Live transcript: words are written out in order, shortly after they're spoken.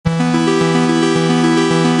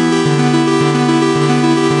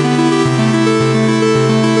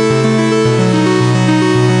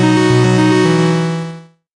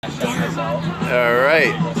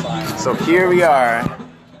here we are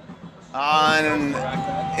on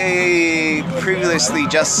a previously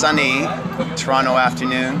just sunny Toronto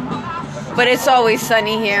afternoon. But it's always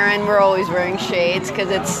sunny here, and we're always wearing shades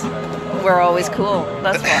because we're always cool.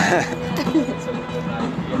 That's why.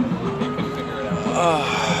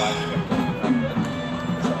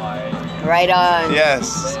 Right on.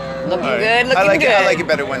 Yes. Looking good. Looking good. I like it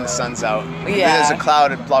better when the sun's out. Yeah. There's a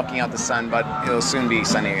cloud blocking out the sun, but it'll soon be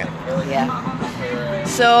sunny again. Yeah.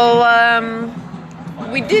 So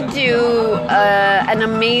we did do an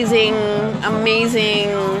amazing.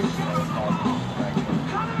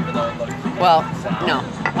 Well, no.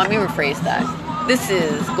 Let me rephrase that. This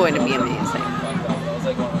is going to be amazing.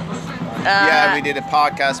 Yeah, we did a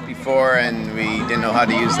podcast before, and we didn't know how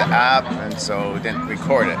to use the app, and so we didn't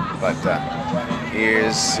record it. But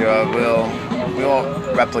we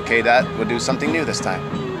won't replicate that. We'll do something new this time.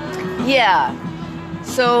 Yeah.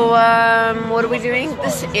 So what are we doing?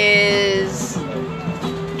 This is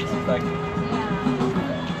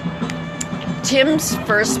Tim's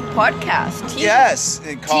first podcast. T's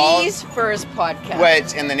first podcast.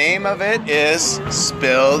 Which, and the name of it is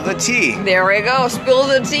Spill the Tea. There we go, Spill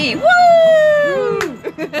the Tea. Woo!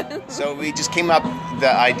 So we just came up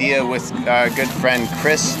the idea with our good friend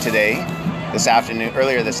Chris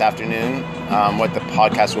earlier this afternoon, what the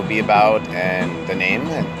podcast will be about and the name.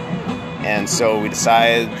 And so we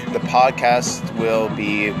decided the podcast will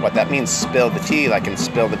be what that means, spill the tea, like in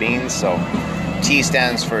spill the beans. So T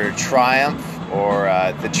stands for triumph or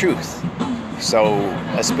the truth. So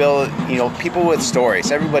a spill, people with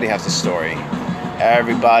stories, everybody has a story.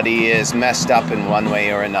 Everybody is messed up in one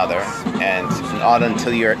way or another. And not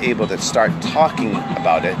until you're able to start talking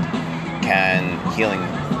about it can healing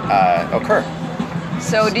occur.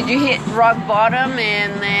 So did you hit rock bottom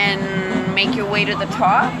and then make your way to the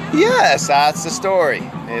top? Yes, that's the story.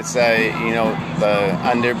 It's the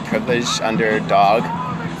underprivileged underdog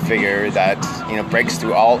figure that breaks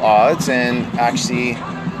through all odds and actually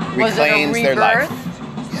reclaims their life.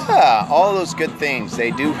 Yeah, all those good things,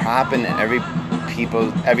 they do happen in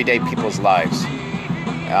everyday people's lives.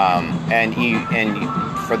 And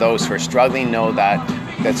for those who are struggling, know that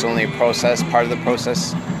that's only a process, part of the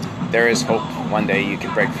process. There is hope. One day you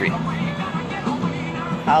can break free.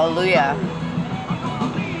 Hallelujah.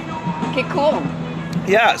 Okay, cool.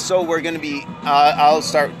 Yeah, so we're going to be, I'll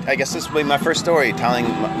start, I guess this will be my first story, telling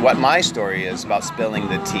what my story is about spilling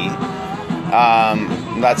the tea.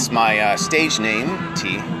 That's my stage name,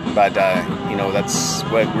 T, but, that's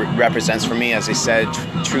what represents for me, as I said,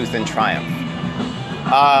 truth and triumph.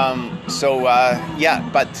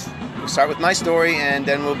 But we'll start with my story, and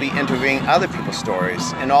then we'll be interviewing other people's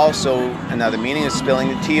stories. And also, another meaning is spilling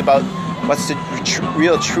the tea about what's the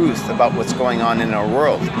real truth about what's going on in our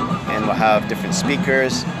world. And we'll have different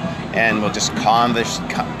speakers, and we'll just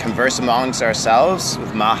converse amongst ourselves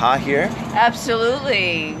with Maha here.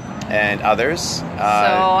 Absolutely. And others. So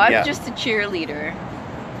I'm just a cheerleader.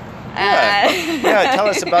 Tell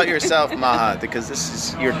us about yourself, Maha,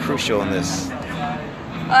 because you're crucial in this.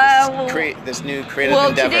 This new creative endeavor.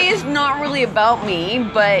 Well, today is not really about me,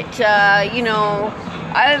 but I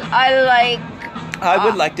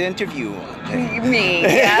would like to interview me.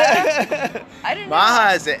 Yeah. I don't know.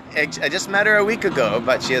 Maha I just met her a week ago,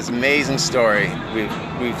 but she has an amazing story.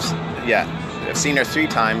 I've seen her 3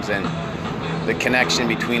 times, and the connection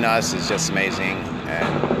between us is just amazing. And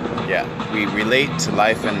we relate to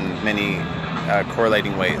life in many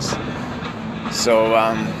correlating ways. So,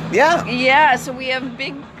 so we have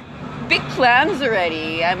big plans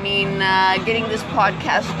already. I mean, getting this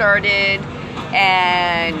podcast started,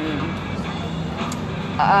 and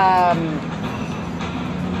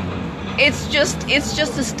it's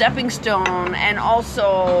just a stepping stone, and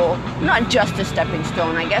also not just a stepping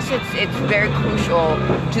stone. I guess it's very crucial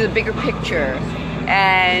to the bigger picture,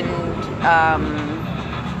 and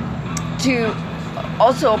to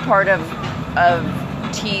also a part of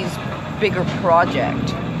T's bigger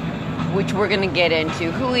project, which we're going to get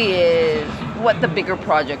into who he is, what the bigger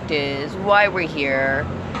project is, why we're here,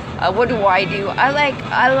 what do I do. I like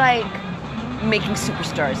making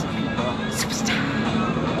superstars of people. Superstar.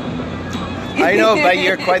 I know, but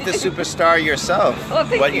you're quite the superstar yourself. Oh,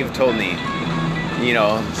 thank you. You've told me,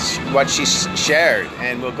 what she shared,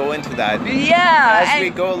 and we'll go into that as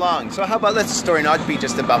we go along. So how about let the story not be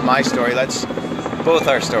just about my story, let's both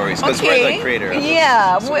our stories, because we're the creator of this.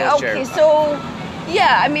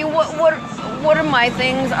 I mean, what are my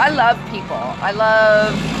things? I love people. I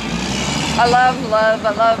love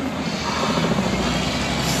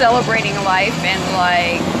celebrating life, and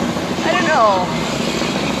I don't know.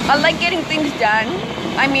 I like getting things done.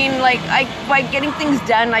 I mean, like, by getting things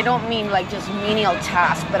done, I don't mean like just menial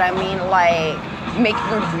tasks, but I mean like making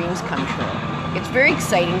your dreams come true. It's very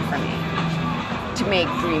exciting for me to make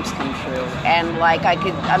dreams come true. And like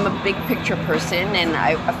I'm a big picture person, and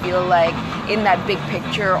I feel like in that big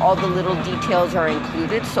picture, all the little details are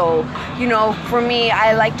included. So, you know, for me,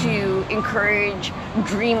 I like to encourage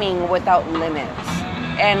dreaming without limits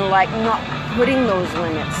and like not putting those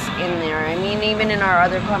limits in there. I mean, even in our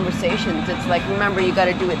other conversations, it's like, remember, you got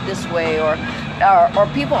to do it this way, or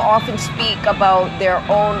people often speak about their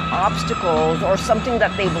own obstacles or something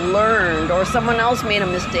that they've learned, or someone else made a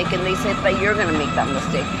mistake and they said that you're going to make that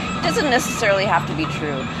mistake. It doesn't necessarily have to be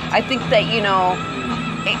true. I think that, you know,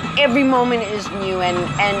 every moment is new, and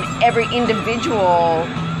every individual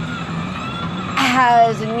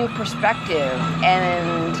has a new perspective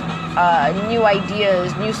and new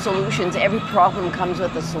ideas, new solutions. Every problem comes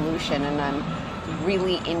with a solution, and I'm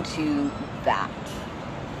really into that.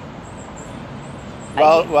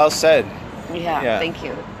 Well said. Yeah, thank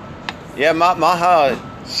you. Yeah, Maha,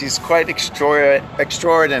 she's quite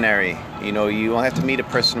extraordinary. You know, you only have to meet a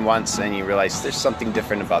person once and you realize there's something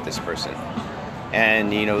different about this person.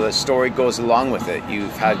 And, you know, the story goes along with it.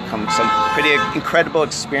 You've had some pretty incredible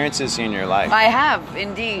experiences in your life. I have,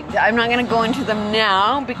 indeed. I'm not going to go into them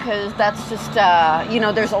now because that's just, you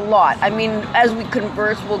know, there's a lot. I mean, as we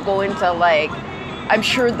converse, we'll go into, like, I'm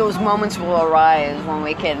sure those moments will arise when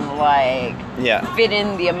we can, like, fit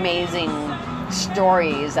in the amazing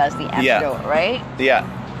stories as the antidote, right?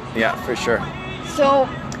 Yeah, for sure. So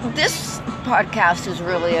this podcast is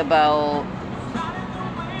really about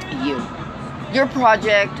you. Your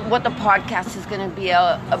project, what the podcast is going to be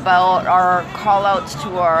about, our call outs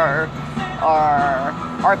to our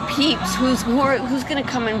peeps, who's going to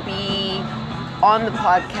come and be on the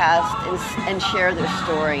podcast and share their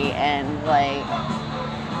story and like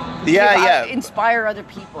inspire other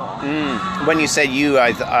people. When you said you,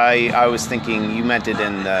 I was thinking you meant it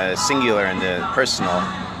in the singular and the personal,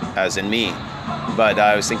 as in me, but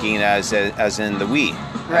I was thinking as in the we,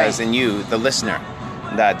 as in you, the listener.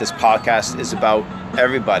 That this podcast is about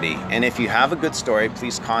everybody. And if you have a good story,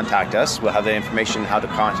 please contact us. We'll have the information how to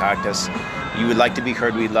contact us. You would like to be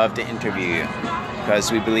heard, we'd love to interview you.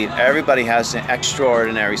 Because we believe everybody has an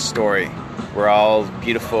extraordinary story. We're all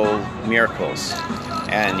beautiful miracles.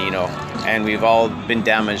 And, you know, and we've all been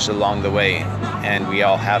damaged along the way. And we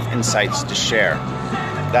all have insights to share.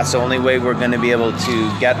 That's the only way we're going to be able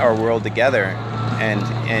to get our world together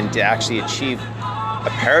and to actually achieve a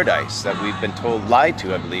paradise that we've been told, lied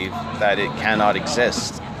to, I believe, that it cannot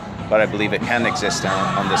exist. But I believe it can exist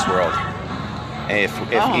on this world. If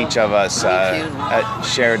each of us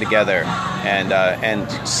share together and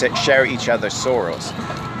share each other's sorrows.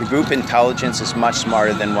 The group intelligence is much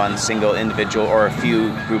smarter than one single individual or a few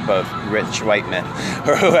group of rich white men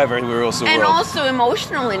or whoever rules the world. And also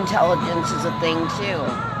emotional intelligence is a thing too.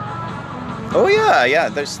 Oh yeah.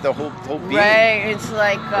 There's the whole being. Right, it's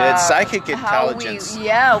like it's psychic intelligence.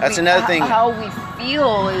 That's another thing. How we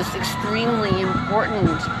feel is extremely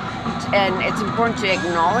important, and it's important to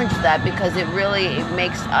acknowledge that because it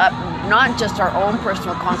makes up not just our own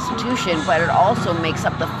personal constitution, but it also makes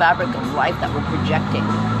up the fabric of life that we're projecting.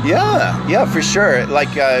 Yeah, for sure.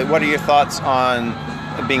 Like, what are your thoughts on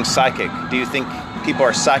being psychic? Do you think people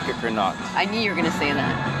are psychic or not? I knew you were going to say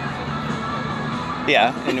that.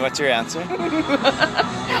 Yeah, and what's your answer?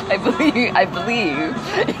 I believe.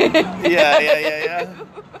 Yeah.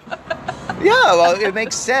 Yeah, well, it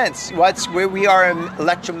makes sense. Where we are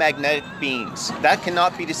electromagnetic beings. That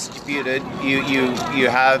cannot be disputed. You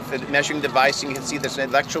have a measuring device and you can see there's an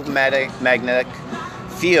electromagnetic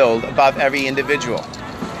field above every individual.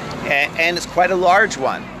 And it's quite a large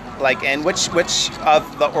one. Like, and which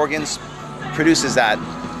of the organs produces that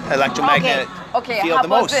electromagnetic field the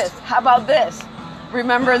most? How about this?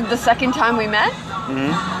 Remember the second time we met?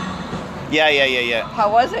 Mm-hmm. Yeah. How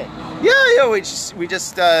was it? Yeah. We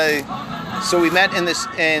just so we met in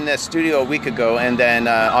the studio a week ago, and then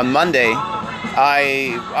on Monday,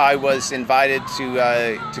 I was invited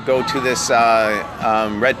to go to this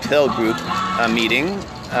Red Pill group meeting.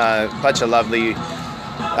 Bunch of lovely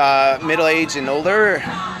middle-aged and older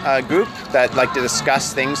group that like to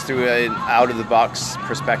discuss things through an out-of-the-box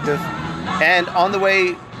perspective. And on the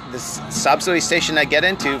way, the subway station I get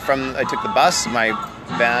into I took the bus. My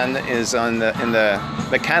van is in the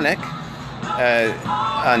mechanic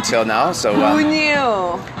until now. So who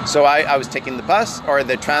knew? So I was taking the bus or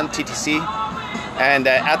the tram TTC, and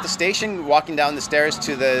at the station, walking down the stairs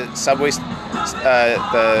to the subway,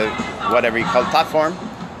 the whatever you call it, platform.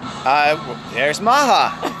 There's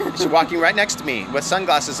Maha. She's walking right next to me with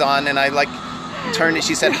sunglasses on, and I like turned and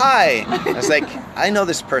she said hi. I was like, I know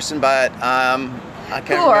this person, but I can't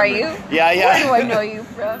Who remember. are you? Yeah, yeah. Where do I know you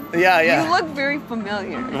from? Yeah. You look very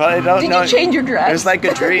familiar. But I don't Did know. you change your dress? It was like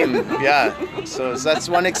a dream. Yeah. So that's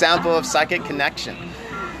one example of psychic connection.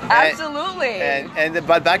 Absolutely.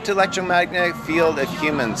 But back to electromagnetic field of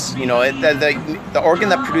humans. You know, the organ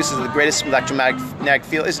that produces the greatest electromagnetic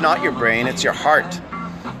field is not your brain; it's your heart.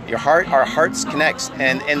 Our hearts connects,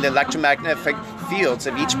 and the electromagnetic fields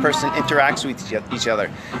of each person interacts with each other,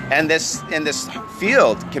 and this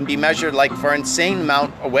field can be measured like for an insane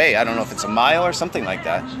amount away. I don't know if it's a mile or something like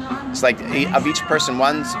that. It's like of each person,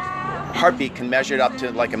 one's heartbeat can measure it up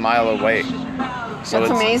to like a mile away. So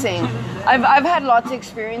that's amazing. I've had lots of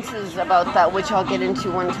experiences about that, which I'll get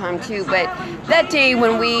into one time too. But that day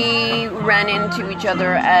when we ran into each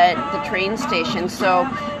other at the train station, so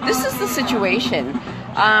this is the situation.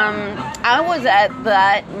 I was at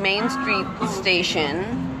that Main Street station,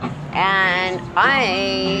 and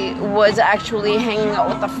I was actually hanging out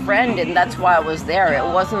with a friend, and that's why I was there. It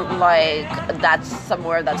wasn't like that's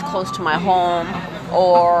somewhere that's close to my home,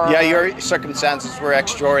 or... Yeah, your circumstances were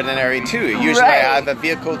extraordinary too. Usually right. I have a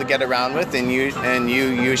vehicle to get around with, and you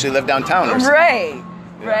usually live downtown or something.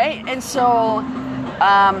 Right. And so,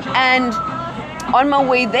 and on my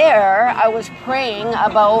way there, I was praying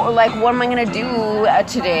about, like, what am I going to do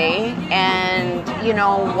today? And, you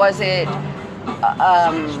know, was it,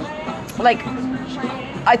 like,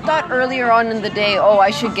 I thought earlier on in the day, oh,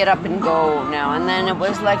 I should get up and go now. And then it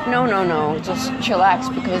was like, no, just chillax,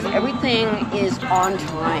 because everything is on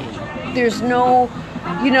time. There's no,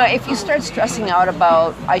 you know, if you start stressing out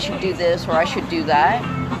about, I should do this or I should do that,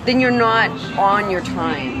 then you're not on your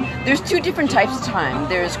time. There's two different types of time.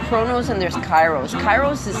 There's Chronos and there's Kairos.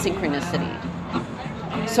 Kairos is synchronicity.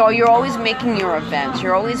 So you're always making your events.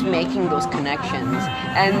 You're always making those connections.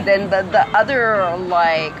 And then the other,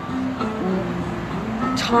 like,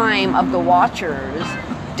 time of the watchers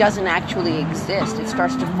doesn't actually exist. It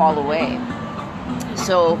starts to fall away.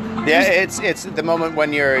 So yeah, it's the moment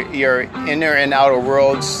when your inner and outer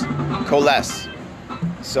worlds coalesce.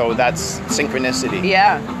 So that's synchronicity.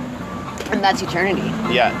 Yeah, and that's eternity.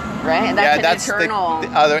 Yeah, right. And that's eternal. The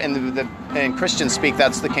other in Christian speak,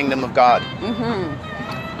 that's the kingdom of God. Mm-hmm.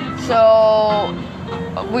 So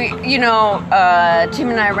we, you know, Tim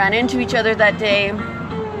and I ran into each other that day.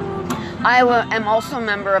 I am also a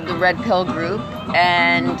member of the Red Pill group,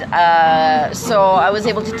 and so I was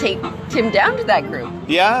able to take Tim down to that group.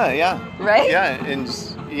 Yeah. Right? Yeah, and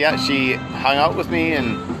she hung out with me,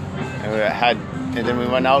 and then we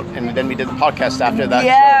went out, and then we did the podcast after that.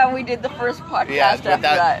 Yeah, so. We did the first podcast but after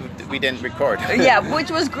that. We didn't record. Yeah,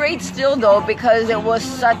 which was great still, though, because it was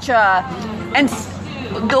such a... And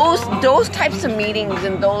those types of meetings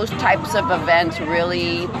and those types of events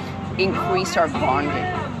really increase our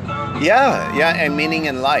bonding. Yeah, and meaning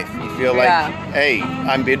in life. You feel like, hey,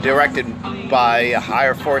 I'm being directed by a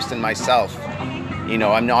higher force than myself. You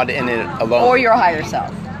know, I'm not in it alone. Or your higher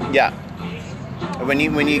self. Yeah. When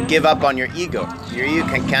you give up on your ego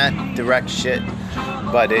can't direct shit.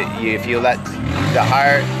 But if you let the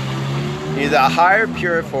higher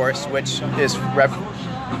pure force, which is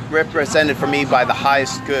represented for me by the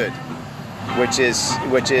highest good, which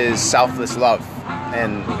is selfless love,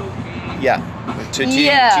 and to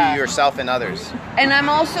yourself and others. And I'm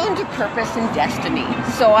also into purpose and destiny.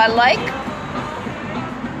 So I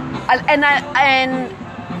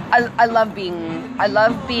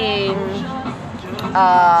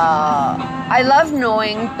love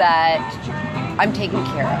knowing that I'm taken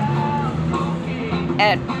care of.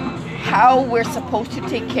 And how we're supposed to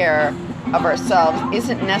take care of ourselves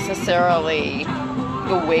isn't necessarily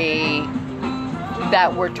the way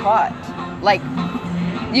that we're taught. Like,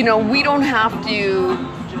 you know, we don't have to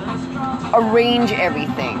arrange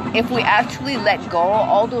everything. If we actually let go,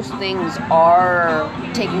 all those things are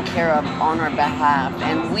taken care of on our behalf,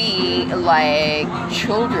 and we, like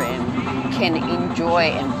children, can enjoy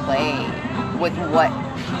and play with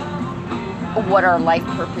what our life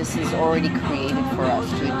purpose is already created for us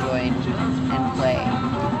to enjoy and play.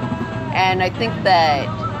 And I think that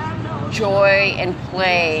joy and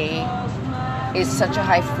play is such a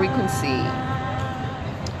high frequency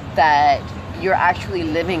that you're actually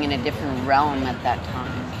living in a different realm at that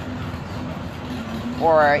time.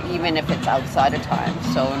 Or even if it's outside of time,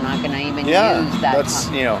 so I'm not going to even use that that's,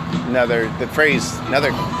 time. You know,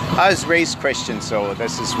 I was raised Christian, so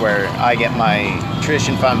this is where I get my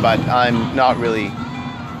tradition from, but I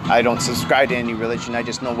don't subscribe to any religion. I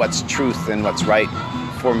just know what's truth and what's right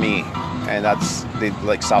for me, and that's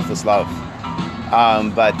like selfless love.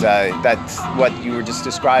 But that's what you were just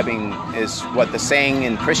describing is what the saying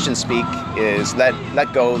in Christian speak is: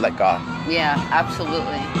 let go, let God. Yeah,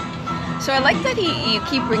 absolutely. So I like that you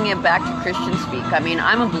keep bringing it back to Christian speak. I mean,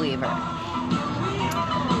 I'm a believer.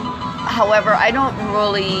 However, I don't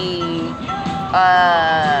really,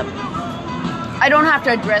 I don't have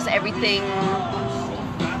to address everything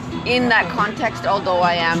in that context, although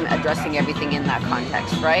I am addressing everything in that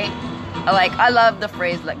context, right? I love the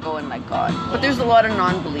phrase, let go and let God. But there's a lot of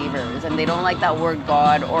non-believers, and they don't like that word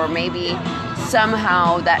God, or maybe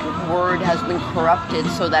somehow that word has been corrupted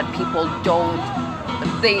so that people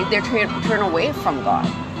they turn away from God.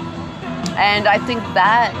 And I think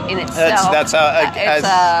that in itself,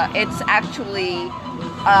 it's actually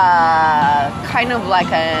kind of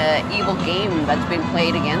like a evil game that's been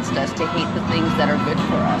played against us to hate the things that are good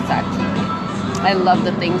for us, actually. I love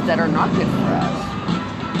the things that are not good for us.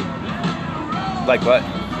 Like what?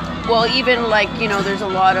 Well, even there's a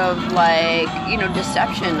lot of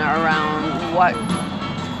deception around what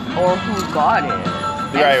or who God is.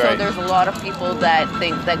 And so there's a lot of people that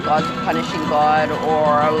think that God's a punishing God,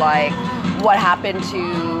 or what happened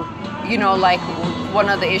to, one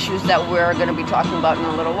of the issues that we're going to be talking about in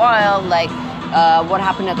a little while, what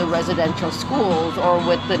happened at the residential schools or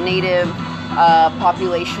with the native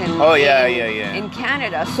population in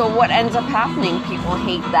Canada. So what ends up happening, people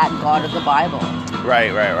hate that God of the Bible.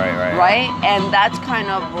 Right. Right? And that's kind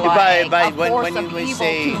of like a force of evil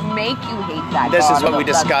to make you hate that God. This is what we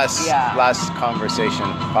discussed last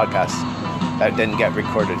podcast that didn't get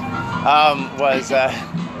recorded.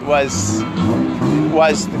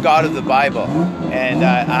 Was the God of the Bible. And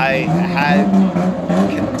I had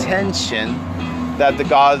contention that the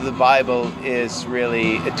God of the Bible is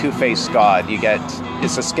really a two-faced God.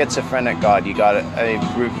 It's a schizophrenic God. You got a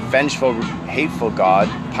revengeful, hateful God,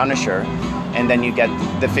 punisher, and then you get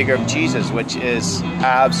the figure of Jesus, which is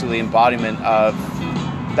absolutely embodiment of,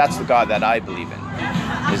 that's the God that I believe in,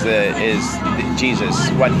 is Jesus,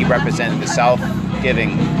 what he represented, the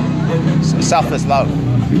self-giving, selfless love.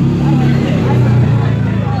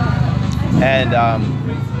 And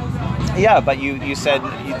but you said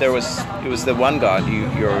it was the one God you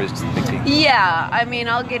were thinking. Yeah, I mean,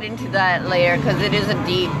 I'll get into that later because it is a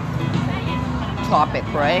deep topic,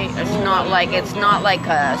 right? It's not like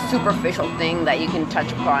a superficial thing that you can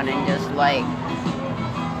touch upon and just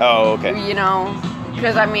Oh, okay.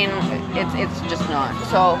 Because I mean, it's just not.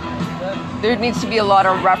 So there needs to be a lot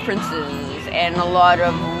of references and a lot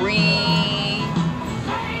of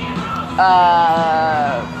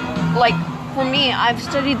for me, I've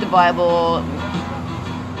studied the Bible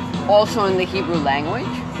also in the Hebrew language.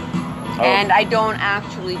 Oh. And I don't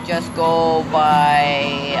actually just go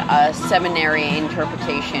by a seminary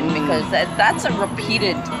interpretation because that's a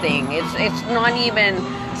repeated thing. It's not even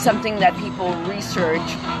something that people research.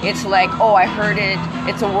 It's like, oh, I heard it,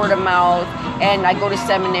 it's a word of mouth, and I go to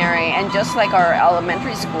seminary. And just like our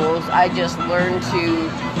elementary schools, I just learn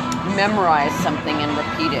to memorize something and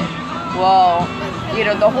repeat it. Well,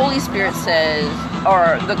 the Holy Spirit says,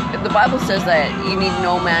 or the Bible says that you need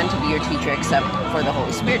no man to be your teacher except for the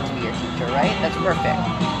Holy Spirit to be your teacher, right? That's perfect.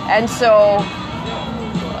 And so,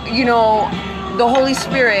 the Holy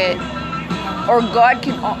Spirit, or God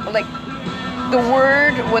can, the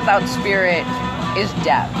word without spirit is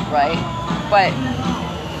death, right? But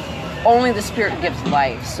only the Spirit gives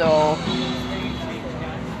life. So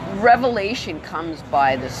revelation comes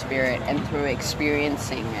by the Spirit and through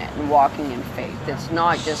experiencing it and walking in faith. It's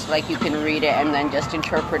not just like you can read it and then just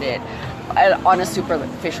interpret it on a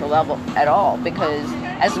superficial level at all, because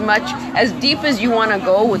as deep as you want to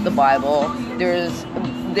go with the Bible,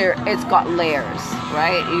 it's got layers,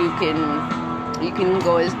 right? You can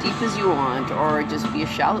go as deep as you want or just be as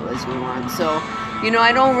shallow as you want. So,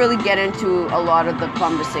 I don't really get into a lot of the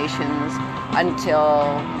conversations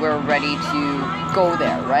until we're ready to go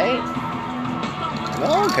there, right?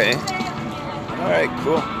 Oh, okay. All right,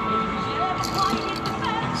 cool.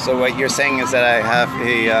 So what you're saying is that I have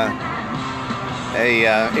a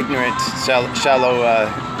ignorant, shallow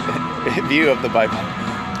view of the Bible.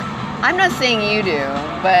 I'm not saying you do,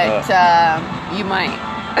 but you might.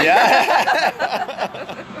 Yeah.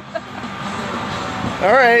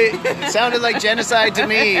 All right. It sounded like genocide to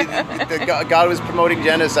me. God was promoting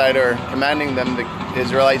genocide or commanding them, the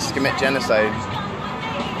Israelites, to commit genocide.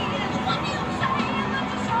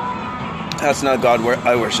 That's not God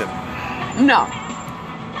I worship. No.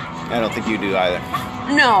 I don't think you do either.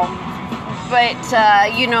 No. But,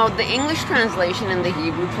 the English translation and the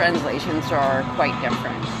Hebrew translations are quite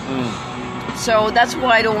different. So that's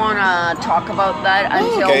why I don't want to talk about that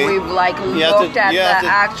until we've looked at the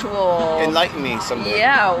actual... Enlighten me someday.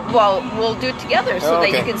 Yeah, well, we'll do it together so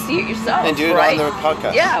that you can see it yourself. And do it on the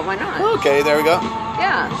podcast. Yeah, why not? Okay, there we go.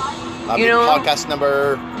 Yeah. Podcast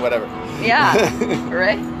number whatever. Yeah,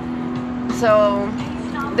 right? So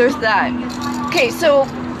there's that. Okay, so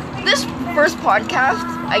this first podcast,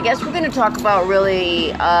 I guess we're going to talk about really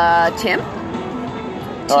Tim, T,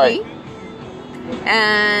 All right.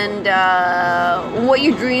 and what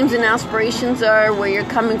your dreams and aspirations are, where you're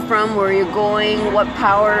coming from, where you're going, what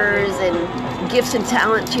powers and gifts and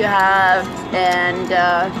talents you have, and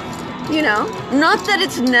not that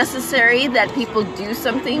it's necessary that people do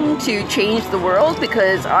something to change the world,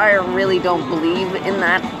 because I really don't believe in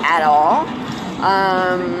that at all.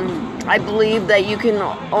 I believe that you can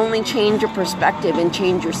only change your perspective and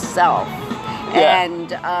change yourself. Yeah. And,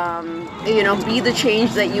 be the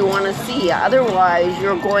change that you want to see. Otherwise,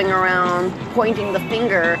 you're going around pointing the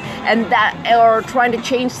finger or trying to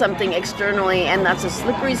change something externally, and that's a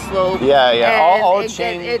slippery slope. Yeah. And All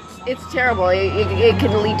change. it's terrible. It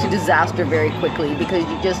can lead to disaster very quickly,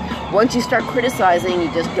 because once you start criticizing,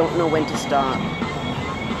 you just don't know when to stop.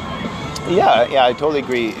 Yeah, I totally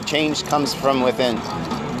agree. Change comes from within.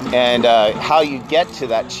 And how you get to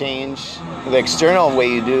that change, the external way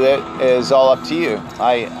you do it, is all up to you.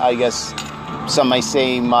 I guess some might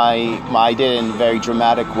say I did it in a very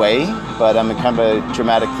dramatic way, but I'm a kind of a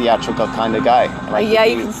dramatic, theatrical kind of guy.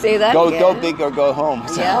 You can say that. Go big or go home.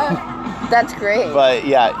 So. Yeah, that's great. But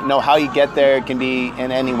how you get there can be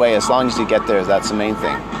in any way. As long as you get there, that's the main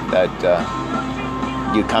thing. That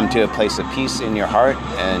you come to a place of peace in your heart,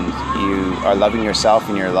 and you are loving yourself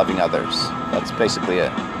and you're loving others. That's basically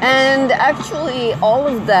it. And actually, all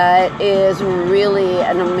of that is really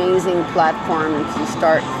an amazing platform to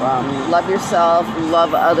start from. Love yourself,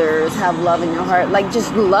 love others, have love in your heart. Like,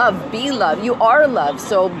 just love, be love. You are love,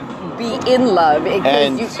 so be in love.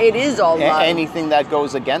 It is all love. Anything that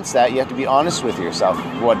goes against that, you have to be honest with yourself.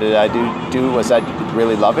 What did I do? Was I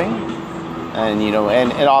really loving? And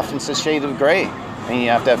and often it's a shade of gray. And you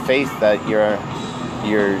have to have faith that you're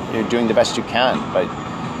doing the best you can. But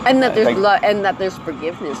and that there's and that there's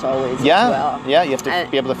forgiveness always as well. Yeah, you have to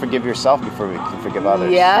be able to forgive yourself before we can forgive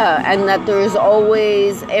others. Yeah, and that there's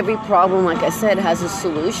always, every problem, like I said, has a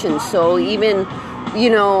solution. So even,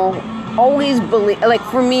 always believe, like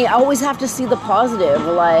for me, I always have to see the positive.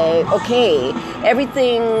 Like, okay,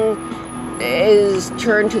 everything is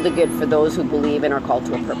turned to the good for those who believe and are called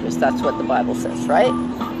to a purpose. That's what the Bible says, right?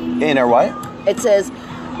 In our what? It says,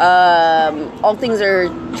 all things are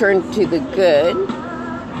turned to the good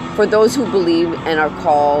for those who believe and are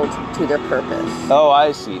called to their purpose. Oh,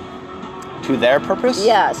 I see. To their purpose?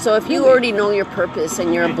 Yeah, so if you already know your purpose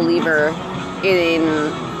and you're a believer in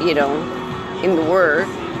the Word.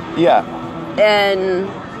 Yeah.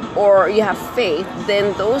 Or you have faith,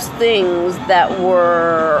 then those things that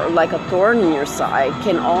were like a thorn in your side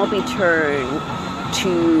can all be turned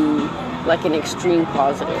to like an extreme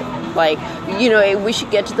positive. Like, we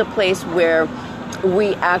should get to the place where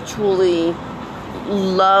we actually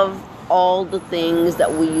love all the things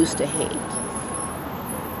that we used to hate.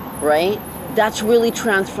 Right? That's really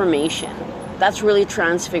transformation. That's really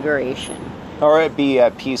transfiguration. Or be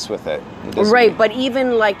at peace with it. Right, but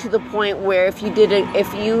even like to the point where if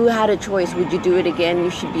you had a choice, would you do it again?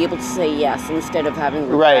 You should be able to say yes instead of having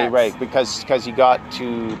regrets. Right, because you got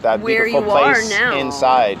to that where beautiful you place are now.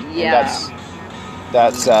 inside. Yeah. And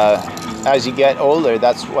that's as you get older,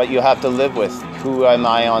 that's what you have to live with. Who am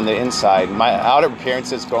I on the inside? My outer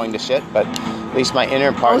appearance is going to shit, but at least my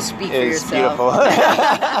inner part is beautiful.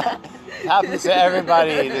 Happens to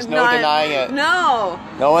everybody. There's no denying it. No.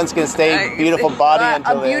 No one's gonna stay beautiful body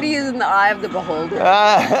until beauty is in the eye of the beholder.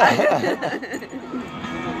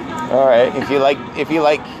 All right. If you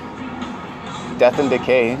like death and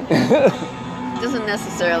decay, it doesn't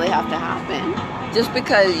necessarily have to happen. Just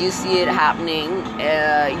because you see it happening,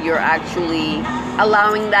 you're actually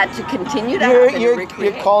allowing that to continue to happen. You're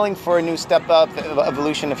calling for a new step up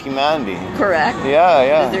evolution of humanity. Correct.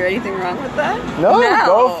 Yeah. Is there anything wrong with that? No.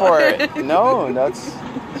 Go for it. No,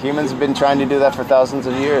 humans have been trying to do that for thousands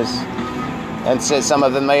of years, and so some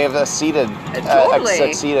of them may have succeeded.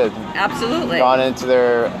 Absolutely. Gone into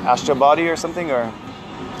their astral body or something, or.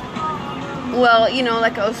 Well,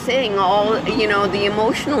 like I was saying, the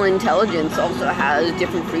emotional intelligence also has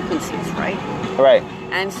different frequencies, right? Right.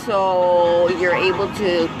 And so you're able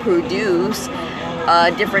to produce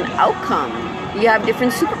a different outcome. You have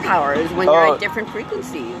different superpowers when you're at different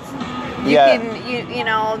frequencies.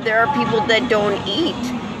 There are people that don't eat.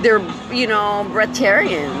 They're,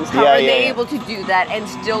 breatharians. How are they able to do that and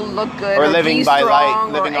still look good or living be by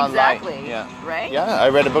strong? light, living on exactly. light. Yeah. Right? Yeah, I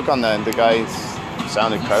read a book on that. The guy's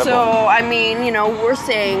sound incredible. So, I mean, we're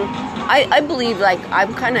saying, I believe, like,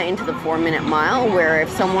 I'm kind of into the 4-minute mile, where if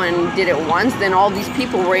someone did it once, then all these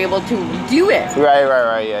people were able to do it.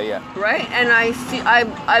 Right, yeah. Right? And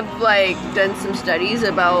I've like, done some studies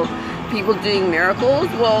about people doing miracles.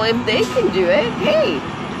 Well, if they can do it, hey,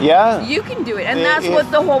 Yeah. you can do it. And that's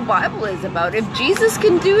what the whole Bible is about. If Jesus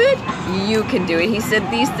can do it, you can do it. He said,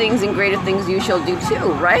 these things and greater things you shall do too,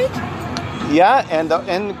 right? Yeah,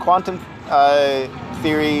 and quantum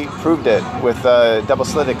theory proved it with the double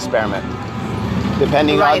slit experiment.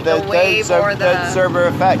 Depending Right, on the wave or the observer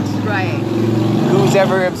effect. Right. Who's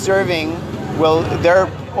ever observing their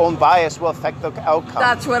own bias will affect the outcome.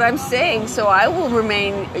 That's what I'm saying. So I will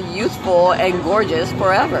remain youthful and gorgeous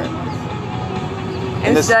forever.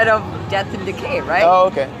 Instead of death and decay, right? Oh,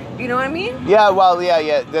 okay. You know what I mean? Yeah, well,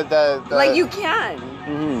 yeah. The Like you can.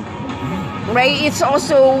 Mhm. Right? It's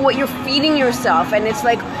also what you're feeding yourself. And it's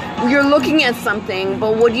like you're looking at something,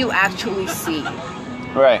 but what do you actually see?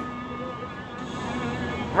 Right.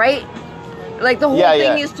 Right? Like the whole Yeah,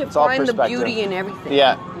 thing yeah. is to It's all find the perspective. beauty in everything.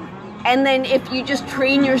 Yeah. And then if you just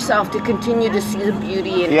train yourself to continue to see the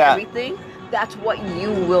beauty in Yeah. everything, that's what you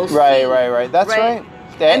will see. Right. That's Right.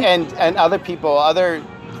 right. And other people, other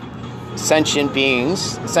sentient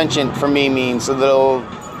beings. Sentient for me means a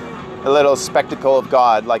little spectacle of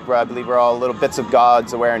God. Like I believe we're all little bits of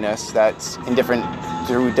God's awareness that's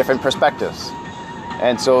through different perspectives.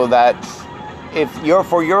 And so that if you're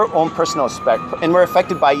for your own personal and we're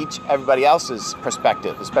affected by everybody else's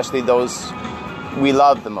perspective, especially those we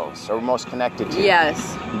love the most or most connected to.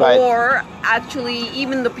 Yes. But- or actually,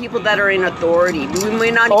 even the people that are in authority. We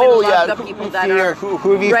may not even love the people that are...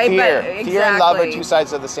 Who we right, fear. but Fear and love are exactly. two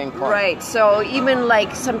sides of the same coin. Right. So even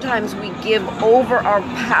like sometimes we give over our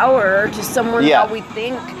power to someone Yeah. that we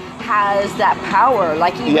think has that power,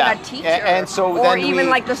 like even Yeah. a teacher, And so or then even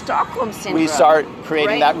we- like the Stockholm syndrome. We start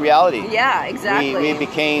creating right? that reality. Yeah, exactly. We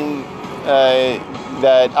became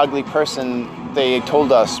that ugly person they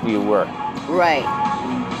told us we were. Right.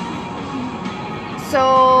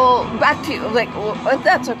 So back to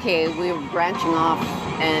that's okay. We're branching off,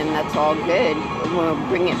 and that's all good. We'll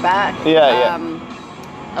bring it back. Yeah.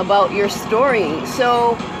 About your story.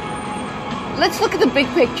 So let's look at the big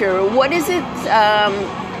picture. What is it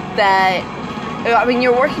that I mean?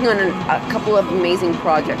 You're working on a couple of amazing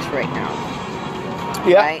projects right now.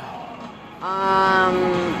 Yeah. Right.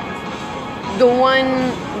 The one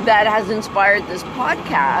that has inspired this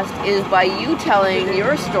podcast is by you telling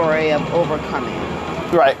your story of overcoming.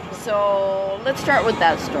 Right. So let's start with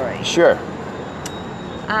that story. Sure.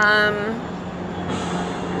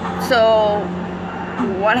 So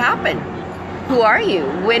what happened? Who are you?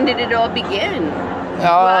 When did it all begin?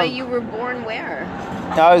 Well, you were born where?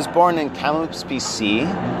 I was born in Kamloops, BC,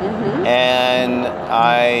 and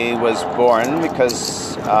I was born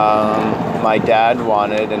because my dad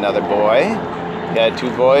wanted another boy. He had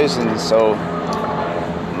two boys, and so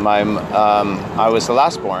I was the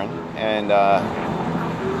last born, and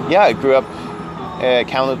I grew up.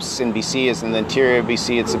 Kamloops in BC is in the interior of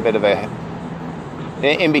BC. It's a bit of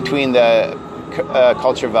in between the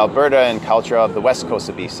culture of Alberta and culture of the west coast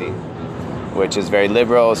of BC, which is very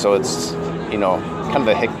liberal. So it's kind of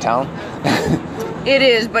a hick town. It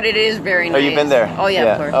is, but it is very nice. Oh, you've been there? Oh yeah,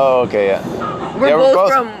 of course. Oh, okay, yeah. We're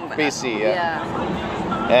both from BC, yeah.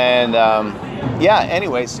 And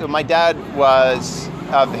anyway, so my dad was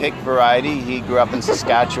of the hick variety. He grew up in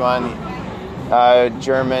Saskatchewan,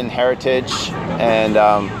 German heritage, and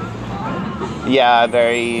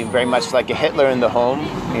very, very much like a Hitler in the home.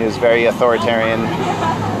 He was very authoritarian,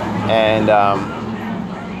 and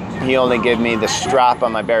he only gave me the strap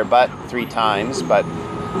on my bare butt 3 times, but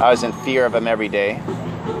I was in fear of him every day.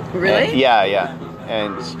 Really? And, yeah.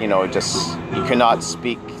 And just you could not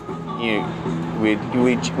speak. We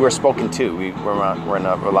were spoken to. We're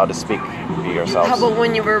not allowed to speak for yourselves. How about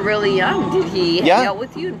when you were really young? Did he hang out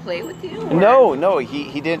with you and play with you? Or? No,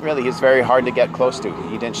 he didn't really. He's very hard to get close to.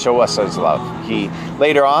 He didn't show us his love.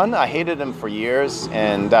 Later on, I hated him for years,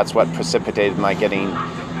 and that's what precipitated my getting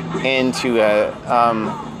into a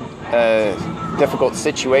difficult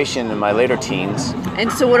situation in my later teens. And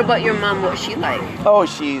so what about your mom? What was she like? Oh,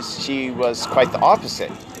 she was quite the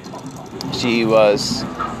opposite. She was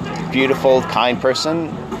a beautiful, kind person,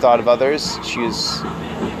 thought of others. She was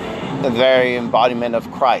the very embodiment of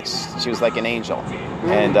Christ. She was like an angel.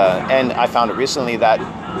 And I found it recently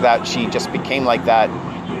that she just became like that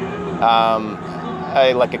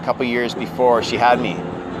like a couple years before she had me.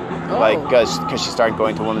 Oh. Like, because she started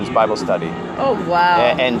going to women's Bible study. Oh, wow.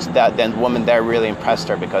 And that then the woman there really impressed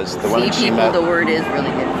her because the woman she met. The word is really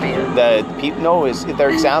good for you. The people is their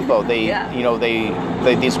example. They Yeah.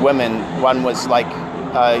 these women. One was like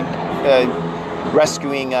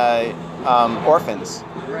rescuing orphans,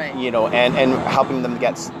 Right. and helping them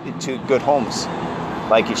get to good homes.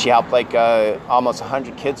 Like she helped like almost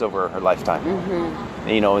 100 kids over her lifetime.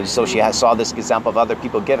 You know, so she saw this example of other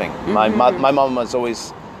people giving. My mom was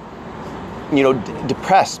always, you know,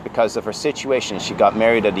 depressed because of her situation. She got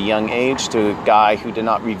married at a young age to a guy who did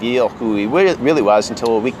not reveal who he really was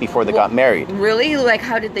until a week before they got married. Really? Like,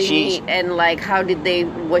 how did they meet? And like,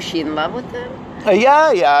 was she in love with him?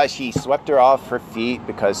 Yeah. She swept her off her feet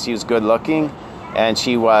because she was good looking. And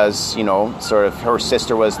she was, you know, sort of, her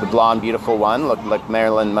sister was the blonde, beautiful one, looked like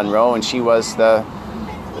Marilyn Monroe. And she was the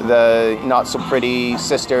not so pretty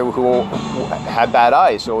sister who had bad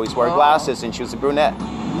eyes. She always wore glasses, and she was a brunette.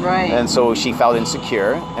 Right. And so she felt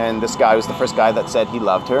insecure, and this guy was the first guy that said he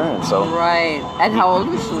loved her, and so... Right. And how old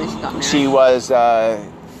was she when she got married? She was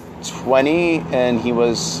 20, and he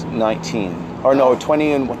was 19. Or no,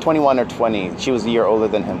 21 or 20. She was a year older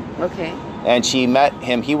than him. Okay. And she met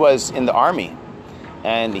him, he was in the army,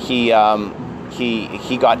 and he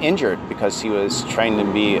got injured because he was trying to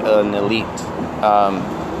be an elite...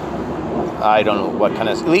 I don't know what kind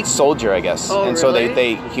of elite soldier, I guess. Oh, and really?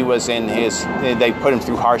 so he was in they put him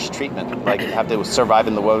through harsh treatment, like have to survive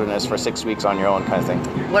in the wilderness for 6 weeks on your own kind of thing.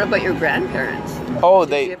 What about your grandparents? Oh,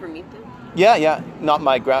 Did you ever meet them? Yeah. Not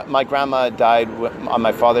my grandma died on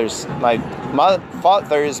my father's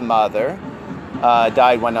mother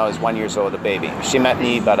died when I was 1 year old, a baby. She met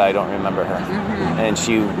me, but I don't remember her. And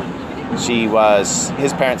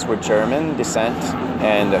his parents were German descent,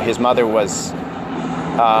 and his mother was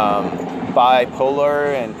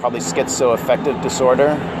bipolar and probably schizoaffective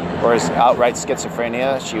disorder, or outright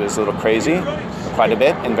schizophrenia. She was a little crazy, quite a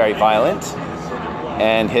bit, and very violent.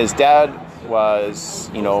 And his dad was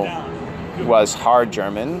hard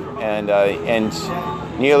German, and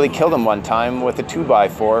nearly killed him one time with a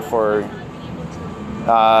 2x4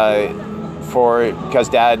 because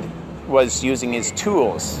Dad was using his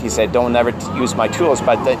tools. He said, "Don't ever use my tools,"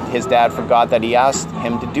 but his dad forgot that he asked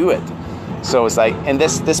him to do it. So it's like, and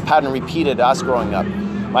this pattern repeated us growing up.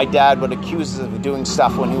 My dad would accuse us of doing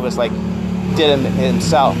stuff when he was like, did him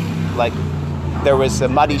himself. Like there was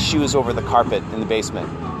muddy shoes over the carpet in the basement.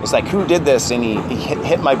 It's like, who did this? And he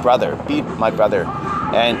hit my brother, beat my brother.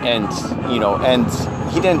 And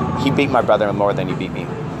he beat my brother more than he beat me.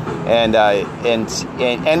 And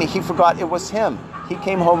he forgot it was him. He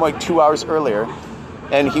came home like 2 hours earlier.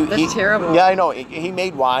 And That's terrible. Yeah, I know. He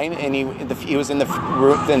made wine, and he was in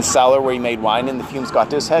the cellar where he made wine, and the fumes got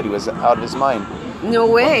to his head. He was out of his mind. No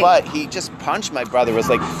way. But he just punched my brother. It was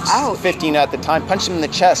like Ouch. 15 at the time. Punched him in the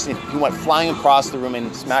chest, and he went flying across the room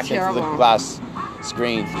and smacked into the glass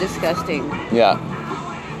screen. Disgusting. Yeah.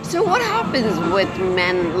 So what happens with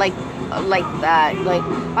men like that? Like,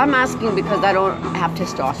 I'm asking because I don't have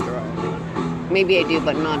testosterone. Maybe I do,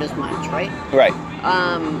 but not as much, right? Right.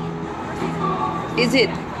 Is it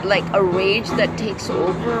like a rage that takes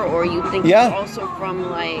over, or you think it's also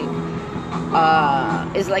from like,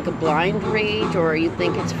 is like a blind rage, or you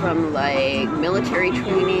think it's from like military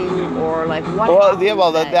training, or like what?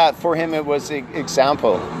 Well, that for him it was an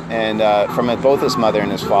example, and from both his mother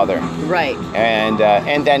and his father. Right. And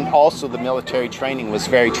then also the military training was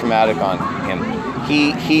very traumatic on him.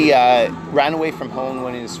 He ran away from home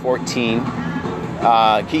when he was 14.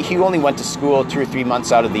 He only went to school 2 or 3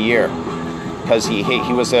 months out of the year, because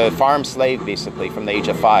he was a farm slave basically from the age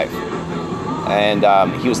of 5, and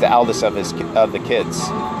he was the eldest of the kids,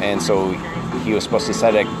 and so he was supposed to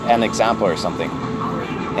set an example or something.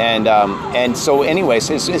 And so anyways,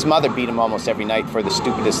 his mother beat him almost every night for the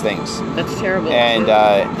stupidest things. That's terrible.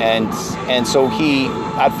 And so he,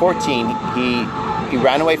 at 14, he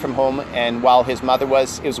ran away from home, and while it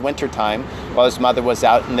was winter time, while his mother was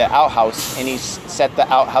out in the outhouse, and he set the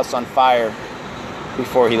outhouse on fire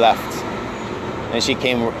before he left. And she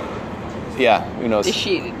came, who knows?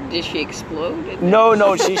 Did she explode? No,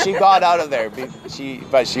 she got out of there. He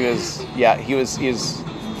was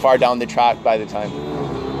far down the track by the time.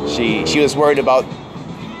 She was worried about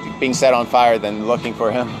being set on fire than looking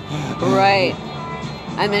for him. Right.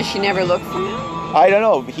 And then she never looked for him? I don't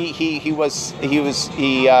know. He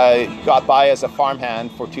got by as a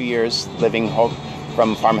farmhand for 2 years, living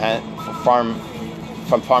from farm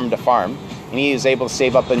to farm. And he was able to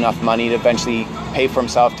save up enough money to eventually pay for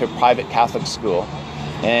himself to a private Catholic school.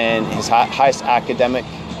 And his highest academic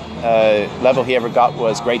level he ever got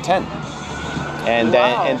was grade 10. And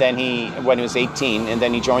then when he was 18, and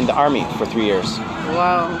then he joined the army for 3 years.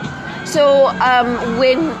 Wow. So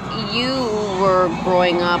when you were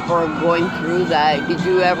growing up or going through that, did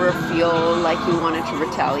you ever feel like you wanted to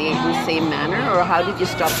retaliate in the same manner, or how did you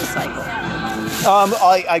stop the cycle?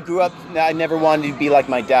 I grew up, I never wanted to be like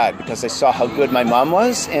my dad because I saw how good my mom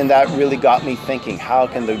was, and that really got me thinking, how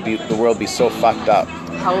can the world be so fucked up?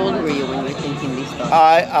 How old were you when you were thinking these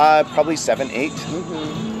thoughts? Probably 7, 8.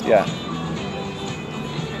 Mm-hmm. Yeah.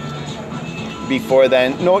 Before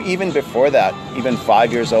then, no, even before that, even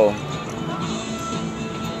 5 years old.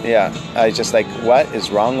 Yeah, I was just like, what is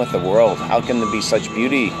wrong with the world? How can there be such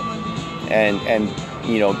beauty and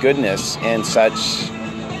goodness and such,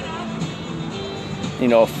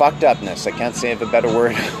 fucked upness? I can't say of a better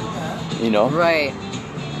word, Right.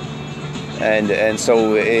 And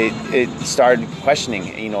so it started questioning,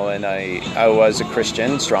 and I was a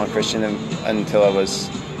Christian, strong Christian until I was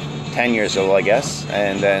 10 years old, I guess,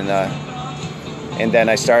 and then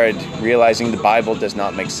I started realizing the Bible does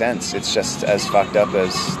not make sense. It's just as fucked up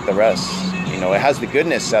as the rest. It has the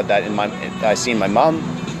goodness that I see in my mom,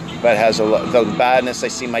 but it has the badness I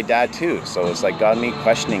see in my dad too. So it's like got me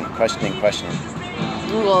questioning.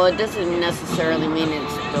 Well, it doesn't necessarily mean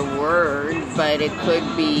it's the word, but it could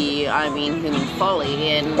be, human folly.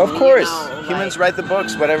 And of course, humans write the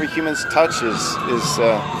books. Whatever humans touch is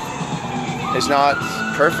not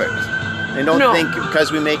perfect. And don't think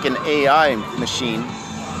because we make an AI machine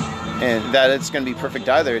and that it's going to be perfect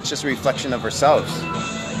either. It's just a reflection of ourselves.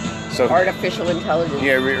 So artificial intelligence.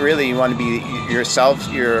 Yeah, really, you want to be yourself,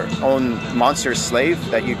 your own monster slave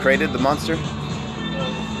that you created, the monster?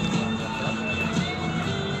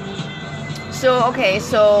 So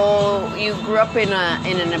you grew up in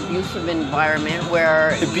an abusive environment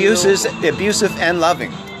where abusive and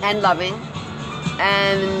loving. And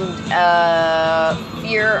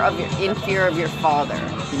fear of your father.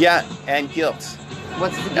 Yeah, and guilt.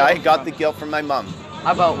 What's the guilt? I got the guilt from my mom.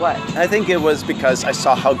 About what? I think it was because I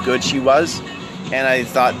saw how good she was, and I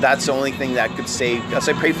thought that's the only thing that could save. Because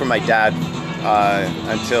I prayed for my dad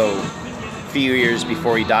until a few years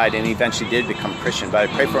before he died, and he eventually did become Christian. But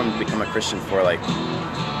I prayed for him to become a Christian for like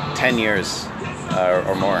 10 years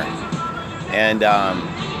or more, and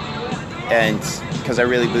because I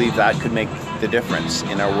really believe that could make the difference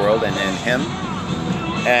in our world and in him.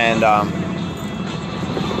 And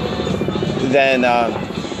then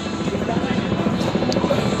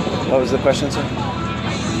what was the question, sir?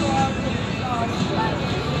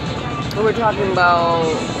 We're talking about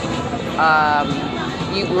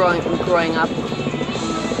you growing up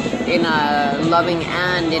in a loving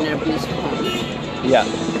and in an abusive home. Yeah.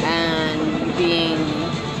 And being,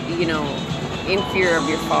 in fear of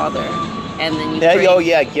your father. And then you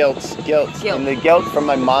guilt. And the guilt from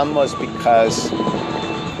my mom was because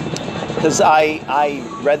I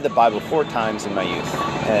read the Bible 4 times in my youth,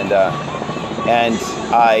 and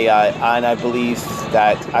I believe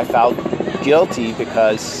that I felt guilty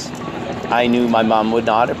because I knew my mom would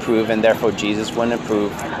not approve, and therefore Jesus wouldn't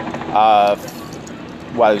approve of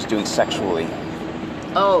what I was doing sexually.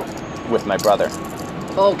 Oh. With my brother.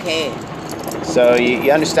 Okay. So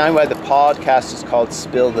you understand why the podcast is called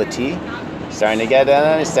Spill the Tea? Starting to get an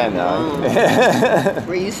understand now. Oh.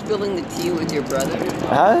 Were you spilling the tea with your brother?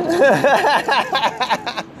 Huh?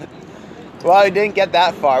 Well, I didn't get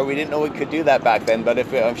that far. We didn't know we could do that back then. But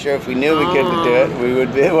I'm sure if we knew we could do it, we would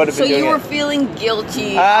have been doing it. So you were feeling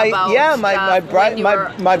guilty about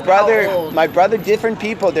my brother, different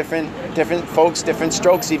people, different folks, different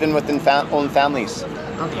strokes, even within own families.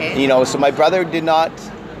 Okay. So my brother did not.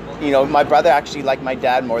 My brother actually liked my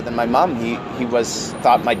dad more than my mom. He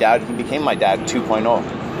became my dad 2.0.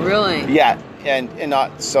 Really? Yeah, and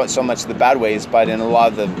not so much the bad ways, but in a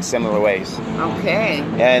lot of the similar ways. Okay.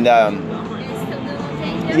 And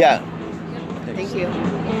yeah. Thank you.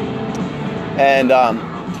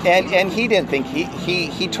 And he didn't think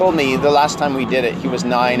he told me the last time we did it, he was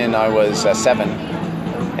 9 and I was 7.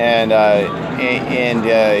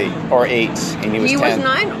 Or 8, and he was 10. He was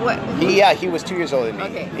 9? What? He was 2 years older than me.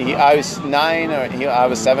 Okay. I was 9, or I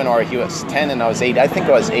was 7, or he was 10, and I was 8. I think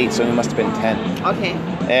I was 8, so he must have been 10. Okay.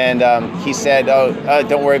 And he said,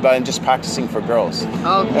 don't worry about it, I'm just practicing for girls.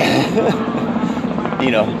 Okay.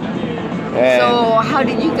 So how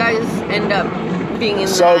did you guys end up being in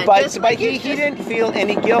that? But he didn't feel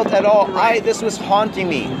any guilt at all. Right. This was haunting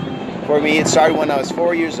me. For me, it started when I was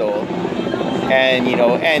 4 years old. And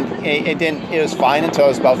it was fine until I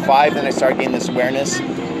was about 5. Then I started getting this awareness.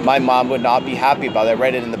 My mom would not be happy about it. I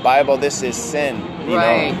read it in the Bible. This is sin,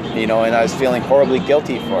 you know, and I was feeling horribly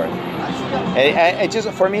guilty for it. And it just,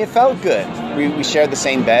 for me, it felt good. We shared the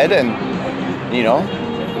same bed, and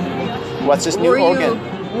what's this new organ?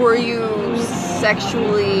 Were you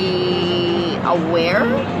sexually aware?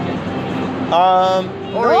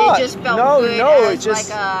 Or No, it just felt good as it's just,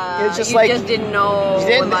 like it's just you like just didn't know.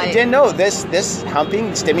 didn't know this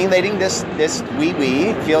humping, stimulating this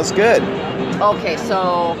wee feels good. Okay,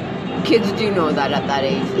 so kids do know that at that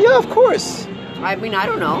age. Yeah, of course. I mean, I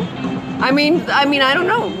don't know. I mean, I don't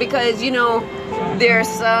know because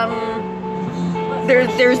there's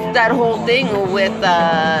there's that whole thing with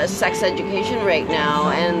sex education right now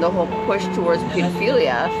and the whole push towards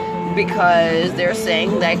pedophilia because they're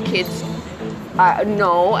saying that kids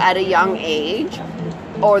know at a young age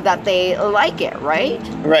or that they like it, right?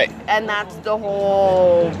 Right. And that's the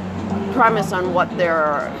whole premise on what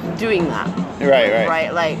they're doing that. Right.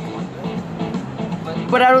 Like,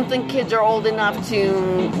 but I don't think kids are old enough to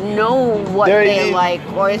know what they like,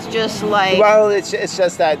 or it's just like. Well, it's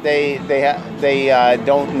just that they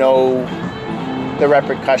don't know the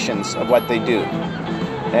repercussions of what they do,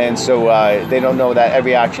 and so they don't know that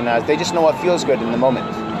every action has. They just know what feels good in the moment.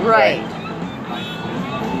 Right.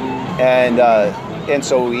 And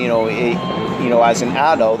so as an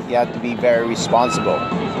adult, you have to be very responsible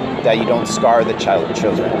that you don't scar the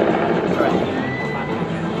children. Right.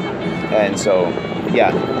 And so.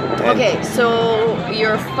 Yeah. Okay, so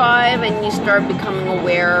you're 5 and you start becoming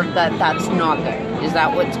aware that that's not good. Is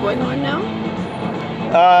that what's going on now?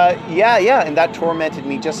 Yeah, and that tormented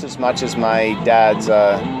me just as much as my dad's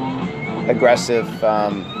aggressive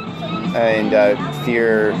and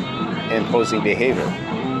fear-imposing behavior.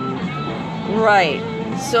 Right.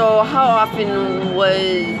 So how often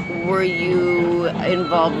were you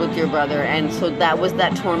involved with your brother, and so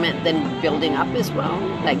that torment then building up as well,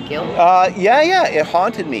 that guilt? Yeah, it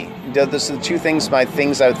haunted me. Those are the two things I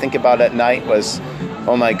would think about at night was,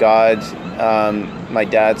 oh my God, my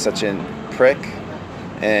dad's such a prick,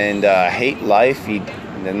 and hate life.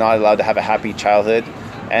 They're not allowed to have a happy childhood,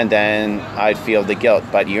 and then I'd feel the guilt.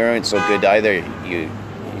 But you aren't so good either, you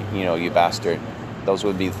bastard. Those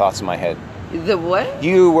would be the thoughts in my head. The what?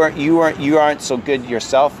 You aren't so good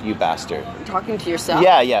yourself, you bastard. Talking to yourself?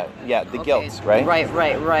 Yeah. The guilt, right?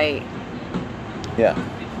 Right. Yeah.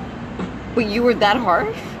 But you were that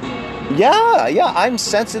harsh? Yeah. I'm a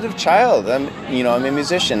sensitive child. I'm a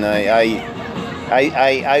musician. My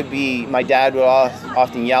dad would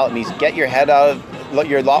often yell at me, "Get your head out of,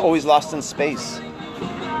 you're always lost in space."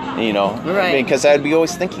 Right. Because I'd be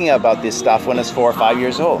always thinking about this stuff when I was 4 or 5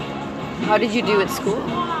 years old. How did you do at school?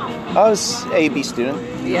 I was a B student.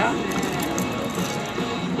 Yeah.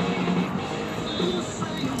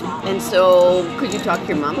 And so, could you talk to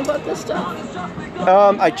your mom about this stuff?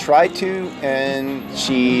 I tried to, and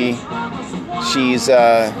she's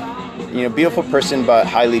a beautiful person, but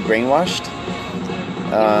highly brainwashed.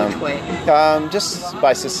 In which way? Just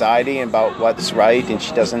by society and about what's right, and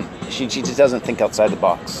she just doesn't think outside the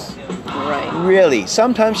box. Right. Really,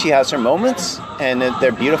 sometimes she has her moments, and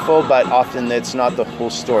they're beautiful, but often it's not the whole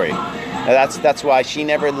story. And that's why she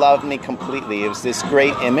never loved me completely. It was this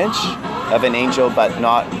great image of an angel, but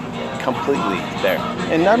not completely there.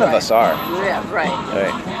 And none of us are. Yeah, right.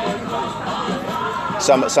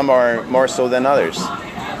 Some are more so than others.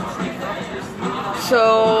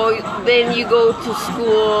 So then you go to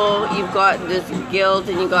school, you've got this guilt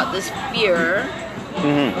and you got this fear.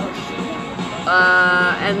 Mm-hmm.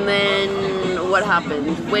 And then what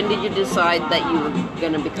happened? When did you decide that you were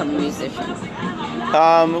going to become a musician?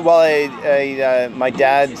 Well, my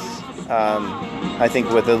dad, I think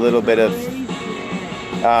with a little bit of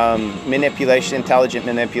intelligent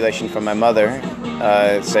manipulation from my mother,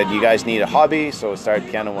 said, you guys need a hobby, so I started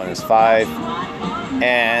piano when I was 5.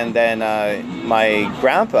 And then my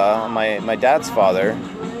grandpa, my dad's father,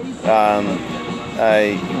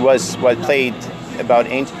 played about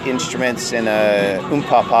instruments in a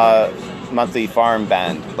Umpapa monthly farm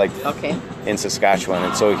band, in Saskatchewan.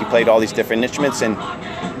 And so he played all these different instruments, and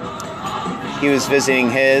he was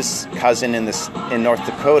visiting his cousin in North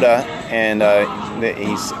Dakota, and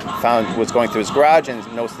was going through his garage and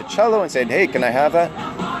noticed the cello and said, "Hey, can I have that?"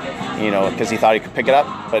 Because he thought he could pick it up,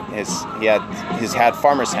 but he had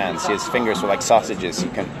farmer's hands. His fingers were like sausages. He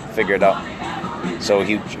couldn't figure it out. So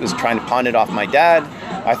he was trying to pawn it off my dad.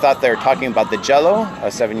 I thought they were talking about the cello. I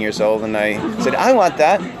was 7 years old, and I said, "I want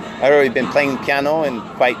that." I'd already been playing piano and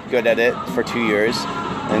quite good at it for 2 years.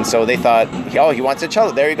 And so they thought, "Oh, he wants a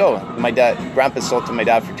cello. There you go." Grandpa sold to my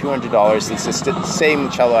dad for $200. It's the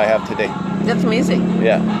same cello I have today. That's amazing.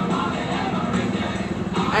 Yeah.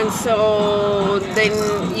 And so then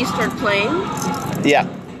you start playing? Yeah.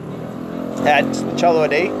 At the cello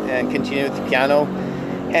at 8 and continued with the piano.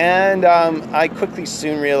 And I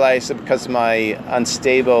soon realized that because of my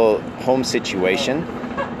unstable home situation,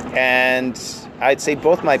 and I'd say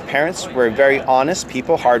both my parents were very honest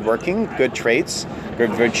people, hardworking, good traits,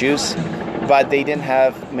 good virtues, but they didn't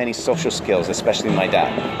have many social skills, especially my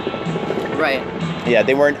dad. Right. Yeah,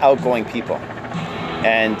 they weren't outgoing people.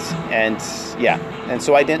 And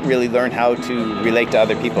so I didn't really learn how to relate to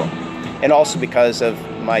other people. And also because of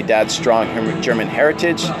my dad's strong German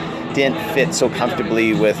heritage, didn't fit so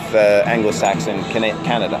comfortably with Anglo-Saxon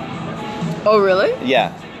Canada. Oh, really?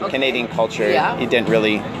 Yeah, Okay. Canadian culture. Yeah. It didn't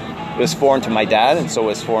really. It was foreign to my dad, and so it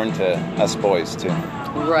was foreign to us boys too.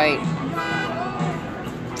 Right.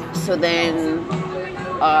 So then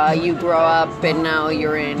you grow up, and now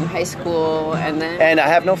you're in high school, and then... And I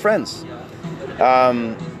have no friends.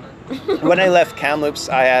 When I left Kamloops,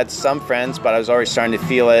 I had some friends, but I was already starting to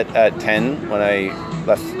feel it at 10 when I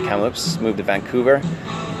left Kamloops, moved to Vancouver,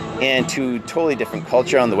 and to totally different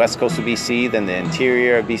culture on the west coast of BC than the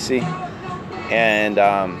interior of BC.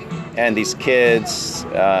 And these kids,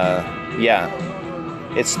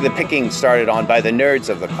 it's the picking started on by the nerds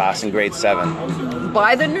of the class in grade 7.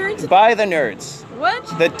 By the nerds? By the nerds. What?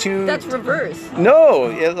 The two. That's reverse. No,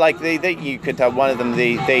 they you could tell one of them.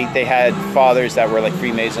 They had fathers that were like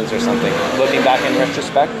Freemasons or something. Looking back in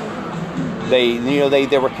retrospect, they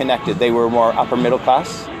were connected. They were more upper middle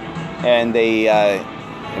class, and they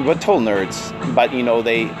were total nerds. But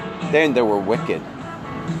they were wicked.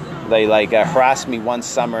 They harassed me one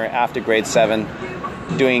summer after grade 7,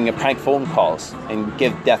 doing prank phone calls and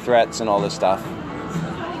give death threats and all this stuff.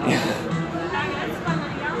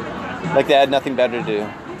 Like they had nothing better to do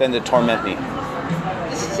than to torment me.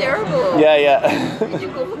 This is terrible. Yeah. Did you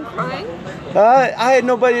go home crying? I had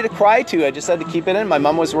nobody to cry to. I just had to keep it in. My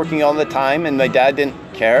mom was working all the time, and my dad didn't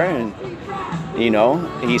care. And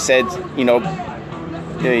he said,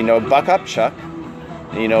 buck up, Chuck.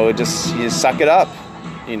 Just you suck it up.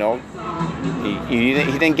 He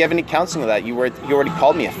didn't give any counseling of that. He already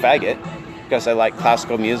called me a faggot because I like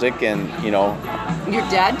classical music, and Your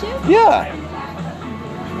dad did? Yeah.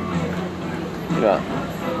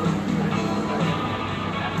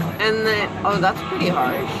 And then, that's pretty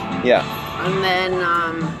harsh. Yeah. And then,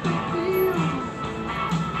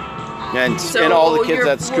 and all the kids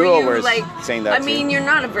at school were saying that I mean, too. you're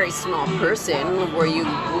not a very small person. Were you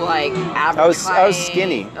average I was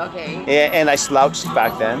skinny. Okay. And I slouched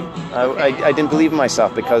back then. I didn't believe in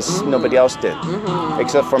myself because nobody else did,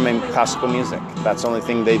 except for my classical music. That's the only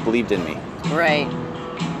thing they believed in me. Right.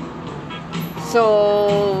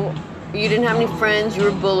 So you didn't have any friends. You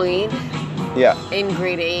were bullied. Yeah. In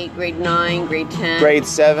grade 8, grade 9, grade 10. Grade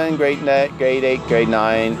 7, grade 8, grade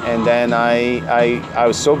 9, and then I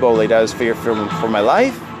was so bullied I was fearful for my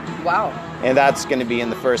life. Wow. And that's going to be in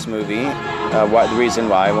the first movie. The reason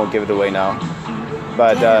why, I won't give it away now.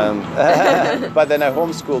 But but then I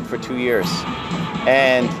homeschooled for 2 years,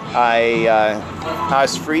 and I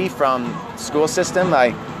was free from school system.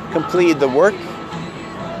 I completed the work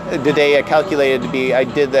the day I calculated to be. I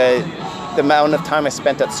did the amount of time I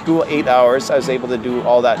spent at school, 8 hours. I was able to do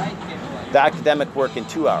all the academic work in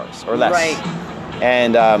 2 hours or less. Right.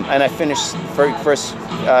 And I finished first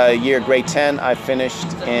year, grade 10. I finished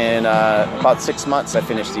in about 6 months. I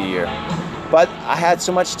finished the year. But I had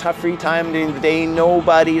so much tough free time during the day.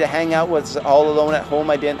 Nobody to hang out with. All alone at home.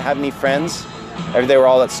 I didn't have any friends. They were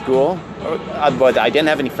all at school. But I didn't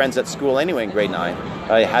have any friends at school anyway in grade 9.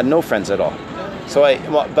 I had no friends at all.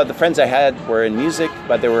 But the friends I had were in music,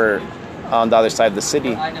 but they were on the other side of the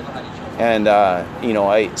city. And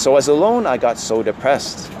so as alone, I got so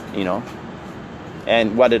depressed.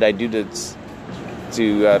 And what did I do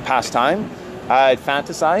to pass time? I'd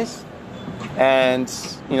fantasize, and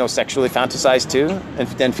sexually fantasize too, and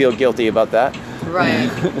then feel guilty about that. Right.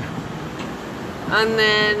 And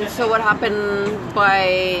then, so what happened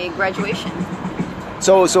by graduation?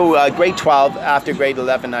 So grade 12, after grade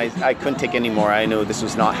 11, I couldn't take any more. I knew this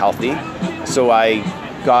was not healthy, so I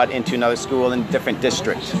got into another school in a different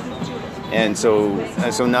district. And so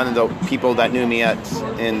none of the people that knew me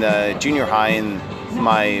in the junior high in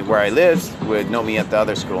where I lived would know me at the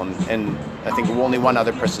other school, and I think only one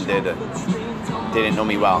other person did. They didn't know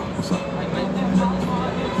me well. So.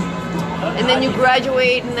 And then you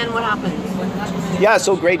graduate, and then what happens? Yeah,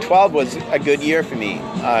 so grade 12 was a good year for me,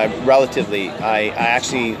 relatively. I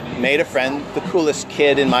actually made a friend, the coolest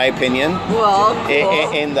kid in my opinion. Well,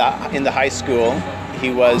 cool. in the high school. He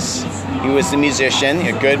was a musician,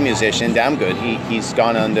 a good musician, damn good. He's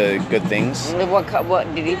gone on to good things. What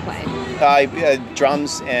did he play?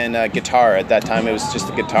 Drums and guitar. At that time, it was just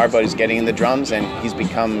a guitar, but he's getting in the drums, and he's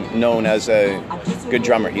become known as a good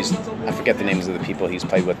drummer. I forget the names of the people he's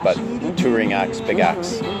played with, but touring acts, big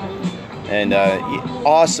acts. And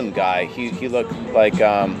awesome guy. He looked like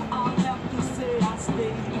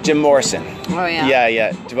Jim Morrison. Oh yeah.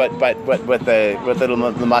 Yeah. But with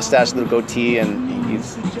the mustache, little goatee, and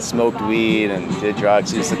He smoked weed and did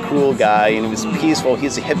drugs. He was a cool guy, and he was peaceful.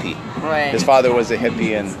 He's a hippie. Right. His father was a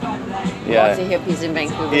hippie, and Lots of hippies in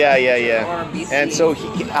Vancouver. Yeah. Or BC. And so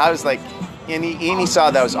I was like, and he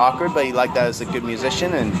saw that I was awkward, but he liked that I was a good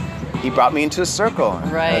musician, and he brought me into a circle.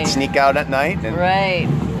 Right. I'd sneak out at night. And, Right.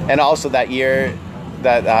 And also that year,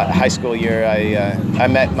 that high school year, I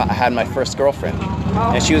had my first girlfriend,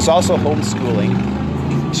 and she was also homeschooling.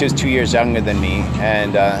 She was 2 years younger than me,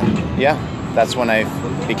 and that's when I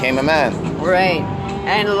became a man. Right.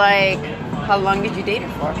 And like, how long did you date her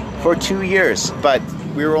for? For 2 years, but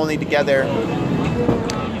we were only together.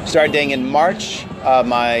 Started dating in March of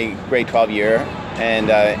my grade 12 year, and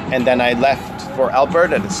then I left for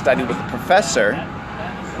Alberta to study with a professor,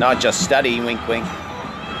 not just study, wink wink,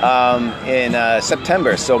 in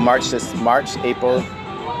September. So March, April,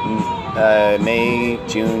 May,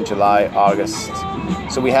 June, July, August.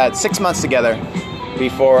 So we had 6 months together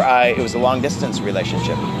before it was a long distance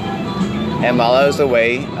relationship. And while I was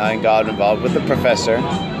away, I got involved with the professor,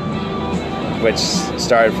 which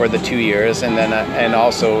started for the 2 years, and then and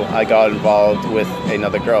also I got involved with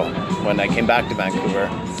another girl when I came back to Vancouver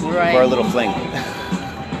for a little fling.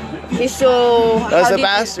 Okay, so I was a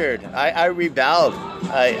bastard. I rebelled.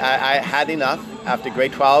 I had enough. After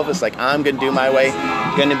grade 12, it's like, I'm going to do my way.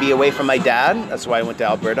 Going to be away from my dad. That's why I went to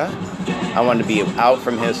Alberta. I wanted to be out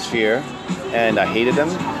from his sphere, and I hated him.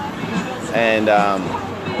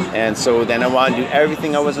 And so then I wanted to do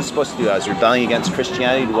everything I wasn't supposed to do. I was rebelling against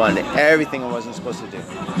Christianity, wanted everything I wasn't supposed to do.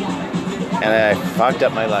 And I fucked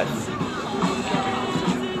up my life.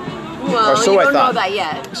 Well, or so you I don't thought. know that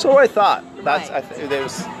yet. So I thought. Right. There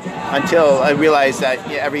was until I realized that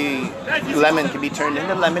every lemon can be turned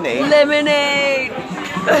into lemonade. Lemonade.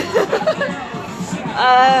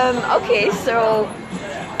 Okay, so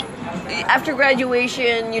after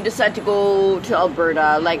graduation, you decide to go to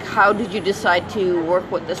Alberta. Like, how did you decide to work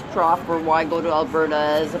with this prof, or why go to Alberta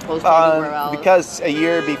as opposed to anywhere else? Because a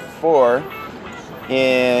year before,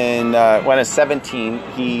 when I was 17,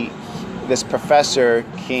 this professor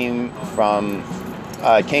came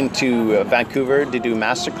to Vancouver to do a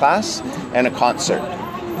master class and a concert,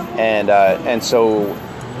 and so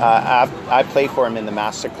I played for him in the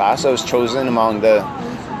master class. I was chosen among the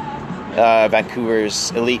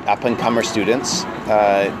Vancouver's elite up-and-comer students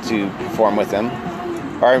to perform with him,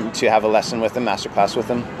 or to have a lesson with him, master class with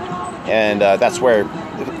him, and that's where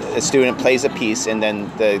a student plays a piece, and then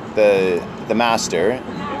the master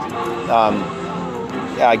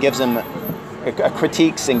gives him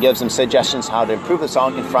critiques and gives them suggestions how to improve the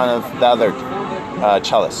song in front of the other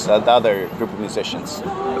cellists, the other group of musicians.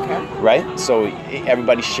 Okay. Right? So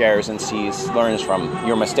everybody shares and learns from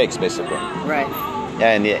your mistakes, basically. Right.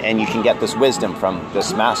 And you can get this wisdom from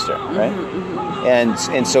this master, right?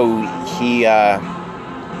 Mm-hmm. And so he,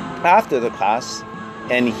 after the class,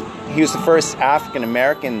 and he was the first African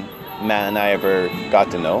American man I ever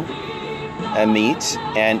got to know and meet,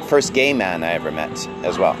 and first gay man I ever met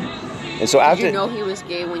as well. And so Did you know he was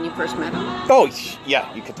gay when you first met him? Oh,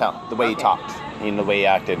 yeah, you could tell. The way he talked, the way he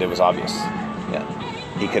acted, it was obvious. Yeah.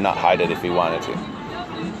 He could not hide it if he wanted to.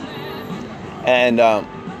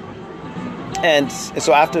 And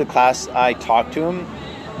so after the class, I talked to him.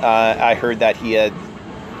 I heard that he had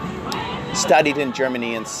studied in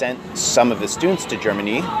Germany and sent some of his students to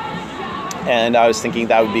Germany. And I was thinking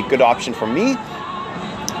that would be a good option for me,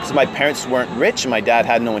 because my parents weren't rich, and my dad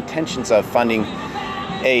had no intentions of funding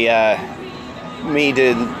me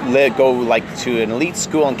to go like to an elite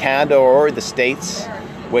school in Canada or the States,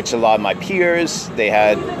 which a lot of my peers, they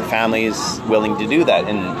had families willing to do that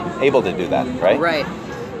and able to do that, right? Right.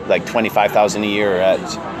 Like $25,000 a year at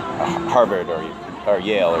Harvard or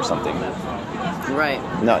Yale or something. Right.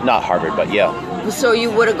 Not Harvard, but Yale. So you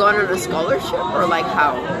would have gone on a scholarship, or like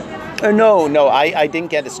how? No, I didn't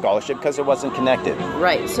get a scholarship because it wasn't connected.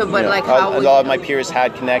 Right. So, but like how? A lot of my peers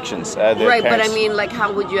had connections. Right, parents. but I mean, like,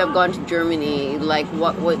 how would you have gone to Germany? Like,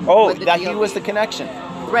 what would? Oh, that he was the connection.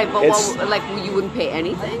 Right, but you wouldn't pay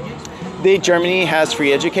anything. Germany has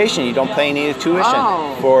free education. You don't pay any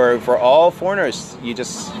tuition for all foreigners. You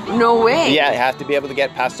just no way. Yeah, you have to be able to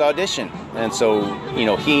get past the audition. And so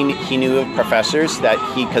he knew of professors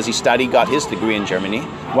because he got his degree in Germany,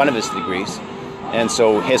 one of his degrees. And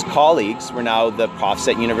so his colleagues were now the profs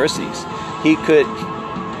at universities. He could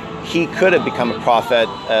have become a prof at,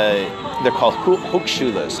 they're called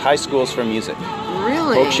Hochschules, high schools for music.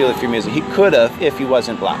 Really? Hochschule for music. He could have if he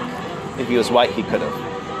wasn't black. If he was white, he could have.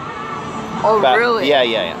 Oh, but, really?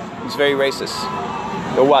 Yeah. He's very racist.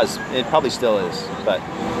 It was. It probably still is. But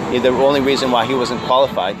the only reason why he wasn't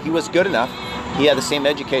qualified, he was good enough. He had the same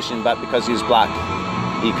education, but because he was black,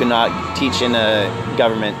 he could not teach in a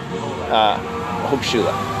government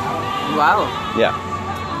Hochschule. Wow. Yeah.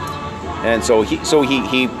 And so he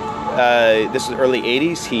this is early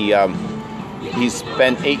 80s. He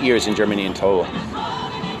spent 8 years in Germany in total.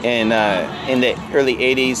 And in the early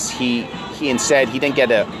 80s, he instead, he didn't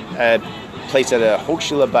get a place at a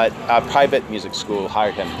Hochschule, but a private music school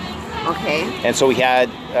hired him. Okay. And so he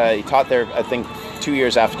taught there, I think, 2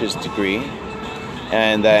 years after his degree.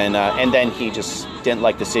 And then he just didn't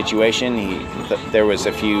like the situation. There was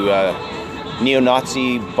a few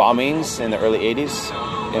neo-Nazi bombings in the early 80s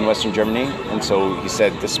in Western Germany. And so he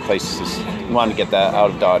said this place he wanted to get that out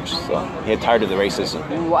of Dodge. So he had tired of the racism.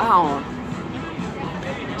 Wow.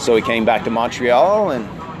 So he came back to Montreal, and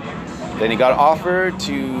then he got offered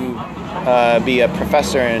to be a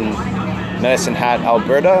professor in Medicine Hat,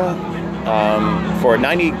 Alberta, for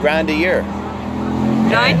 $90,000 a year.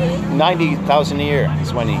 90,000 a year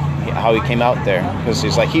is how he came out there, because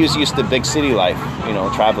he was used to big city life,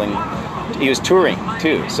 traveling. He was touring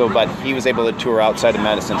too, but he was able to tour outside of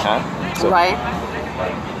Medicine Hat. So, right.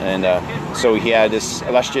 And so he had this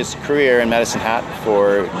illustrious career in Medicine Hat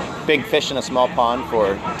for big fish in a small pond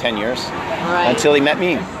for 10 years, right, until he met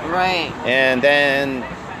me. Right. And then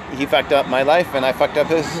he fucked up my life, and I fucked up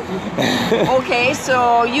his. Okay,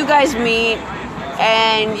 so you guys meet,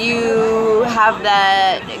 and you have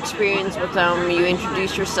that experience with him. You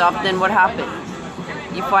introduce yourself. Then what happens?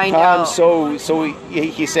 You find out. So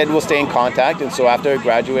he said we'll stay in contact, and so after I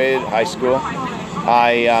graduated high school,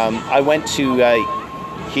 I went to.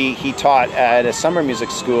 He taught at a summer music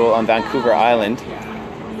school on Vancouver Island,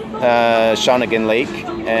 Shawnigan Lake,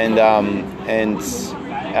 and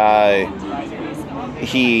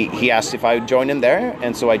he asked if I would join him there,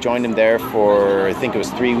 and so I joined him there for, I think it was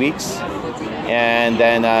 3 weeks, and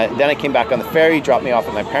then I came back on the ferry, dropped me off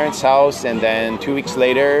at my parents' house, and then 2 weeks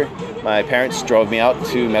later, my parents drove me out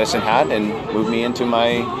to Medicine Hat and moved me into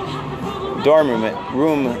my dorm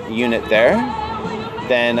room unit there.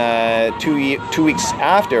 Then 2 weeks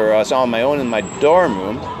after, I was on my own in my dorm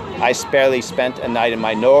room. I barely spent a night in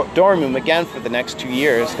my dorm room again for the next 2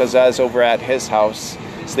 years, because I was over at his house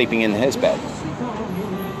sleeping in his bed.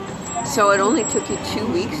 So it only took you 2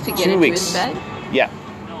 weeks to get into his bed? Yeah.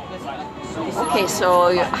 Okay,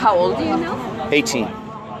 so how old are you now? 18.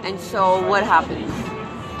 And so what happened?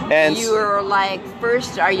 And you were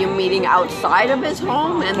first, are you meeting outside of his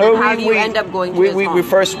home? And then how do you end up going to his home? We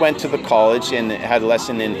first went to the college and had a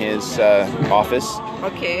lesson in his office.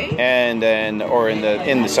 Okay. And then, or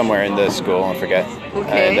somewhere in the school, I forget.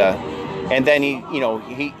 Okay. And then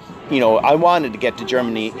I wanted to get to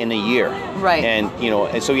Germany in a year. Right. And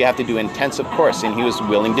so you have to do an intensive course, and he was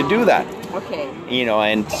willing to do that. Okay.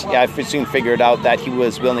 And I soon figured out that he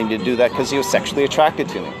was willing to do that because he was sexually attracted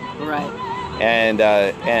to me. Right.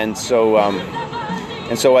 And so I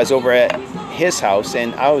was over at his house,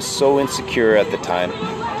 and I was so insecure at the time.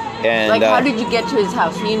 And how did you get to his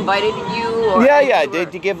house? He invited you? Or yeah,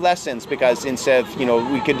 to give lessons, because instead of,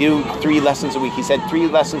 we could do 3 lessons a week. He said 3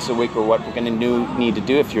 lessons a week are what we're going to need to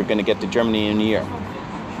do if you're going to get to Germany in a year.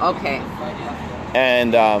 Okay.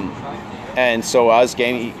 And so I was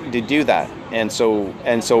game to do that. And so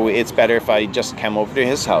it's better if I just come over to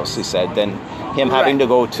his house, he said, than him having to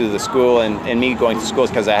go to the school and me going to school,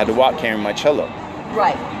 because I had to walk carrying my cello.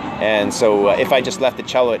 Right. And so if I just left the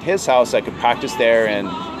cello at his house, I could practice there and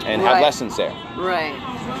have lessons there. Right.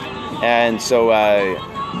 And so,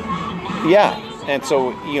 And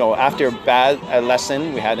so, after a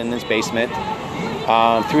lesson we had in his basement,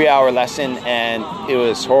 3-hour lesson, and it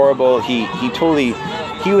was horrible. He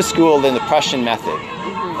was schooled in the Prussian method,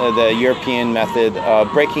 the European method,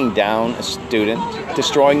 breaking down a student,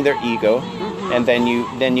 destroying their ego, and then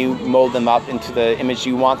you mold them up into the image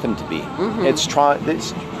you want them to be. It's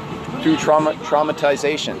through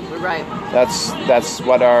traumatization. Right. That's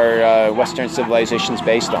what our Western civilization is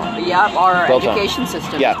based on. Yeah, our education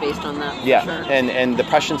system is based on that. Yeah, sure. and the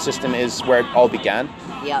Prussian system is where it all began.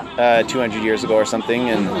 Yeah. 200 years ago or something,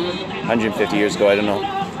 and 150 years ago, I don't know.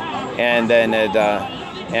 And then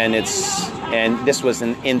this was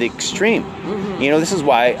in the extreme. This is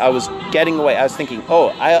why I was getting away. I was thinking,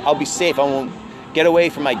 I'll be safe. I won't get away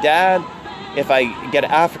from my dad. If I get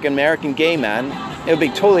an African American gay man, it'll be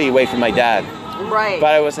totally away from my dad. Right.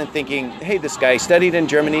 But I wasn't thinking, hey, this guy studied in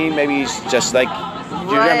Germany. Maybe he's just like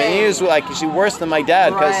Germany. He was actually worse than my dad,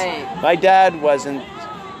 because my dad wasn't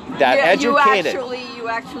that educated. You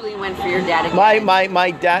actually went for your dad again.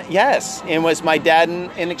 My dad, yes, and was my dad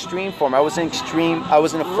in extreme form. I wasn't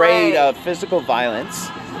afraid of physical violence,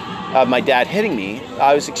 of my dad hitting me.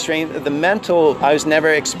 I was I was never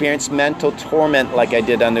experienced mental torment like I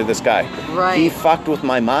did under this guy. Right. He fucked with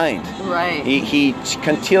my mind. Right. He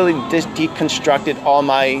continually deconstructed all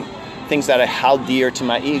my things that I held dear to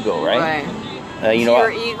my ego, right? You know,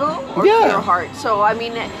 your ego or yeah. your heart? So I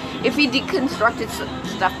mean, if he deconstructed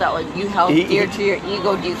stuff that like you held dear to your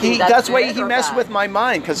ego, do you think that's why he good or messed bad? with my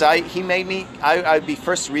mind, because he made me. I'd be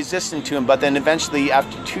first resistant to him, but then eventually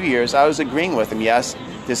after 2 years, I was agreeing with him. Yes,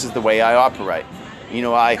 this is the way I operate. You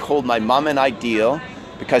know, I hold my mom an ideal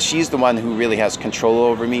because she's the one who really has control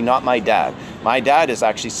over me, not my dad. My dad is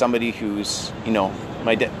actually somebody who's, you know,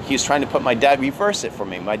 he's trying to put my dad, reverse it for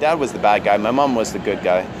me. My dad was the bad guy. My mom was the good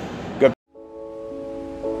guy.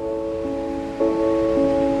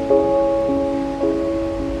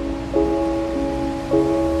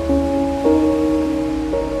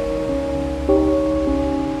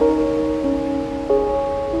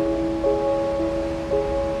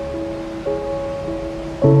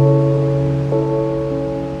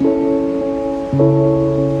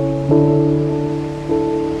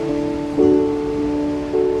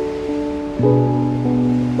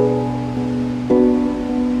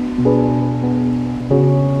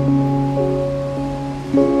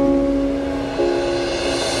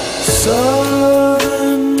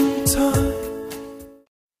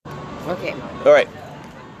 Okay. All right.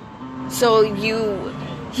 So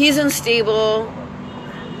he's unstable.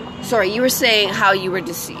 Sorry, you were saying how you were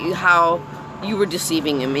deceiving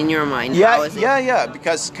him in your mind. Yeah.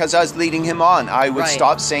 Because I was leading him on. I would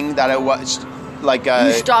stop saying that I was like.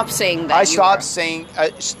 You stopped saying that. I stopped saying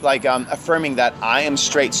affirming that I am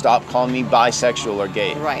straight. Stop calling me bisexual or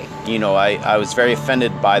gay. Right. You know, I was very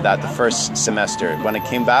offended by that the first semester. When I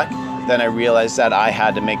came back, then I realized that I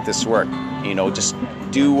had to make this work. You know, just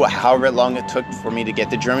do however long it took for me to get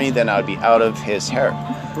to Germany, then I would be out of his hair.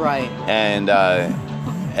 Right. And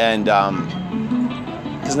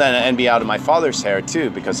be out of my father's hair too,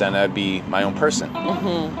 because then I'd be my own person.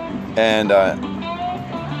 Mm-hmm.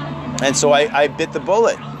 And so I bit the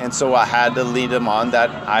bullet, and so I had to lead him on that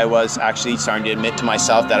I was actually starting to admit to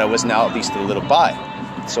myself that I was now at least a little bi.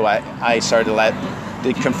 So I started to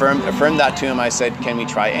affirm that to him. I said, "Can we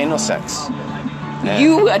try anal sex?" And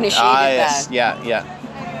you initiated yes, that. Yeah.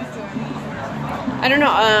 I don't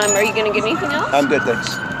know. Are you gonna get anything else? I'm good,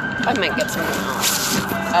 thanks. I might get something else.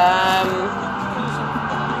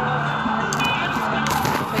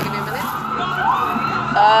 Taking a minute.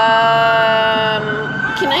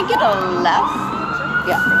 Can I get a left?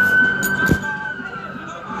 Yeah.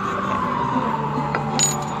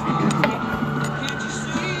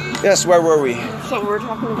 Yes, where were we? So we're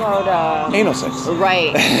talking about Anal sex.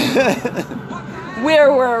 Right.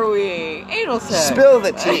 Where were we? Anal sex. Spill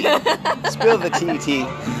the tea. Spill the tea.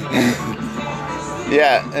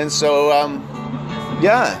 Yeah, and so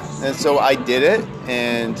and so I did it,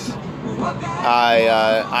 and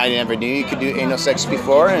I never knew you could do anal sex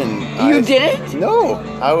before, and you did it? No,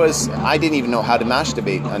 I didn't even know how to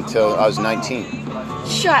masturbate until I was 19.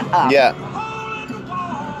 Shut up. Yeah.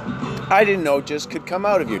 I didn't know it just could come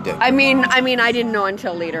out of your dick. I mean, I didn't know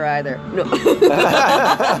until later either. No.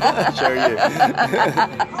 Sure you.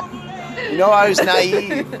 You know, I was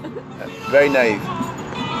naive. Very naive.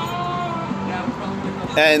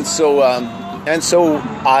 And so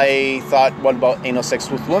I thought, what about anal sex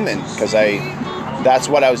with women? Because that's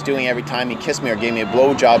what I was doing every time he kissed me or gave me a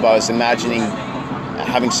blowjob. I was imagining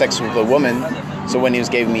having sex with a woman. So when he was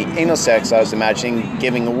giving me anal sex, I was imagining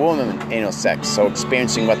giving a woman anal sex. So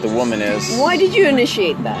experiencing what the woman is. Why did you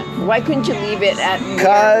initiate that? Why couldn't you leave it at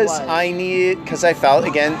Because I felt,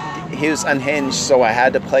 again, he was unhinged, so I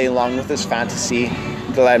had to play along with his fantasy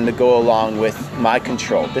to let him to go along with my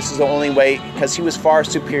control. This is the only way, because he was far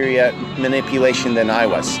superior at manipulation than I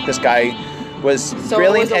was. This guy was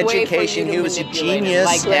brilliant education. He was a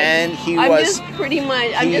genius, and he was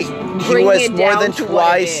more than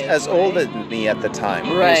twice as old as me at the time.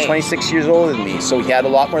 Right. He was 26 years older than me, so he had a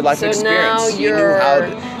lot more life experience. He knew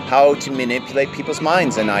how to manipulate people's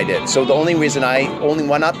minds than I did. So the only reason only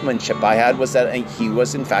one-upmanship I had was that he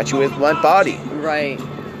was infatuated with my body. Right.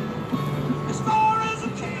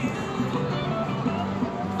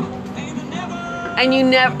 And you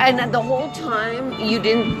never, and the whole time you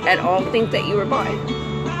didn't at all think that you were bi.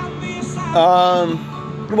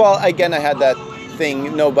 Well, again, I had that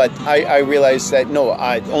thing. No, but I realized that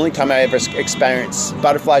the only time I ever experienced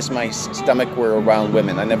butterflies in my stomach were around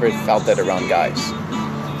women. I never felt that around guys.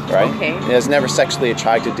 Right? Okay. I was never sexually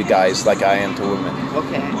attracted to guys like I am to women.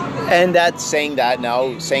 Okay. And saying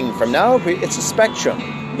from now, it's a spectrum.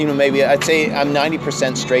 You know, maybe I'd say I'm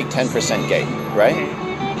 90% straight, 10% gay. Right? Okay.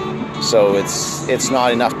 So it's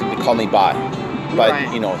not enough to call me bi, but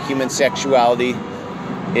right. You know, human sexuality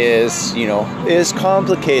is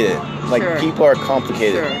complicated. Like Sure. people are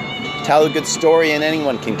complicated. Sure. Tell a good story and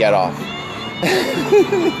anyone can get off.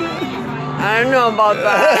 I don't know about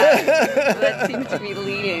that. That seems to be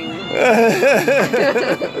leading.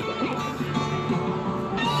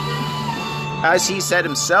 As he said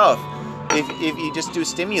himself, if you just do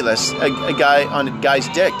stimulus, a guy on a guy's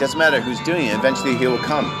dick, doesn't matter who's doing it, eventually he will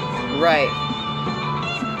come. Right.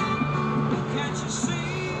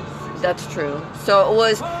 That's true. So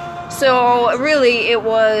really it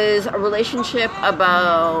was a relationship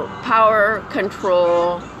about power,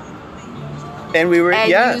 control, and we were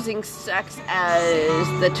using sex as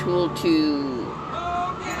the tool to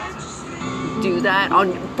do that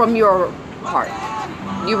from your part.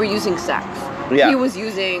 You were using sex. Yeah. He was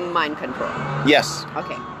using mind control. Yes.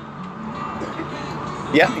 Okay.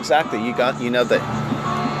 Yeah, exactly. You know that.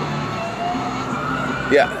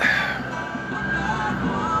 Yeah.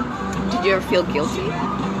 Did you ever feel guilty?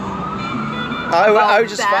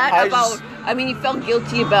 I mean, you felt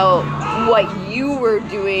guilty about what you were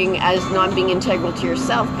doing as not being integral to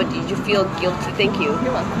yourself, but did you feel guilty? Thank you.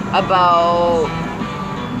 You're welcome. About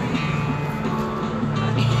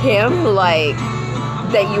him, like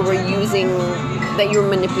that you were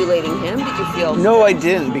manipulating him? Did you feel? No, I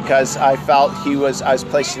didn't, because I felt I was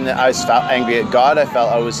felt angry at God. I felt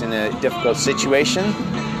I was in a difficult situation.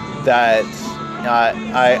 That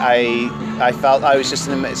I felt I was just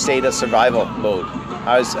in a state of survival mode.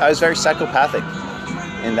 I was very psychopathic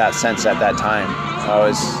in that sense at that time. I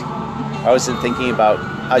was just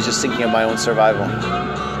thinking of my own survival.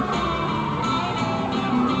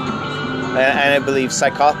 And I believe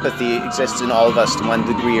psychopathy exists in all of us to one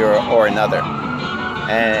degree or another.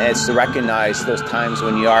 And it's to recognize those times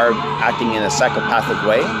when you are acting in a psychopathic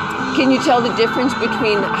way. Can you tell the difference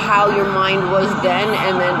between how your mind was then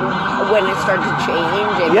and then when it started to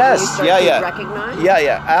change and when you started to recognize?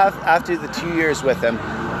 Yeah. After the 2 years with him,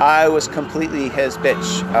 I was completely his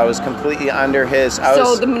bitch. I was completely under his...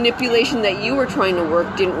 So the manipulation that you were trying to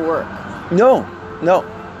work didn't work? No.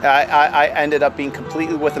 I ended up being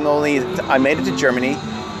completely with him. I made it to Germany,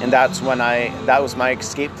 and that was my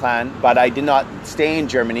escape plan. But I did not stay in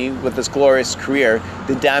Germany with this glorious career.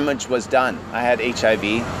 The damage was done. I had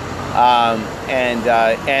HIV,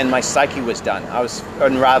 and my psyche was done. I was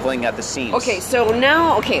unraveling at the seams. Okay, so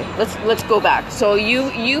now, let's go back. So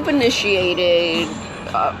you've initiated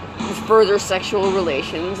further sexual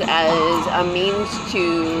relations as a means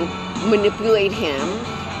to manipulate him.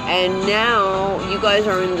 And now you guys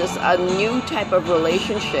are in a new type of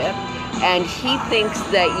relationship, and he thinks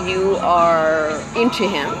that you are into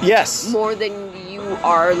him. Yes. More than you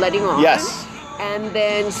are letting on. Yes. And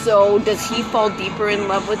then, so does he fall deeper in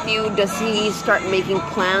love with you? Does he start making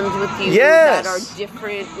plans with you that are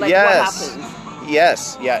different? Like, what happens?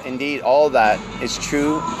 Yes. Yeah, indeed. All that is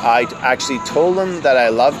true. I actually told him that I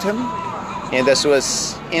loved him. And this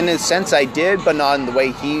was, in a sense, I did, but not in the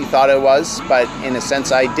way he thought it was. But in a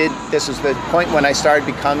sense, I did. This was the point when I started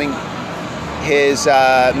becoming his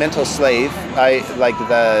mental slave. The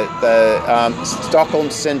Stockholm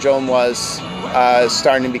syndrome was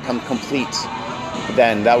starting to become complete.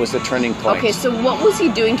 Then that was the turning point. Okay, so what was he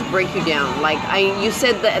doing to break you down? Like you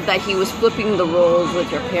said that he was flipping the roles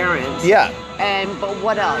with your parents. Yeah. But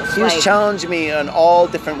what else? He was challenging me on all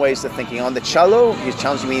different ways of thinking. On the cello, he was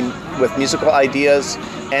challenging me with musical ideas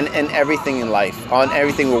and everything in life. On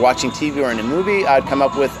everything, we're watching TV or in a movie, I'd come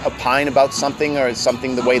up with a pine about something or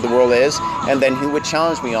something the way the world is, and then he would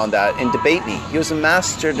challenge me on that and debate me. He was a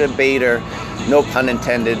master debater, no pun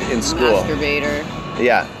intended, in school. Masturbator.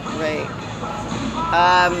 Yeah. Right.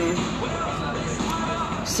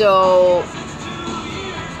 So...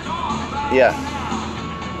 Yeah.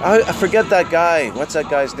 I forget that guy. What's that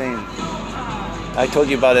guy's name? I told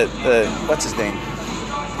you about it. What's his name?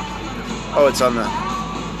 Oh, it's on the...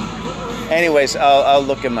 Anyways, I'll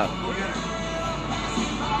look him up.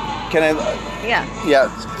 Can I... Yeah. Yeah.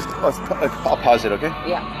 I'll pause it, okay?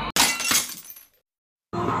 Yeah.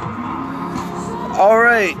 All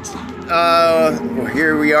right.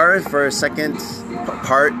 Here we are for a second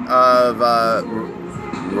part of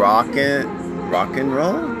rock and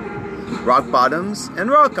roll? Rock bottoms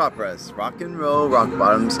and rock operas. Rock and roll, rock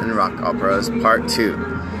bottoms, and rock operas part 2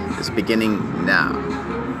 is beginning now.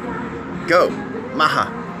 Go.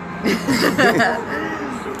 Maha.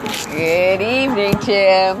 Good evening,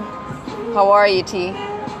 Tim. How are you, T?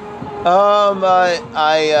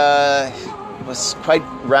 I was quite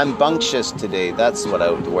rambunctious today. That's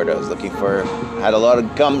the word I was looking for. Had a lot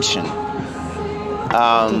of gumption.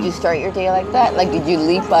 Did you start your day like that? Like, did you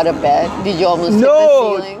leap out of bed? Did you almost hit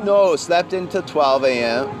the ceiling? No, slept until 12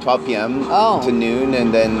 p.m. To noon,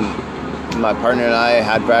 and then my partner and I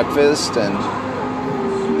had breakfast,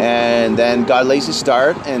 and then got a lazy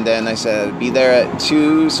start, and then I said I'd be there at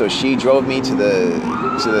 2, so she drove me to the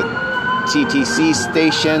TTC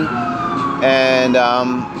station, and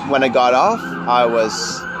when I got off, I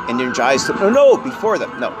was energized. Before that,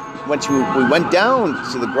 we went down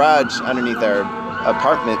to the garage underneath our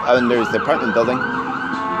apartment, under the apartment building.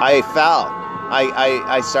 I fell.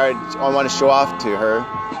 I started. I want to show off to her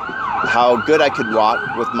how good I could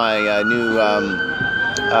walk with my new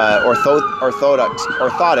orthotics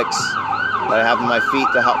that I have in my feet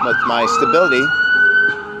to help with my stability.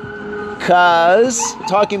 Cause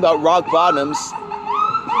talking about rock bottoms,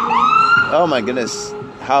 oh my goodness,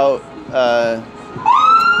 how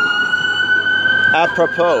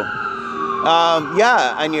apropos.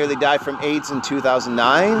 I nearly died from AIDS in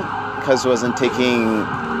 2009 because I wasn't taking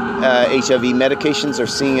HIV medications or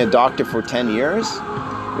seeing a doctor for 10 years.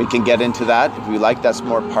 We can get into that if we like. That's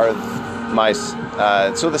more part of my...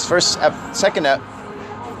 so this second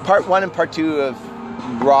part 1 and part 2 of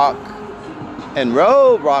rock and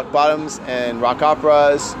roll, rock bottoms and rock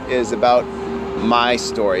operas is about my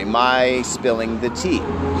story, my spilling the tea.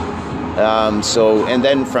 And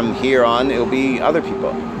then from here on, it'll be other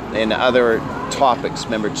people and other topics.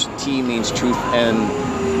 Remember, T means truth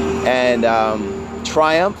and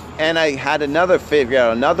triumph. And I had a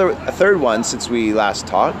third one since we last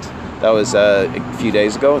talked. That was a few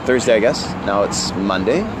days ago, Thursday, I guess. Now it's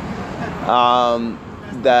Monday.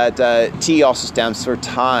 That T also stands for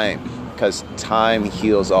time, because time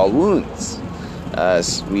heals all wounds.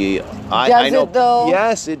 Does it though?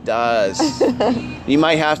 Yes, it does. You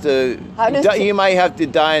might have to. You might have to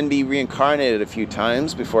die and be reincarnated a few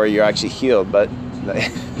times before you're actually healed. But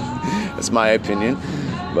that's my opinion.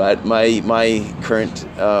 But my current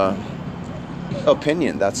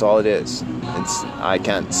opinion. That's all it is. I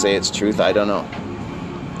can't say it's truth. I don't know.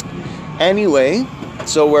 Anyway,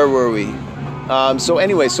 so where were we? So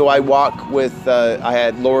I walk with, I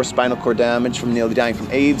had lower spinal cord damage from nearly dying from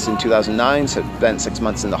AIDS in 2009, so spent 6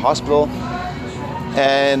 months in the hospital.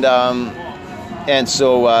 And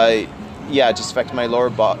so it just affected my lower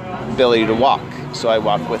ability to walk. So I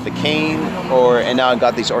walk with a cane, and now I've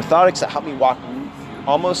got these orthotics that help me walk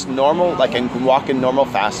almost normal, like I can walk in normal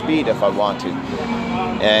fast speed if I want to.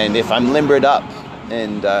 And if I'm limbered up.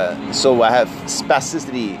 And so I have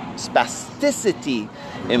spasticity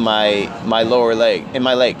in my lower leg, in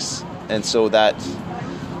my legs, and so that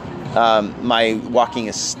my walking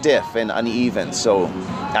is stiff and uneven, so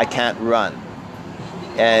I can't run.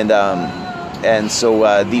 And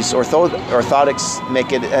so these orthotics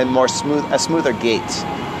make it a smoother gait.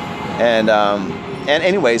 And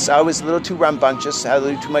anyways, I was a little too rambunctious, had a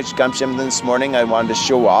little too much gumption this morning. I wanted to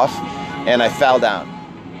show off, and I fell down.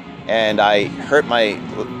 And I hurt my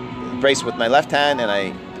brace with my left hand, and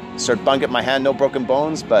I sort of bunged up my hand. No broken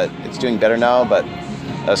bones, but it's doing better now, but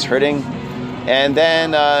I was hurting. And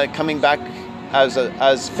then coming back, I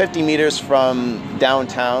was 50 meters from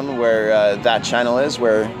downtown where that channel is,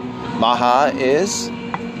 where Maha is.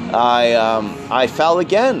 I fell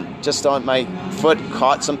again, just on my foot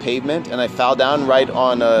caught some pavement, and I fell down right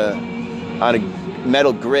on a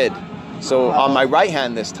metal grid. So on my right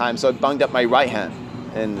hand this time, so I bunged up my right hand.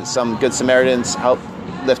 And some good Samaritans helped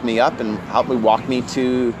lift me up and helped me walk me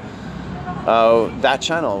to that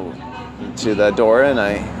channel, to the door, and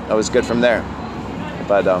I was good from there.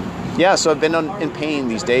 But so I've been in pain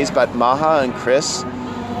these days, but Maha and Chris,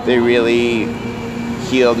 they really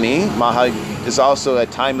healed me. Maha is also a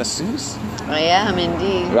Thai masseuse. I am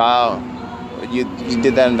indeed. Wow. You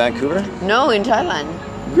did that in Vancouver? No, in Thailand.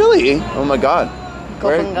 Really? Oh my God.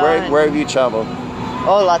 Where have you traveled?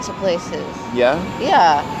 Oh, lots of places. Yeah?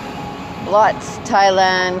 Yeah. Lots.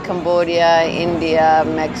 Thailand, Cambodia, India,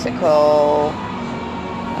 Mexico,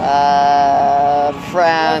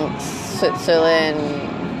 France, Switzerland,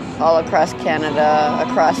 all across Canada,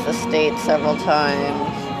 across the States several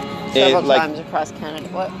times. Several times across Canada.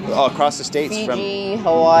 What? All across the States? Fiji,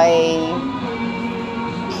 Hawaii,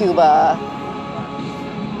 Cuba.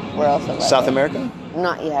 Where else have I South been? America?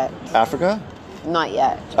 Not yet. Africa? Not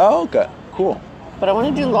yet. Oh, okay. Cool. But I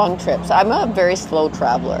want to do long trips. I'm a very slow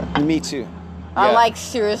traveler. Me too. I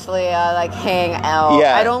hang out.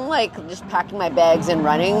 Yeah. I don't like just packing my bags and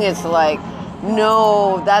running. It's like,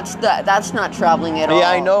 no, that's not traveling at all.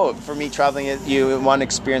 Yeah, I know. For me, traveling, you want to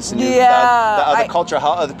experience the other culture,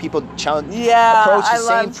 how other people approach the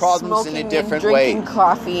same problems in a different way. Drinking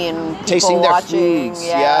coffee and tasting their watching, foods.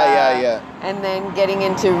 Yeah. And then getting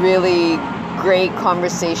into really great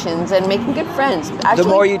conversations and making good friends. Actually, the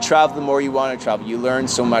more you travel, the more you want to travel. You learn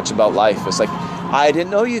so much about life. It's like, I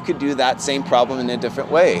didn't know you could do that same problem in a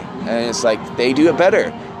different way. And it's like, they do it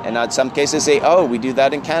better. And in some cases say, oh, we do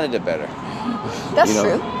that in Canada better. That's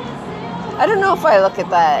true. I don't know if I look at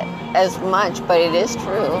that as much, but it is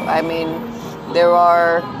true. I mean, there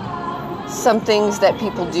are some things that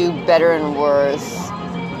people do better and worse.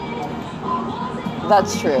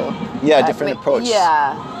 That's true. Yeah, different approach.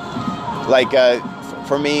 Yeah. Like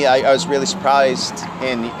for me, I was really surprised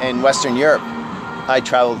in Western Europe. I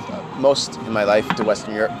traveled most in my life to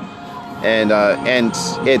Western Europe, and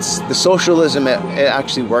it's the socialism. It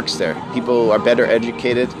actually works there. People are better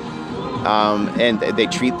educated, and they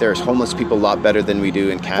treat their homeless people a lot better than we do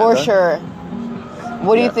in Canada. For sure.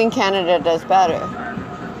 What do you think Canada does better?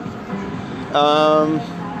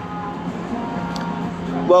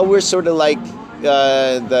 Well, we're sort of like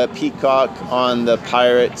the peacock on the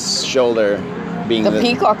pirate's shoulder, being The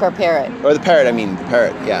peacock or parrot? or the parrot. I mean, the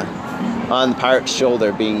parrot. Yeah, on the pirate's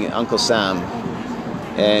shoulder, being Uncle Sam,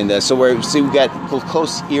 and so we get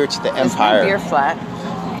close ear to the Is my empire. beer flat?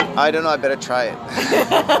 I don't know. I better try it.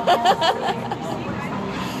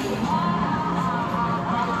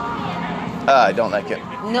 I don't like it.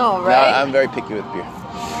 No, No, right? I'm very picky with beer.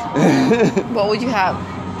 What would you have?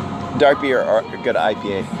 Dark beer or good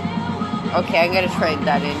IPA. Okay, I'm gonna try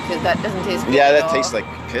that in because that doesn't taste good. Yeah, at that all. tastes like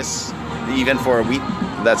piss. Even for a wheat,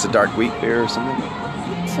 that's a dark wheat beer or something.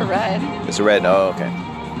 It's a red. It's a red. Oh, okay.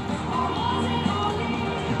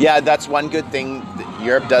 Yeah, that's one good thing that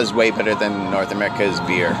Europe does way better than North America's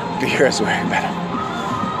beer. Beer is way better.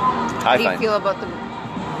 How do you feel about the?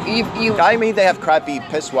 You I mean, they have crappy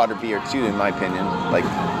piss water beer too, in my opinion. Like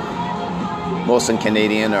Molson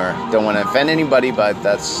Canadian, or don't want to offend anybody, but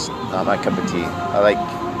that's not my cup of tea. I like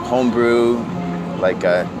homebrew, like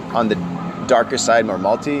on the darker side, more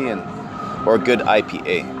malty, or a good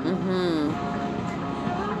IPA. Mm-hmm.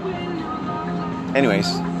 Anyways,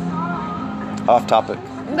 off topic.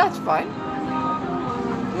 That's fine.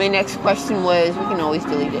 My next question was, we can always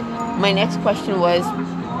delete it. My next question was,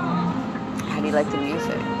 how do you like the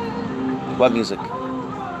music? What music?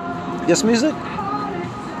 Yes, music.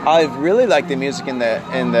 I really liked the music in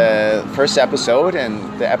the first episode and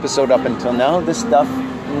the episode up until now. This stuff,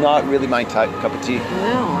 not really my cup of tea.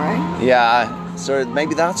 No, right? Yeah, so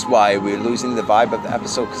maybe that's why we're losing the vibe of the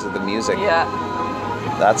episode, because of the music. Yeah.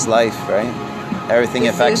 That's life, right? Everything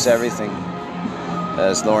This affects is- everything,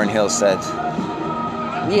 as Lauryn Hill said.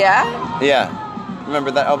 Yeah? Yeah. Remember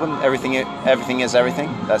that album, Everything is Everything?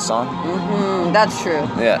 That song? Mm-hmm. That's true.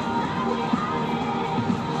 Yeah.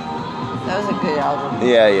 That was a good album.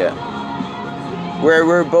 Yeah.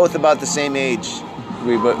 We're both about the same age.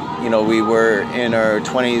 We were in our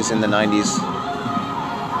 20s in the 90s.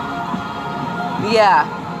 Yeah.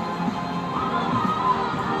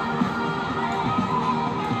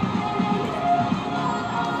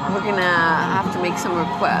 We're gonna have to make some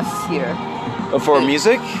requests here. For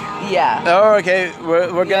music? Yeah. Oh, okay.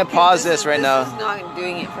 We're gonna pause this right now. This is not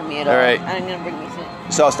doing it for me at All all. right. I'm gonna bring this in.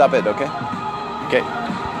 So I'll stop it, okay? Okay.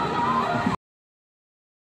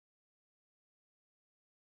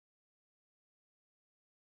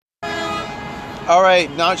 All right,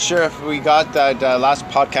 not sure if we got that last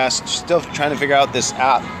podcast. Still trying to figure out this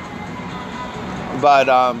app. But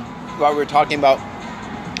what we were talking about,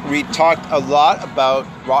 we talked a lot about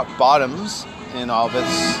rock bottoms in all of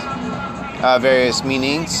its various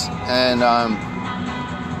meanings, and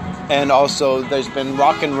also there's been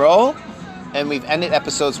rock and roll, and we've ended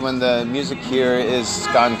episodes when the music here is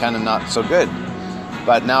gone kind of not so good.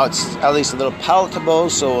 But now it's at least a little palatable,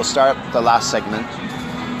 so we'll start the last segment.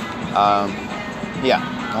 Yeah,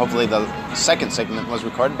 hopefully the second segment was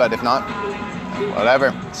recorded, but if not,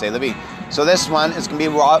 whatever, say la vie. So this one is going to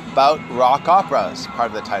be about rock operas,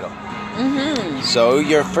 part of the title. Mm-hmm. So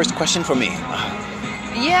your first question for me.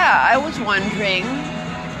 Yeah, I was wondering,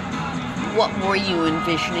 what were you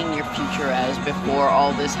envisioning your future as before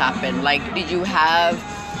all this happened? Like, did you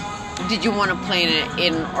want to play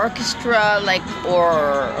in an orchestra,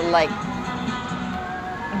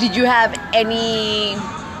 did you have any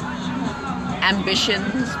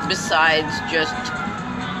ambitions besides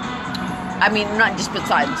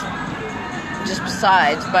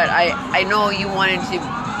but I know you wanted to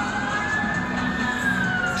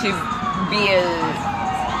be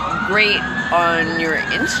great on your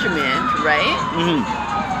instrument, right? Mm-hmm.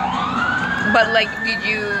 But did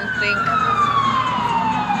you think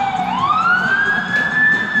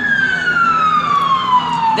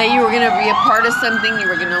that you were going to be a part of something, you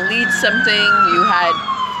were going to lead something, you had...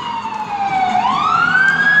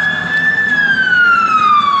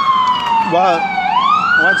 Well,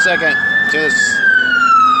 1 second till this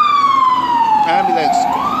ambulance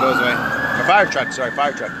goes away. A fire truck.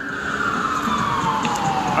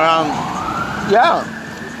 Yeah.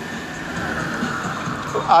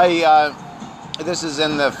 This is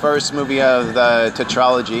in the first movie of the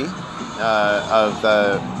tetralogy of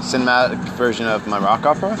the cinematic version of my rock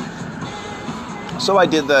opera. So I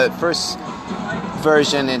did the first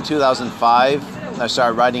version in 2005. I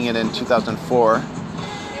started writing it in 2004,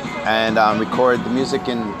 and recorded the music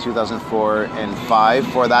in 2004 and 5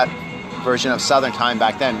 for that version of Southern Time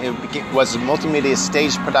back then. It was a multimedia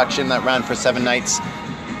stage production that ran for 7 nights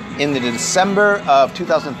in the December of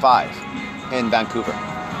 2005 in Vancouver.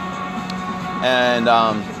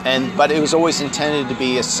 But it was always intended to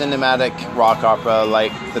be a cinematic rock opera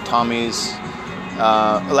like the Tommy's,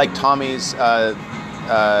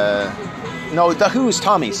 The Who's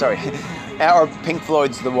Tommy, sorry, or Pink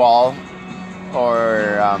Floyd's The Wall,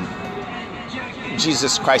 or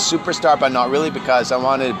Jesus Christ Superstar, but not really, because I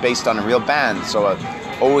wanted it based on a real band. So I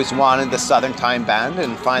always wanted the Southern Time Band,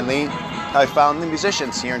 and finally I found the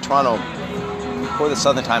musicians here in Toronto for the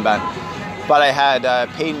Southern Time Band. But I had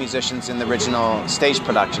paid musicians in the original stage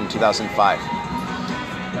production in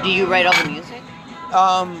 2005. Do you write all the music?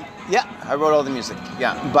 Yeah, I wrote all the music,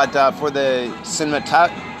 yeah. But for the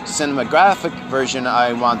cinematographic version,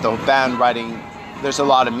 I want the band writing. There's a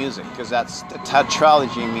lot of music, because that's the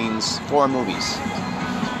tetralogy means 4 movies.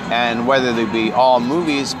 And whether they be all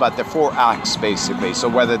movies, but they're 4 acts basically. So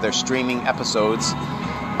whether they're streaming episodes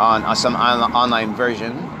on some online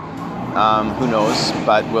version, who knows?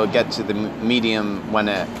 But we'll get to the medium when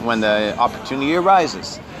the opportunity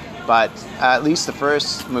arises. But at least the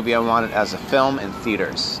first movie I wanted as a film in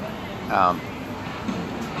theaters.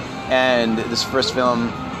 And this first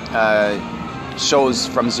film shows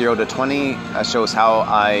from 0 to 20, shows how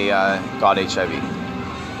I got HIV,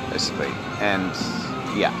 basically. And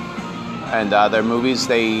yeah. And their movies,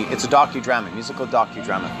 it's a docudrama, musical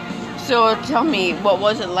docudrama. So tell me, what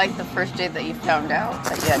was it like the first day that you found out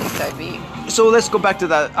that you had HIV? So let's go back to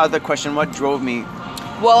that other question. What drove me?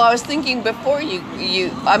 Well, I was thinking before you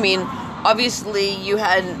I mean, obviously you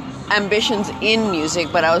had ambitions in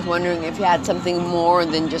music, but I was wondering if you had something more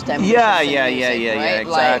than just ambitions in music, right?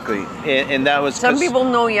 Exactly. And that was... Some people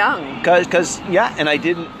know young. Because, and I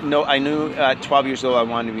didn't know, I knew at 12 years old I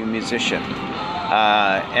wanted to be a musician.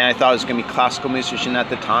 And I thought I was going to be a classical musician at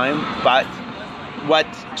the time, but what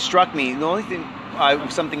struck me, the only thing,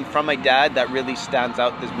 something from my dad that really stands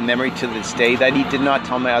out, this memory to this day, that he did not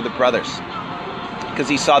tell my other brothers. Because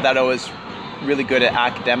he saw that I was really good at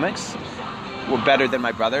academics, were better than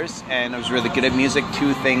my brothers, and I was really good at music,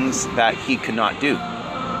 2 things that he could not do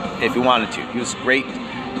if he wanted to. He was great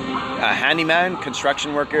handyman,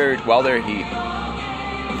 construction worker, welder,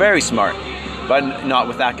 very smart, but not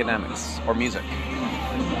with academics or music.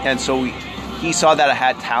 And so he saw that I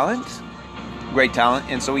had talent, great talent,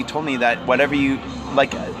 and so he told me that whatever you,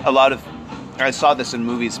 like I saw this in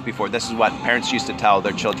movies before, this is what parents used to tell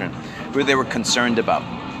their children, who they were concerned about.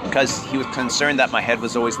 Because he was concerned that my head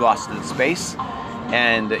was always lost in space,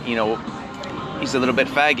 and he's a little bit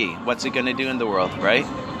faggy. What's he gonna do in the world, right?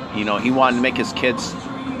 He wanted to make his kids,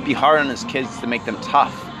 be hard on his kids to make them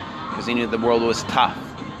tough, because he knew the world was tough.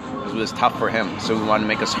 It was tough for him, so he wanted to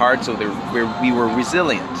make us hard, so we were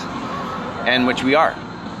resilient, and which we are.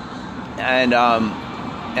 And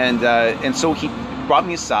so he brought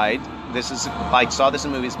me aside. This is, I saw this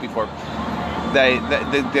in movies before.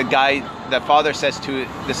 The guy, the father says to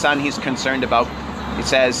the son he's concerned about, he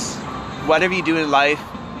says, whatever you do in life,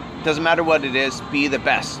 doesn't matter what it is, be the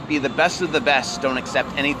best. Be the best of the best. Don't accept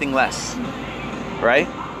anything less. Right?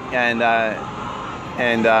 And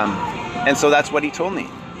so that's what he told me.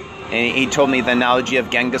 And he told me the analogy of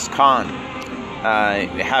Genghis Khan,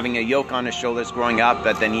 having a yoke on his shoulders growing up,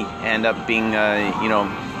 but then he ended up being,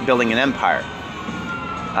 building an empire.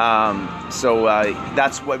 So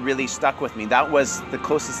that's what really stuck with me. That was the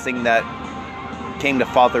closest thing that came to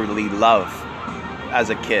fatherly love as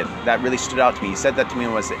a kid. That really stood out to me. He said that to me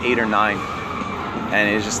when I was 8 or 9. And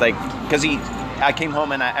it was just like, because I came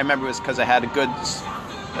home and I remember it was because I had a good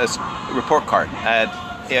report card. I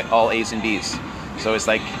had all A's and B's. So it's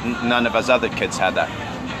like none of us other kids had that.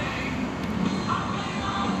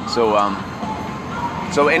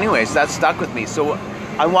 So anyways, that stuck with me. So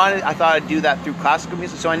I thought I'd do that through classical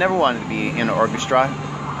music, so I never wanted to be in an orchestra.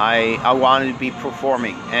 I wanted to be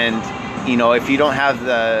performing, and if you don't have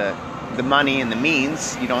the money and the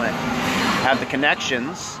means, you don't have the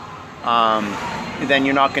connections, then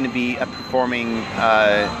you're not going to be a performing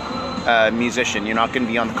musician. You're not going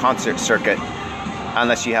to be on the concert circuit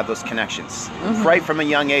unless you have those connections. Mm-hmm. Right from a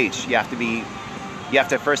young age, you have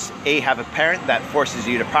to first have a parent that forces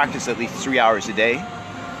you to practice at least 3 hours a day.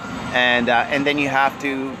 And then you have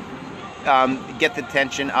to get the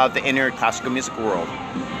attention of the inner classical music world.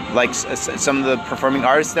 Like some of the performing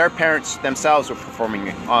artists, their parents themselves were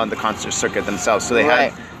performing on the concert circuit themselves. So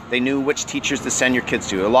they knew which teachers to send your kids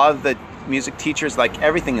to. A lot of the music teachers, like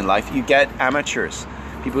everything in life, you get amateurs.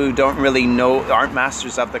 People who don't really know, aren't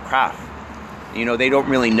masters of the craft. You know, they don't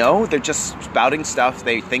really know. They're just spouting stuff.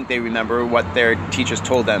 They think they remember what their teachers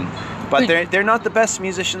told them. But they're not the best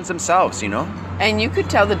musicians themselves, you know? And you could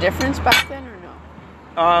tell the difference back then or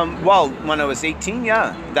no? Well, when I was 18,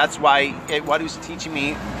 yeah. That's why what he was teaching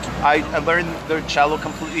me, I learned the cello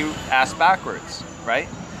completely ass backwards, right?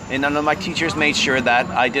 And none of my teachers made sure that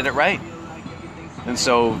I did it right. And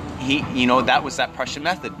so that was that Prussian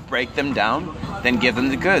method. Break them down, then give them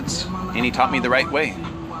the goods. And he taught me the right way,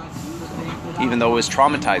 even though it was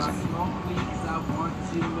traumatizing.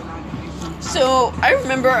 So I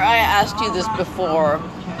remember I asked you this before.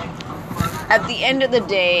 At the end of the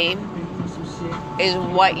day, is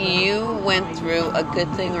what you went through a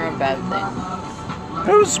good thing or a bad thing?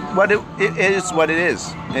 It was what it is. What it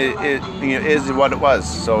is. It is what it was.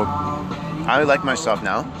 So I like myself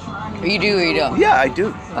now. You do or you don't? Yeah, I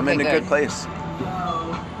do. I'm Okay, in a good place.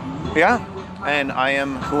 Yeah, and I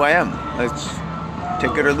am who I am. Let's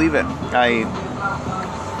take it or leave it. I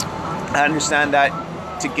understand that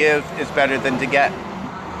to give is better than to get,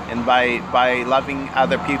 and by loving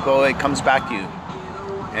other people, it comes back to you.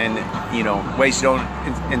 And ways you don't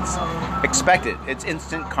expect it. It's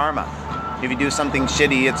instant karma. If you do something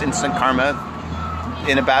shitty, it's instant karma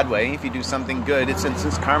in a bad way. If you do something good, it's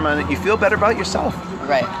instant karma, and you feel better about yourself.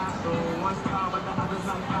 Right.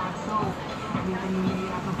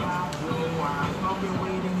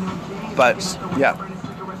 But yeah.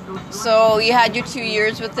 So you had your 2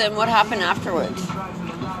 years with them. What happened afterwards?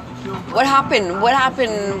 What happened? What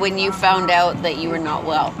happened when you found out that you were not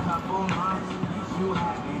well?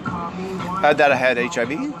 That I had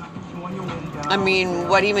HIV? I mean,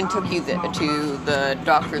 what even took you to the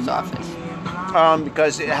doctor's office?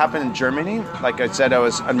 Because it happened in Germany. Like I said, I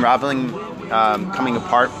was unraveling, coming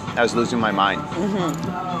apart. I was losing my mind.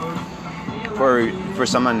 Mm-hmm. For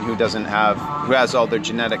someone who has all their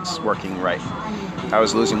genetics working right, I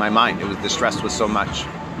was losing my mind. The stress was so much,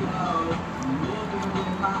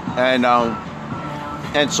 and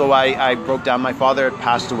so I broke down. My father had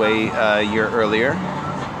passed away a year earlier,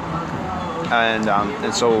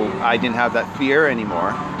 and so I didn't have that fear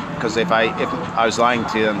anymore. Because if I was lying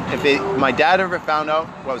to them, if my dad ever found out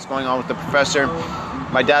what was going on with the professor,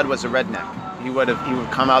 my dad was a redneck. He would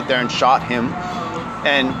come out there and shot him,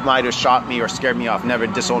 and might have shot me or scared me off. Never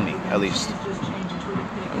disowned me, at least.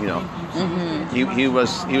 Mm-hmm. He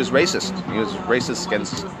was racist. He was racist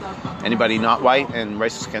against anybody not white and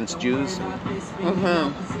racist against Jews.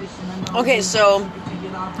 Mm-hmm. Okay, so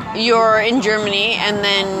you're in Germany, and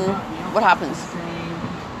then what happens?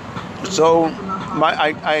 So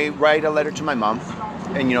I write a letter to my mom,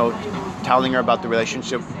 and telling her about the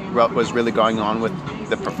relationship, what was really going on with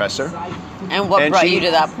the professor. And what brought you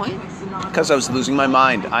to that point? Because I was losing my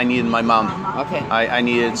mind. I needed my mom. Okay. I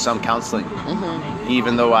needed some counseling. Mm-hmm.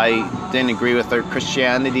 Even though I didn't agree with her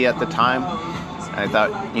Christianity at the time, I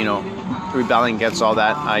thought, rebelling against all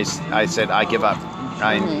that, I said, I give up.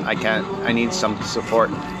 I can't. I need some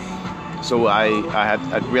support. So I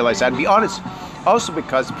realized I had to be honest. Also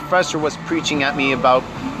because the professor was preaching at me about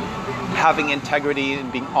having integrity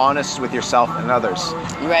and being honest with yourself and others.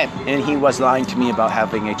 Right. And he was lying to me about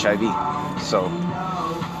having HIV. So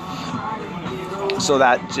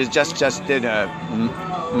that just did a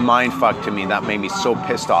mind fuck to me. That made me so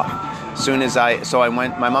pissed off. I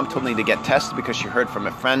went, my mom told me to get tested because she heard from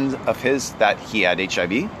a friend of his that he had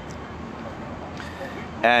HIV.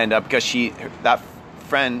 And because that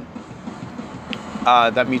friend,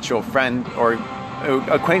 that mutual friend or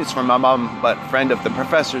acquaintance from my mom, but friend of the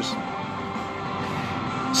professor's,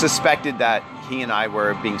 suspected that he and I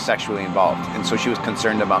were being sexually involved. And so she was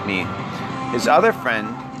concerned about me. His other friend,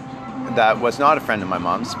 that was not a friend of my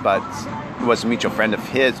mom's, but was a mutual friend of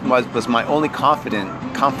his, was my only confidant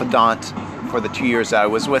for the 2 years that I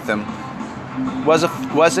was with him, was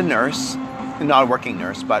a nurse, not a working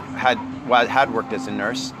nurse, but had worked as a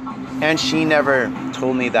nurse. And she never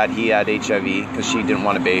told me that he had HIV because she didn't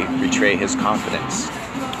want to betray his confidence.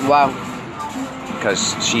 Wow.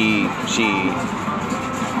 Because she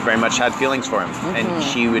very much had feelings for him. Mm-hmm. And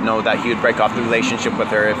she would know that he would break off the relationship with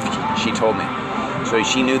her if she told me. So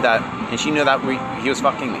she knew that, and she knew that he was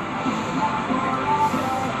fucking me.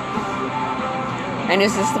 And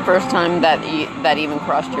is this the first time that even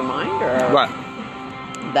crossed your mind, or what?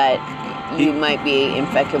 That you might be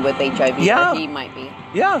infected with HIV, yeah. Or he might be?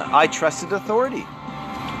 Yeah, I trusted authority.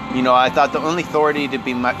 I thought the only authority to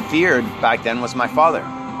be feared back then was my father.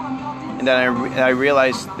 And then I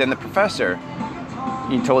realized, then the professor,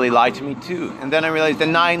 he totally lied to me too. And then I realized that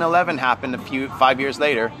 9/11 happened 5 years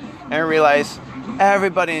later. and I realized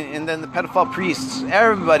everybody, and then the pedophile priests,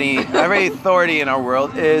 everybody, every authority in our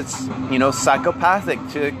world is, psychopathic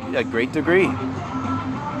to a great degree.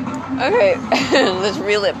 Okay, let's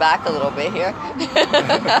reel it back a little bit here.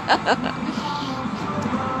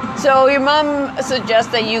 So your mom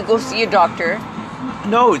suggests that you go see a doctor.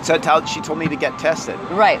 No, she told me to get tested.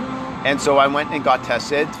 Right. And so I went and got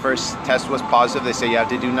tested. First test was positive. They say you have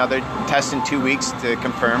to do another test in 2 weeks to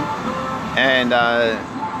confirm. And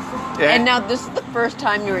and now this is the first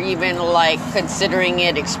time you're even like considering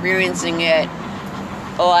it, experiencing it.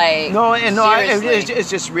 Like it's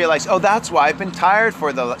just realized. Oh, that's why I've been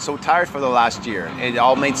so tired for the last year. It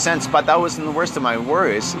all made sense, but that wasn't the worst of my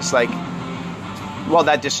worries. It's like, well,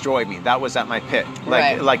 that destroyed me. That was at my pit.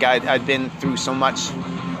 Like I'd been through so much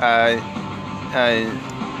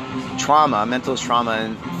trauma, mental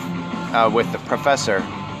trauma, with the professor.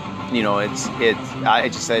 I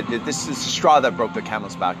just said this is the straw that broke the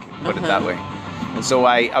camel's back. Put it that way. And so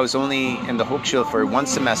I was only in the Hochschule for 1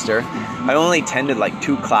 semester. I only attended like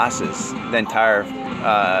 2 classes the entire.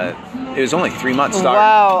 It was only 3 months.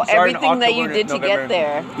 Wow! Everything that you did to get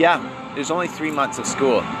there. Yeah, it was only 3 months of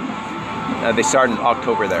school. They started in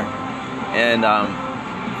October there, and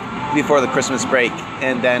before the Christmas break,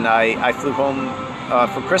 and then I flew home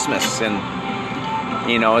for Christmas, and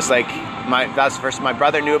it's like that's the first my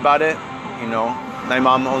brother knew about it. My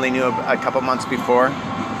mom only knew a couple months before.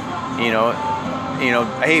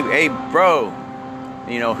 Hey, bro.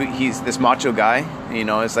 He's this macho guy.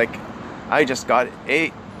 It's like I just got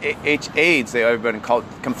AIDS. Everybody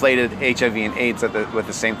conflated HIV and AIDS with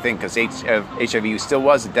the same thing, because HIV still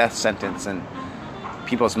was a death sentence in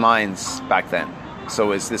people's minds back then.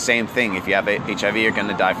 So it's the same thing. If you have HIV, you're going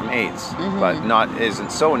to die from AIDS, but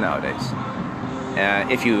isn't so nowadays.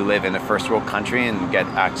 If you live in a first world country and get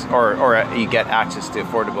access, or you get access to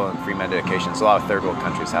affordable and free medications, a lot of third world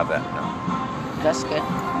countries have that. That's good.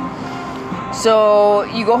 So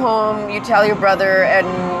you go home, you tell your brother, and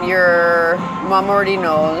your mom already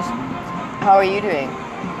knows. How are you doing?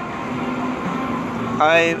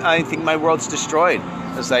 I think my world's destroyed.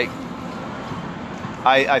 It's like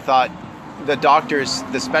I thought the doctors,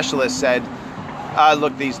 the specialists said,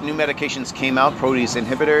 look, these new medications came out, protease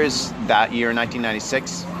inhibitors, that year,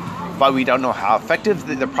 1996. But we don't know how effective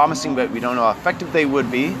they're promising, but we don't know how effective they would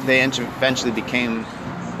be. They eventually became,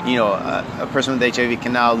 a person with HIV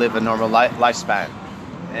can now live a normal lifespan.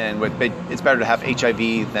 And it's better to have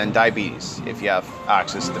HIV than diabetes if you have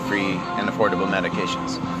access to free and affordable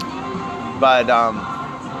medications. But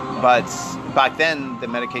back then, the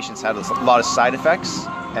medications had a lot of side effects.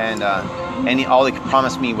 And all they could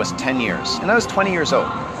promise me was 10 years. And I was 20 years old.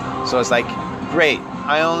 So it's like, great,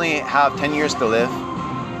 I only have 10 years to live,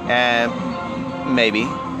 and maybe.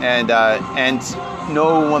 And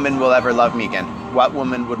no woman will ever love me again. What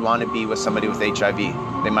woman would want to be with somebody with HIV?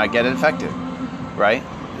 They might get infected, right?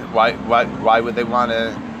 Why would they want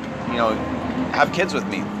to, have kids with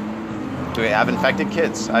me? Do we have infected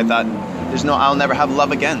kids? I thought, I'll never have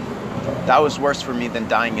love again. That was worse for me than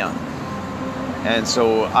dying young. And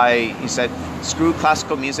so he said, screw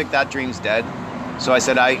classical music, that dream's dead. So I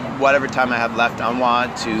said, whatever time I have left, I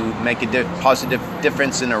want to make a positive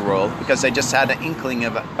difference in the world, because I just had an inkling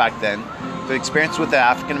of it back then. The experience with the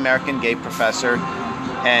African-American gay professor,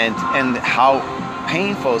 and how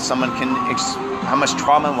painful how much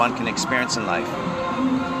trauma one can experience in life.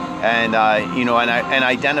 And and I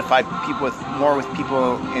identified more with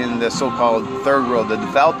people in the so-called third world, the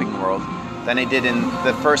developing world, than I did in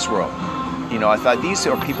the first world. I thought, these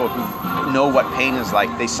are people who know what pain is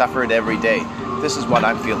like. They suffer it every day. This is what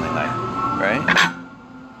I'm feeling like, right?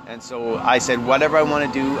 And so I said, whatever I want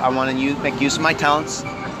to do, I want to make use of my talents.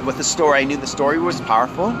 With the story, I knew the story was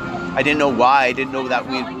powerful. I didn't know why. I didn't know that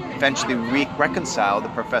we'd eventually reconcile, the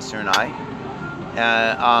professor and I.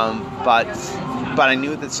 But I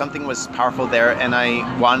knew that something was powerful there, and I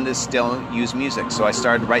wanted to still use music. So I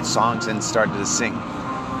started to write songs and started to sing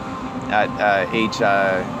at age,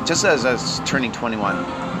 just as I was turning 21.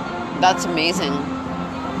 That's amazing.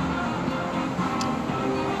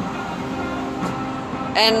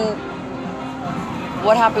 And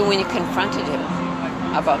what happened when you confronted him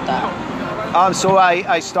about that? So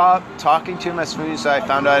I stopped talking to him as soon as I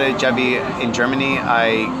found out at HIV in Germany.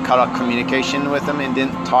 I cut off communication with him and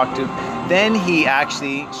didn't talk to him. Then he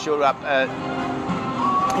actually showed up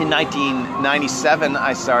in 1997.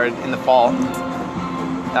 I started in the fall.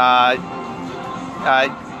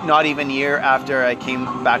 Not even a year after I came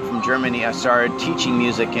back from Germany, I started teaching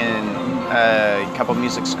music in a couple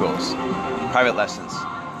music schools, private lessons.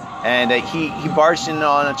 And he barged in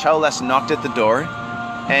on a cello lesson, knocked at the door,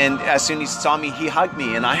 And as soon as he saw me, he hugged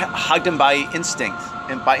me, and I hugged him by instinct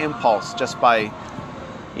and by impulse, just by,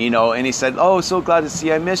 and he said, "Oh, so glad to see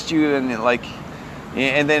you. I missed you."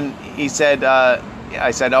 And then he said,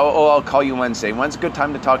 I said, oh, I'll call you Wednesday. When's a good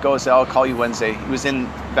time to talk? I said, I'll call you Wednesday. He was in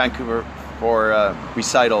Vancouver for a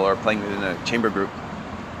recital or playing in a chamber group.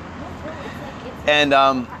 And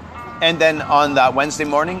then on that Wednesday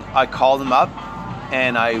morning, I called him up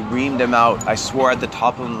and I reamed him out. I swore at the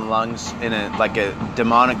top of my lungs in a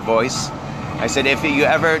demonic voice. I said, if you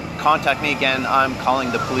ever contact me again, I'm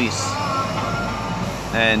calling the police.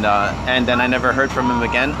 And then I never heard from him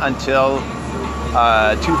again until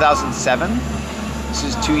 2007. This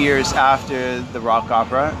is 2 years after the rock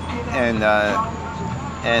opera, and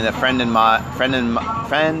a friend and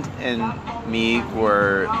me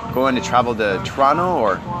were going to travel to Toronto,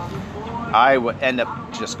 or I would end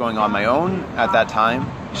up just going on my own at that time.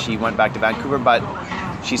 She went back to Vancouver, but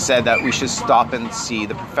she said that we should stop and see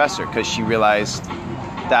the professor because she realized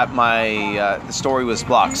that the story was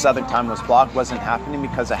blocked. Southern Time was blocked, wasn't happening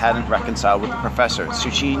because I hadn't reconciled with the professor. So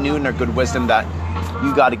she knew in her good wisdom that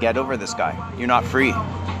you got to get over this guy. You're not free.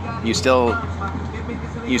 You still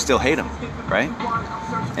hate him, right?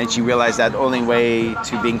 And she realized that the only way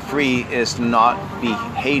to being free is to not be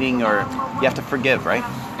hating, or you have to forgive, right?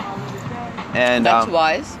 And that's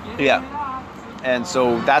wise. Yeah. And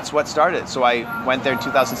so that's what started. So I went there in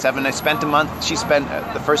 2007. I spent a month. She spent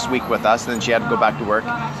the first week with us, and then she had to go back to work.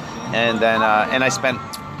 And then I spent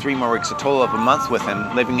 3 more weeks, a total of a month with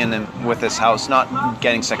him, living with his house, not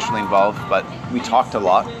getting sexually involved, but we talked a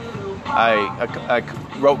lot. I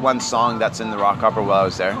wrote one song that's in the rock opera while I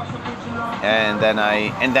was there. And then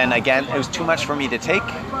again, it was too much for me to take,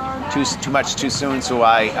 too much too soon. So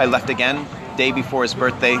I left again, day before his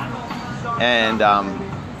birthday.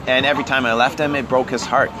 And every time I left him, it broke his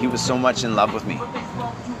heart. He was so much in love with me,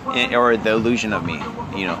 or the illusion of me.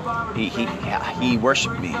 He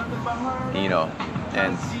worshipped me,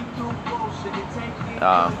 and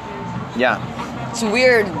yeah. It's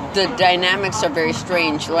weird. The dynamics are very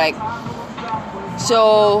strange. So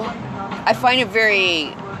I find it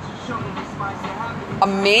very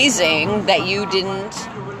amazing that you didn't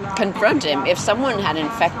confront him. If someone had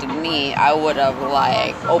infected me, I would have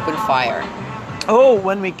opened fire. Oh,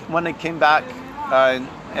 when I came back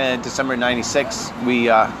in December '96, we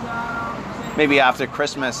maybe after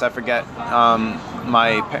Christmas, I forget.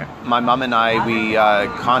 My mom and I, we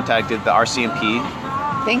contacted the RCMP.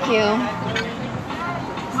 Thank you.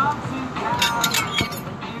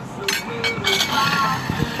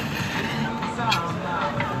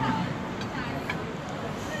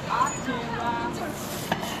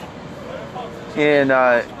 And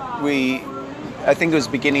I think it was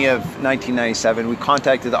beginning of 1997, we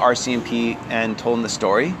contacted the RCMP and told them the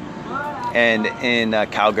story. And in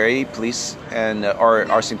Calgary police or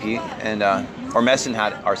RCMP or Medicine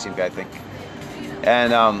Hat RCMP, I think.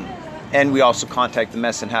 And we also contacted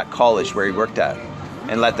Medicine Hat College where he worked at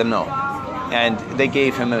and let them know. And they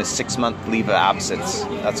gave him a 6-month leave of absence.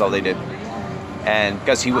 That's all they did. And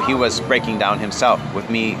because he was breaking down himself. With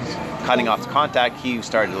me cutting off the contact, he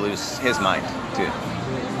started to lose his mind too.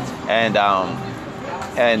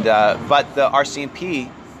 But the RCMP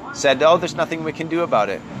said, "Oh, there's nothing we can do about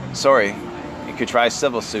it. Sorry, you could try a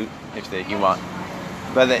civil suit if you want."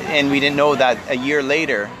 And we didn't know that a year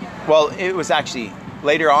later. Well, it was actually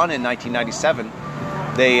later on in 1997.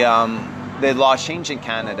 The law changed in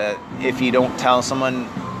Canada. If you don't tell someone,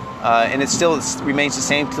 and it still remains the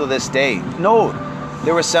same till this day. No,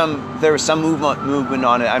 there was some movement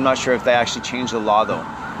on it. I'm not sure if they actually changed the law though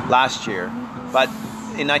last year, but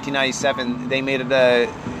in 1997 they made it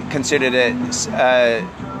considered it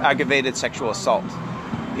aggravated sexual assault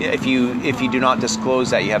if you do not disclose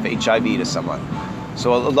that you have HIV to someone.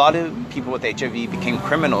 So a lot of people with HIV became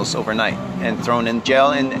criminals overnight and thrown in jail,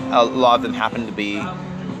 and a lot of them happened to be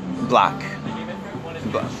black.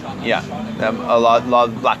 Yeah, a lot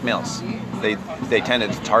of black males. They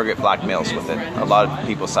tended to target black males with it. A lot of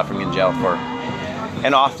people suffering in jail for,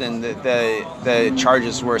 and often the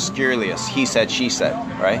charges were scurrilous. He said, she said,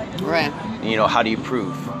 right? Right. How do you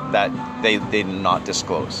prove that they did not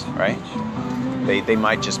disclose, right? They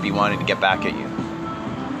might just be wanting to get back at you,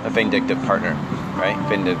 a vindictive partner, right?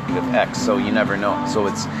 Vindictive ex. So you never know.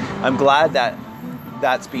 So I'm glad that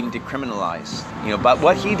that's being decriminalized. But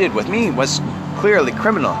what he did with me was clearly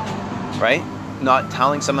criminal, right? Not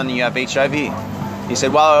telling someone you have HIV. He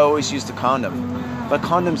said, well, I always used a condom. But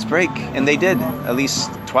condoms break, and they did at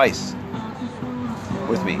least twice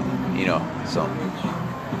with me, so.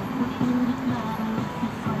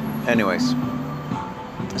 Anyways.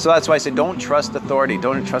 So that's why I said don't trust authority,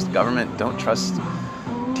 don't trust government, don't trust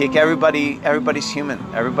Take everybody's human.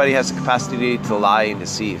 Everybody has the capacity to lie and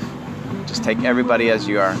deceive. Just take everybody as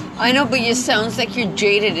you are. I know, but it sounds like you're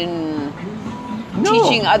jaded in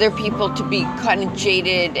teaching other people to be kind of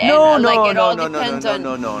jaded. And it all depends on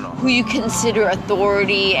who you consider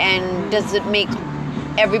authority, and does it make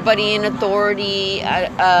everybody in authority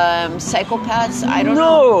psychopaths? I don't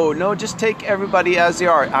know. No, just take everybody as they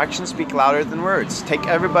are. Actions speak louder than words. Take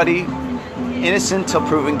everybody innocent till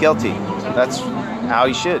proven guilty. That's how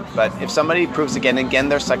you should. But if somebody proves again and again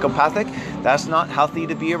they're psychopathic, that's not healthy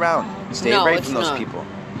to be around. Stay away from those people.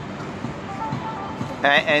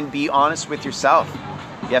 And be honest with yourself.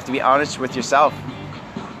 You have to be honest with yourself.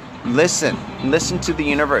 Listen to the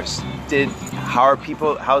universe. What's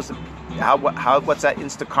that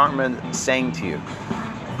instant karma saying to you?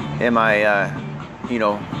 Am I,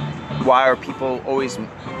 why are people always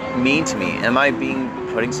mean to me? Am I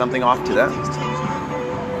putting something off to them?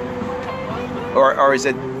 Or is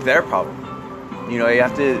it their problem? You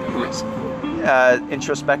have to,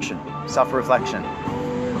 introspection, self-reflection.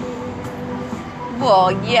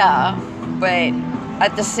 Well, yeah, but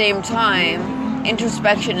at the same time,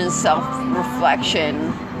 introspection and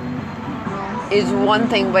self-reflection is one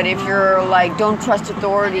thing, but if you're like, don't trust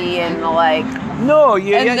authority and like... No,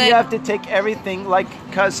 you have to take everything,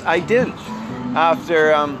 because I didn't.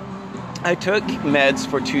 After I took meds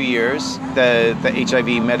for 2 years, the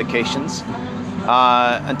HIV medications,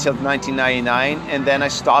 until 1999, and then I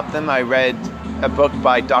stopped them. I read a book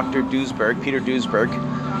by Dr. Peter Duesberg.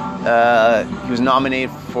 He was nominated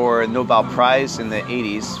for a Nobel Prize in the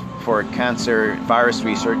 80s for cancer virus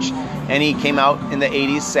research, and he came out in the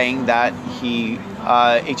 80s saying that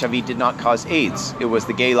HIV did not cause AIDS. It was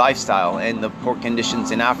the gay lifestyle and the poor conditions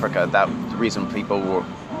in Africa that was the reason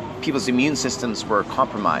people's immune systems were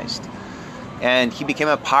compromised. And he became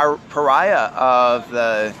a pariah of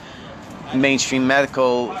the mainstream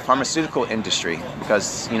medical pharmaceutical industry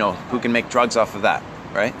because, who can make drugs off of that,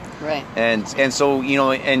 right? Right. And so,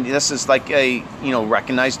 and this is like a,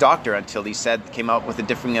 recognized doctor until he came out with a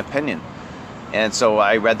differing opinion. And so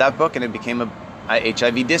I read that book and it became a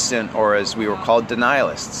HIV dissident, or as we were called,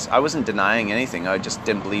 denialists. I wasn't denying anything. I just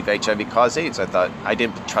didn't believe HIV caused AIDS. I thought I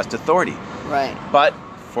didn't trust authority. Right. But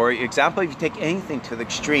for example, if you take anything to the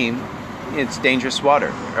extreme, it's dangerous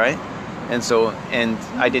water, right? And so, and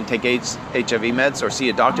I didn't take HIV meds or see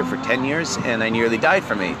a doctor for 10 years, and I nearly died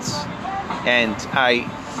from AIDS. And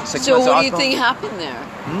So what do you think happened there?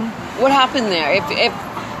 What happened there? If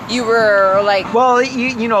you were like... Well,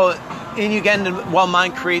 in Uganda,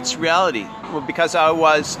 mind creates reality. Well, because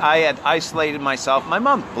I had isolated myself. My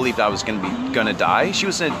mom believed I was going to die.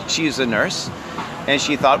 She's a nurse, and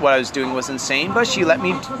she thought what I was doing was insane, but she let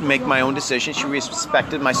me make my own decision. She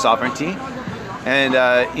respected my sovereignty, and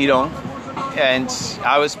and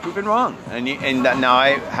I was proven wrong, and now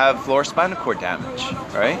I have lower spinal cord damage,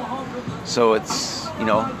 right? So it's,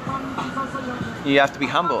 you have to be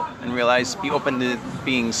humble and be open to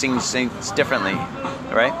seeing things differently,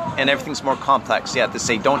 right? And everything's more complex. You have to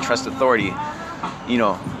say, don't trust authority.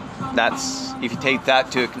 That's, if you take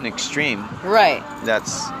that to an extreme, right?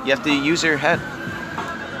 You have to use your head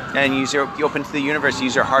and be open to the universe.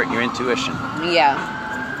 Use your heart, your intuition. Yeah.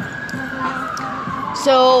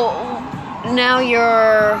 So now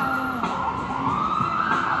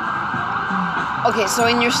okay, so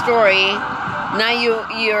in your story, now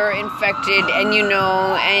you're infected, and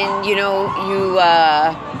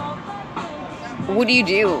what do you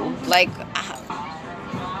do? Like,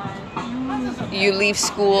 you leave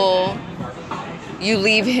school, you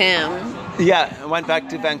leave him. Yeah, I went back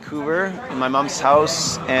to Vancouver in my mom's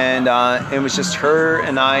house, and it was just her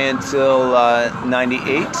and I until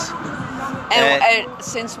 98. And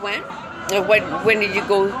since when? When did you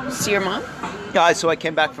go see your mom? Yeah, so I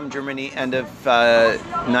came back from Germany end of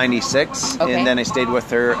 96, okay. And then I stayed with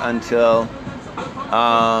her until,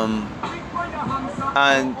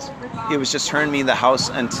 and it was just her and me in the house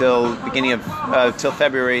until till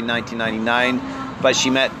February 1999. But she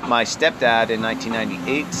met my stepdad in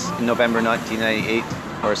 1998, in November 1998,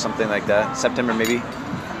 or something like that, September maybe.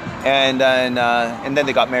 And then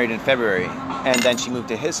they got married in February. And then she moved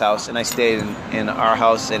to his house, and I stayed in our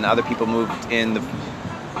house, and other people moved in. The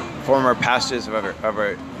former pastor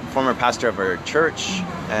of our church,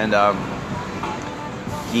 and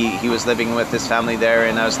he was living with his family there,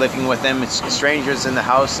 and I was living with them. It's strangers in the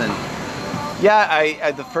house, and yeah,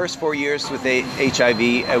 I the first 4 years with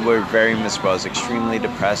HIV, I were very miserable. I was extremely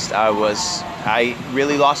depressed. I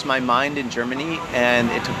really lost my mind in Germany,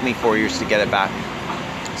 and it took me 4 years to get it back.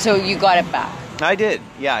 So you got it back? I did,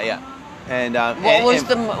 yeah. And what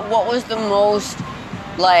was the most,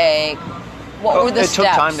 like, What were the it steps?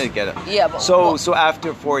 took time to get it. Yeah. But So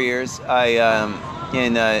after 4 years,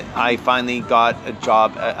 I finally got a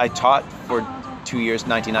job. I taught for 2 years,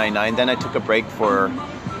 1999. Then I took a break for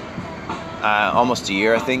almost a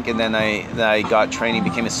year, I think, and then I got training,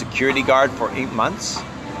 became a security guard for 8 months,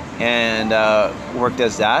 and worked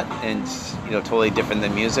as that, and totally different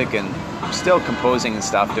than music, and still composing and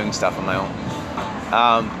stuff, doing stuff on my own.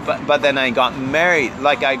 But then I got married.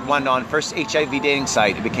 Like, I went on first HIV dating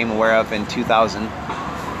site I became aware of in 2000,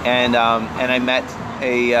 and I met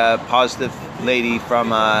a positive lady from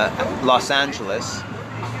Los Angeles,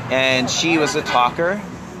 and she was a talker.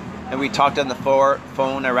 And we talked on the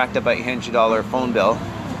phone. I racked up a $800 phone bill,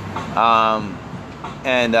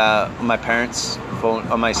 and my parents' phone,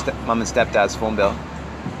 on my mom and stepdad's phone bill,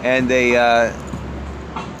 and they.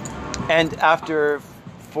 And after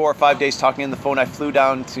 4 or 5 days talking on the phone, I flew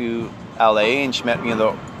down to LA, and she met me in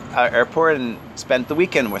the airport, and spent the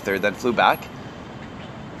weekend with her. Then flew back.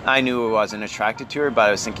 I knew I wasn't attracted to her, but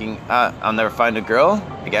I was thinking, I'll never find a girl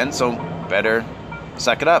again, so better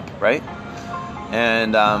suck it up, right?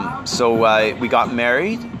 And so we got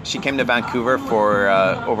married. She came to Vancouver for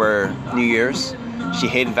over New Year's. She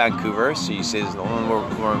hated Vancouver, so she says,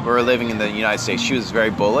 we're living in the United States. She was very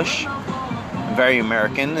bullish, very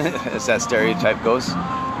American, as that stereotype goes.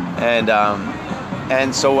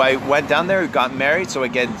 And so I went down there, got married, so I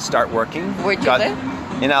could start working. Where'd you live?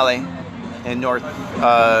 In LA, in North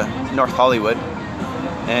Hollywood.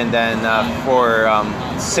 And then for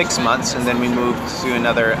 6 months, and then we moved to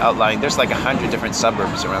another outlying. There's like 100 different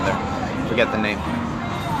suburbs around there. Forget the name.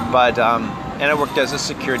 But and I worked as a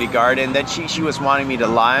security guard. And then she was wanting me to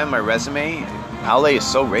lie on my resume. LA is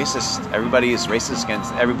so racist. Everybody is racist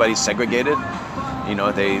against. Everybody's segregated.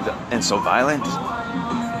 And so violent.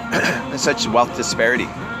 And such wealth disparity.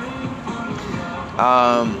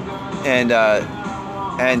 And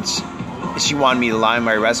she wanted me to lie on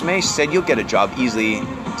my resume. She said, you'll get a job easily.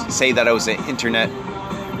 Say that I was an internet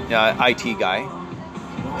IT guy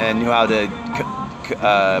and knew how to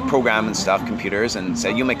program and stuff, computers, and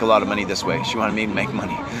said, you'll make a lot of money this way. She wanted me to make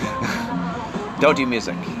money. Don't do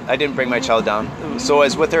music. I didn't bring my child down. So I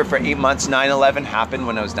was with her for 8 months. 9/11 happened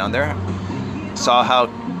when I was down there. Saw how,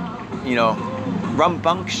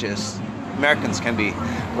 rambunctious Americans can be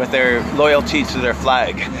with their loyalty to their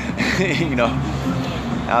flag.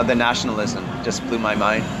 The nationalism just blew my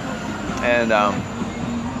mind,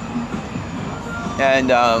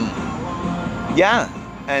 yeah,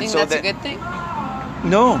 and think so that's a good thing.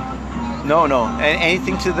 No, and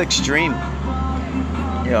anything to the extreme.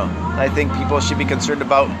 I think people should be concerned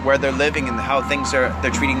about where they're living and how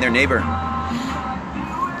they're treating their neighbor.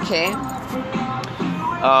 Okay.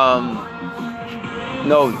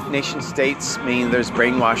 No, nation states mean there's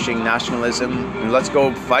brainwashing, nationalism. And let's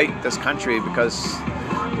go fight this country because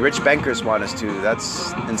the rich bankers want us to.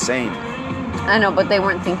 That's insane. I know, but they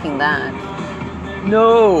weren't thinking that.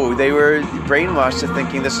 No, they were brainwashed to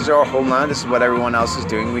thinking this is our homeland, this is what everyone else is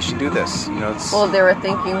doing, we should do this. Well, they were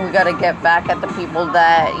thinking we got to get back at the people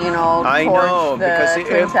that, torched the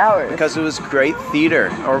Twin Towers. Because it was great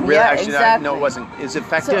theater. Or really, exactly. No, it wasn't. It's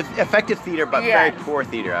effective theater, but very poor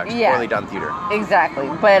theater, actually. Poorly done theater. Exactly.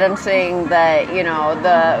 But I'm saying that,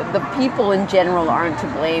 the people in general aren't to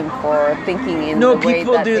blame for thinking in the way that they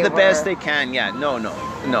were. No, people do the best they can, yeah. No.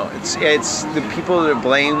 It's the people to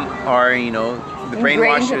blame are, the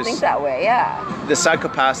brainwashers. To think that way, yeah. The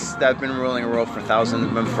psychopaths that have been ruling the world for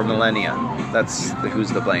for millennia. That's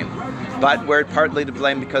who's to blame. But we're partly to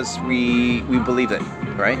blame because we believe it,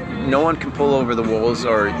 right? No one can pull over the walls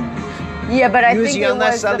or but I think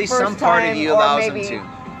unless at least some part of you allows them to.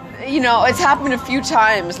 It's happened a few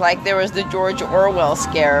times. Like there was the George Orwell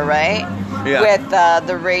scare, right? Yeah. With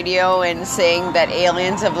the radio and saying that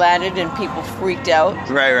aliens have landed and people freaked out.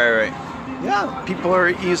 Right. Yeah, people are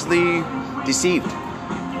easily deceived.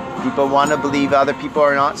 People want to believe other people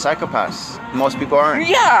are not psychopaths. Most people aren't.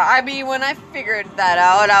 Yeah, I mean, when I figured that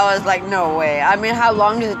out, I was like, no way. I mean, how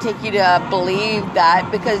long does it take you to believe that?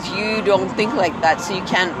 Because you don't think like that, so you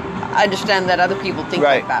can't understand that other people think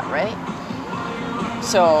like that, right?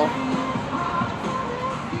 So...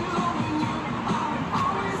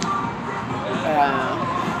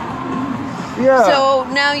 yeah. So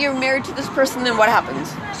now you're married to this person, then what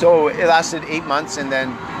happens? So it lasted 8 months, and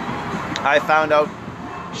then I found out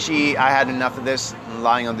I had enough of this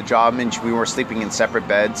lying on the job, and we were sleeping in separate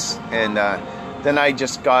beds. And then I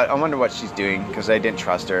just I wonder what she's doing, because I didn't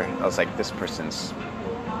trust her. I was like, this person's...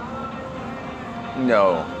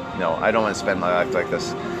 No, I don't want to spend my life like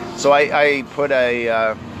this. So I put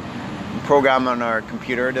a program on our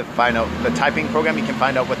computer to find out, the typing program, you can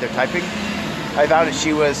find out what they're typing. I found that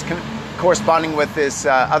she was corresponding with this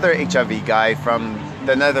other HIV guy from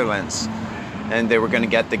the Netherlands, and they were going to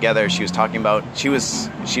get together. She was talking about she was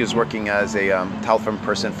working as a telephone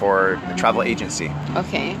person for a travel agency.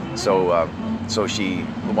 Okay. So she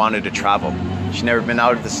wanted to travel. She'd never been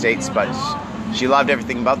out of the States, but she loved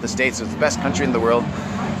everything about the States. It was the best country in the world,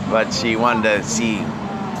 but she wanted to see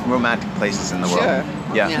romantic places in the world. Sure.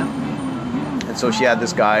 Yeah. And so she had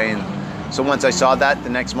this guy, and so once I saw that, the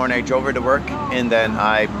next morning I drove her to work, and then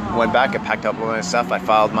I went back, I packed up all my stuff, I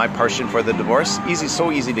filed my portion for the divorce.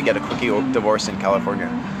 So easy to get a quickie divorce in California.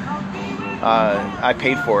 I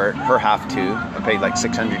paid for her half too. I paid like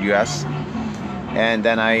 $600 US. And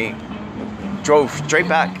then I drove straight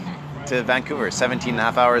back to Vancouver. 17 and a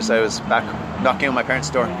half hours. I was back knocking on my parents'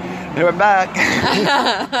 door. And we're back.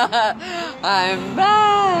 I'm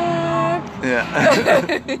back. Yeah.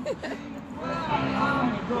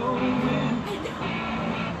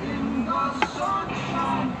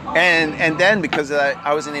 And then because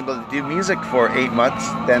I wasn't able to do music for 8 months,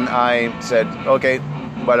 then I said, okay,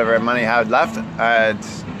 whatever money I had left, I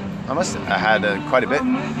had quite a bit,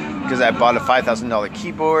 because I bought a $5,000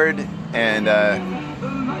 keyboard, and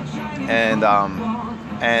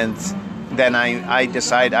then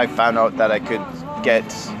I found out that I could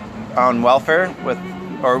get on welfare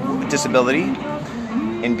or disability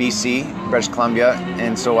in BC, British Columbia,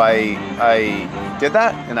 and so I did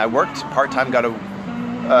that, and I worked part-time, got a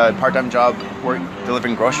part-time job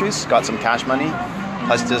delivering groceries, got some cash money,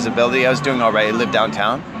 plus disability. I was doing all right. I lived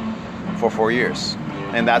downtown for 4 years.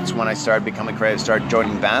 And that's when I started becoming creative, started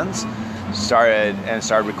joining bands, started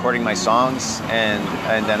recording my songs, and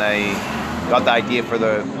then I got the idea for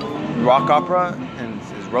the rock opera and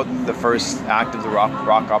wrote the first act of the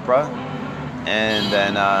rock opera, and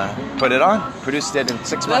then put it on, produced it in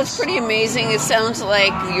 6 months. That's pretty amazing. It sounds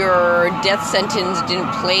like your death sentence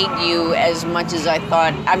didn't plague you as much as I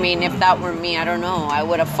thought. I mean, if that were me, I don't know, I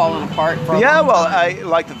would have fallen apart for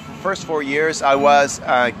like the first 4 years, I was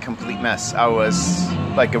a complete mess. I was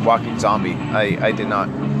like a walking zombie. I did not,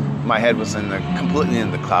 my head was completely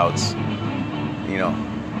in the clouds, you know.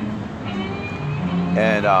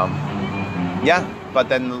 And but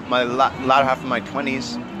then my latter half of my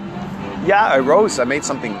 20s, I rose. I made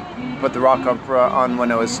something, put the rock opera on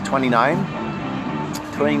when I was 29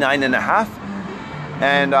 and a half.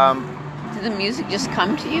 And did the music just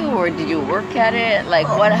come to you, or did you work at it? Like,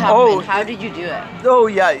 what happened? How did you do it? Oh,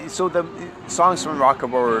 yeah. So the songs from rock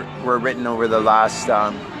opera were written over the last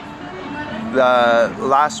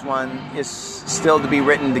one is still to be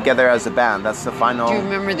written together as a band. That's the final. Do you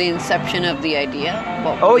remember the inception of the idea?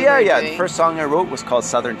 The first song I wrote was called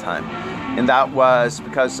Southern Time. And that was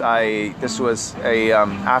because this was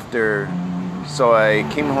after, so I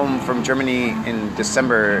came home from Germany in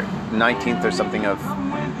December 19th or something of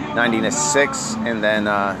 1996, and then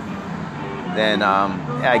I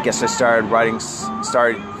guess I started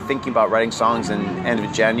thinking about writing songs in end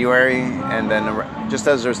of January, and then just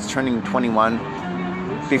as I was turning 21,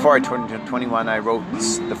 before I turned 21, I wrote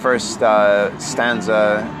the first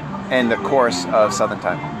stanza and the chorus of Southern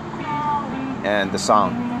Time, and the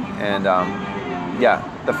song. And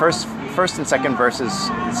the first and second verses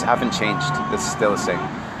haven't changed. It's still the same.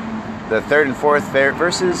 The third and fourth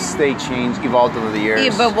verses, they evolved over the years.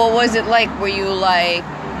 Yeah, but what was it like? Were you like,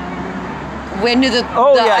 when did the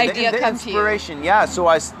idea come to you? Inspiration, yeah. So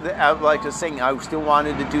I like to sing. I still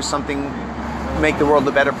wanted to do something, make the world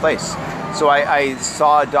a better place. So I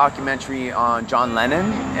saw a documentary on John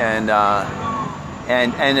Lennon and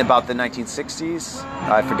about the 1960s.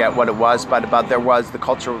 I forget what it was, but there was the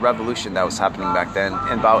Cultural Revolution that was happening back then,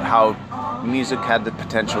 and about how music had the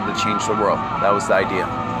potential to change the world. That was the idea.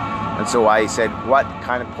 And so I said, what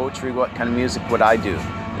kind of poetry, what kind of music would I do?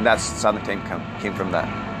 And that's Southern Time came from that.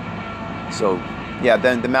 So, yeah,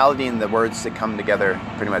 then the melody and the words that come together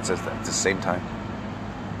pretty much at the same time.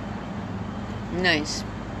 Nice.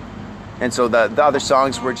 And so the other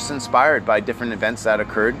songs were just inspired by different events that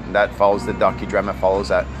occurred. That follows, the docudrama follows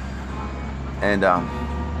that. And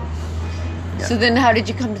So then how did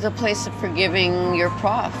you come to the place of forgiving your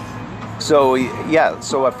prof? So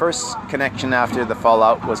a first connection after the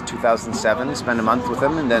fallout was 2007. Spent a month with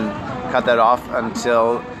him, and then cut that off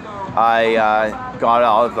until I got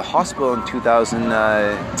out of the hospital in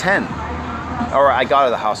 2010. Or I got out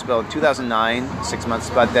of the hospital in 2009, 6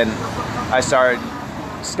 months, but then I started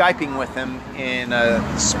Skyping with him in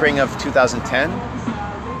spring of 2010,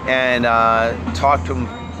 and talked to him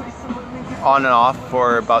on and off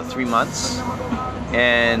for about 3 months,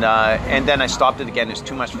 and then I stopped it again. It was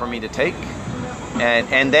too much for me to take,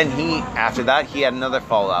 and then after that he had another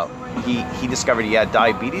fallout. He discovered he had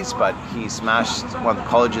diabetes, but he smashed one of the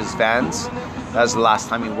college's vans That was the last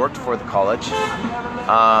time he worked for the college.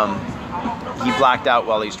 He blacked out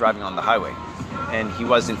while he was driving on the highway. And he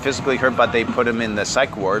wasn't physically hurt, but they put him in the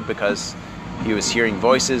psych ward because he was hearing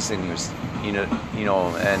voices and he was,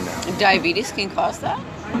 and... Diabetes can cause that?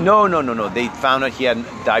 No. They found out he had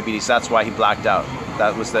diabetes. That's why he blacked out.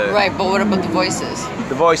 That was the... Right, but what about the voices?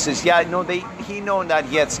 The voices, yeah, no, he known that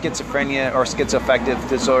he had schizophrenia or schizoaffective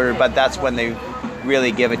disorder, but that's when they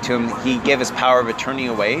really gave it to him. He gave his power of attorney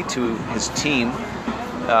away to his team,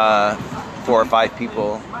 4 or 5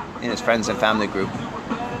 people in his friends and family group.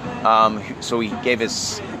 So he gave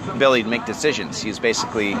his ability to make decisions. He was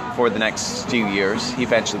basically, for the next few years, he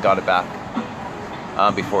eventually got it back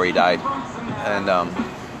before he died. And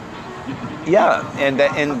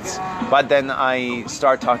but then I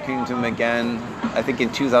started talking to him again, I think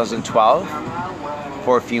in 2012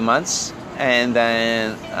 for a few months, and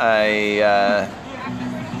then I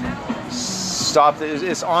stopped.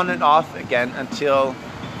 It's on and off again until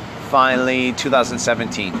finally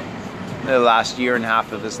 2017. The last year and a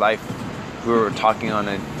half of his life, we were talking on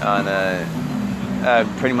a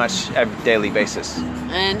pretty much every daily basis.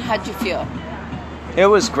 And how'd you feel? It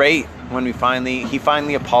was great when he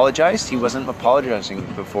finally apologized. He wasn't apologizing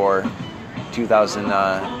before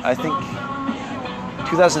I think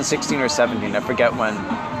 2016 or 17, I forget when,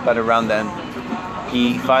 but around then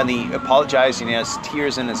he finally apologized and he has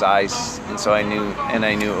tears in his eyes, and so I knew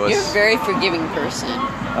it was... You're a very forgiving person.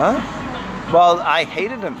 Huh? Well, I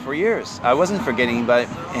hated him for years. I wasn't forgetting about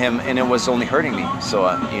him, and it was only hurting me. So,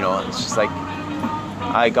 it's just like,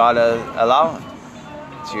 I gotta allow him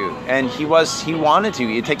to. And he wanted to.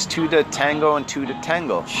 It takes 2 to tango and 2 to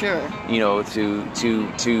tangle. Sure. To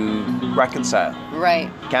reconcile.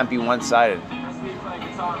 Right. Can't be one-sided.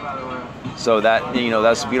 So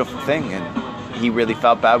that's a beautiful thing. And he really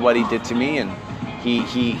felt bad what he did to me, and he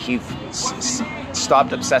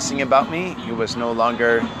stopped obsessing about me. He was no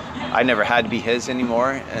longer... I never had to be his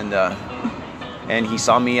anymore, and he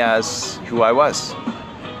saw me as who I was.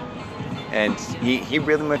 And he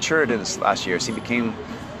really matured in this last year. So he became...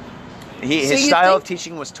 His style of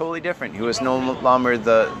teaching was totally different. He was no longer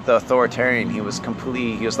the authoritarian. He was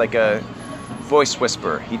like a voice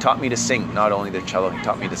whisperer. He taught me to sing, not only the cello, he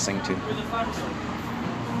taught me to sing too.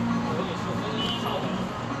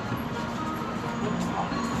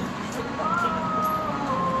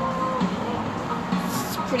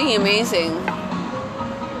 Pretty amazing.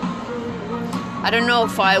 I don't know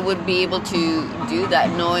if I would be able to do that,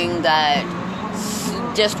 knowing that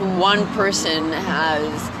just one person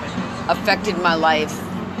has affected my life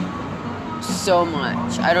so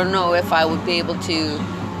much. I don't know if I would be able to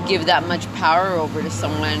give that much power over to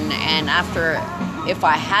someone, and if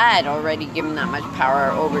I had already given that much power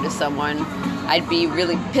over to someone, I'd be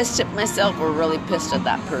really pissed at myself or really pissed at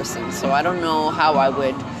that person. So I don't know how I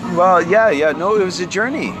would. Well, no, it was a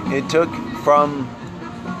journey. It took from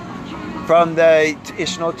the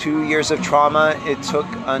initial 2 years of trauma, it took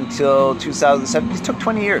until 2007. It took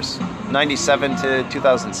 20 years, 97 to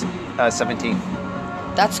 2017.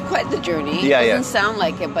 That's quite the journey. Yeah, it doesn't sound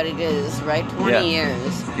like it, but it is, right? 20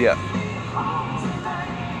 years. Yeah.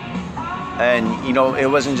 And, it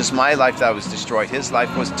wasn't just my life that was destroyed. His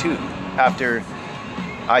life was too. After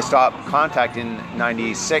I stopped contact in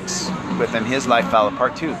 96 with him, his life fell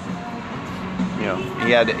apart too.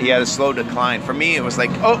 He had a slow decline. For me, it was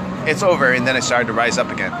like, oh, it's over, and then it started to rise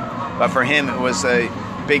up again. But for him, it was a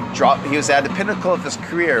big drop. He was at the pinnacle of his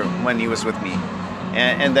career when he was with me.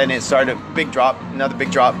 And then it started a big drop, another big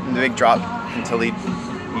drop, and a big drop, until he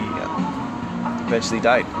eventually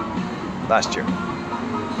died last year.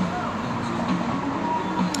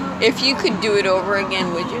 If you could do it over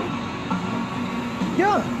again, would you?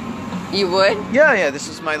 Yeah. You would? Yeah. This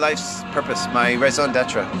is my life's purpose, my raison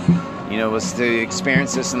d'etre. Was to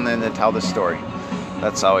experience this and then to tell the story.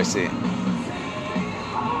 That's how I see it.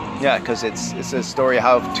 Yeah, because it's a story of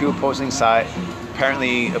how two opposing sides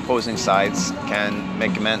can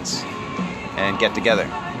make amends and get together,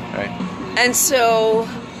 right? And so,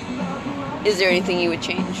 is there anything you would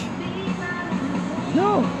change?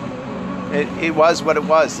 No. It was what it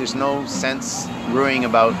was. There's no sense worrying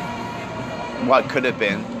about what could have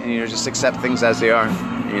been, and just accept things as they are.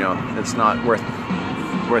 It's not worth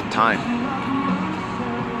time.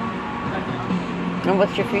 And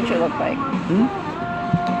what's your future look like?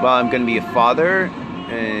 Well, I'm going to be a father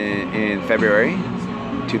in February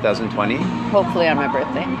 2020. Hopefully on my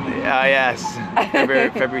birthday. Yes. February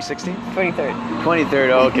 16th? 23rd.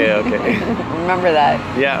 23rd, okay. Remember that.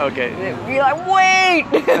 Yeah, okay. You're like, wait!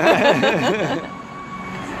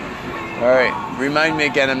 All right. Remind me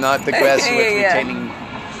again, I'm not the best with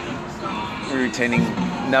retaining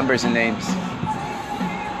numbers and names.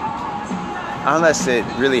 Unless it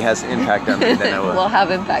really has impact on me, then I will. Will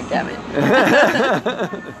have impact, damn it.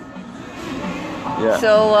 Yeah.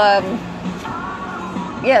 So,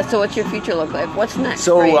 so what's your future look like? What's next?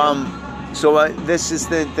 So, for you? this is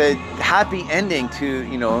the happy ending to,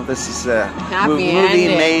 this is a Happy movie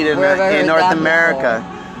ending. made in Where have I heard North that America.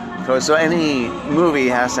 So any movie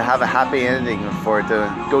has to have a happy ending for it to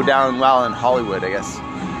go down well in Hollywood, I guess.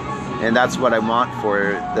 And that's what I want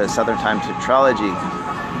for the Southern Time tetralogy.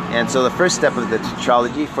 And so the first step of the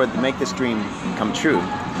tetralogy to make this dream come true.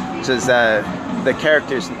 So is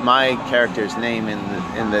my character's name in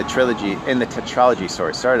the tetralogy.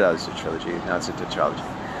 Sorry, started out as a trilogy, now it's a tetralogy.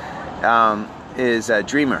 Is a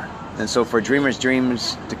dreamer, and so for Dreamer's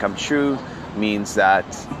dreams to come true means that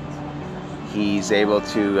he's able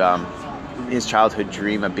to his childhood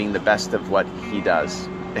dream of being the best of what he does.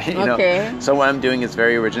 Okay. So what I'm doing is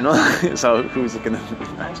very original. So who's it gonna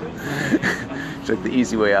imagine? Took the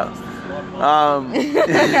easy way out.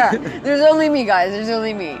 There's only me, guys. There's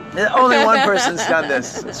only me. Only one person's done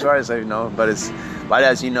this, as far as I know. But as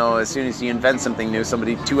you know, as soon as you invent something new,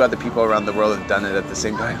 two other people around the world have done it at the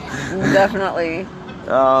same time. Definitely.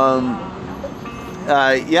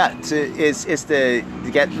 It's to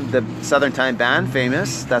get the Southern Time Band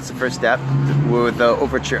famous. That's the first step. With the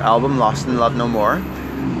Overture album, Lost in Love No More.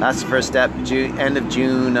 That's the first step. End of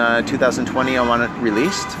June 2020, I want it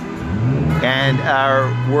released. And our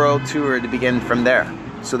world tour to begin from there.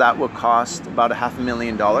 So that will cost about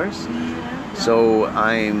 $500,000. So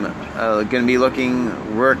I'm going to be working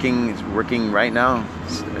right now.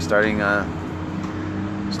 Starting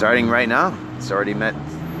right now. It's already met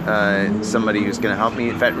somebody who's going to help me.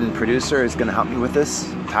 A veteran producer is going to help me with this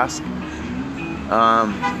task.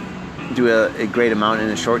 Do a great amount in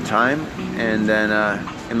a short time, and then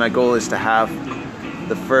and my goal is to have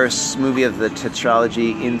the first movie of the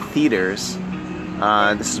tetralogy in theaters.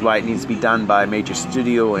 This is why it needs to be done by a major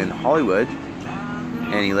studio in Hollywood.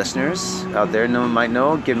 Any listeners out there might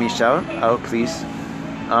know, give me a shout out, please.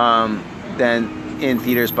 Then in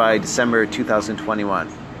theaters by December 2021,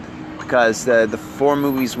 because the 4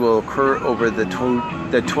 movies will occur over the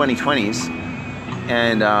 2020s,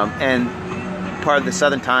 and part of the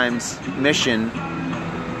Southern Times mission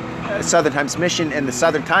and the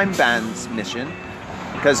Southern Time Band's mission,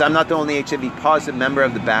 because I'm not the only HIV positive member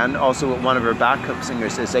of the band. Also, one of our backup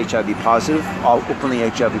singers is HIV positive, all openly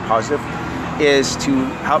HIV positive, is to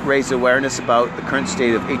help raise awareness about the current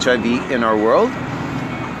state of HIV in our world,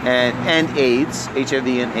 and AIDS, HIV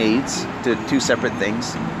and AIDS, two separate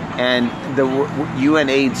things. And the UN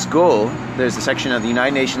AIDS goal, there's a section of the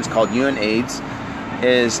United Nations called UN AIDS,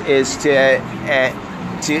 is to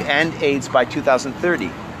end AIDS by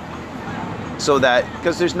 2030. So that,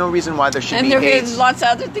 because there's no reason why there should be AIDS. And there's lots of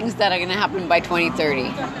other things that are going to happen by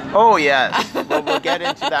 2030. Oh, yes. Well, we'll get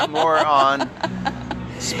into that more on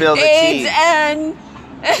Spill the AIDS Tea. And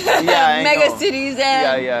mega cities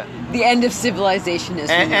and yeah. the end of civilization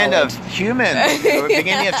is end of human. The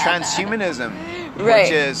beginning of transhumanism. Right.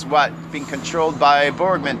 Which is what? Being controlled by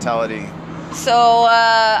Borg mentality. So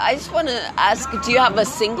I just want to ask, do you have a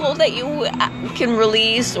single that you can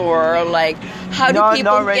release, or like how do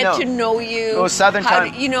people get to know you? Oh, Southern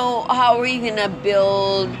Time. How are you gonna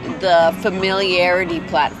build the familiarity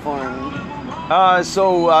platform?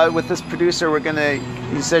 So with this producer,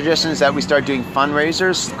 his suggestion is that we start doing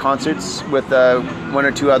fundraisers, concerts with 1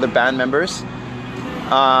 or 2 other band members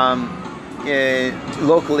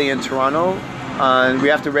locally in Toronto. We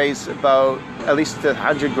have to raise about at least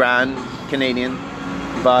 $100,000 Canadian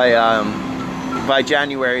by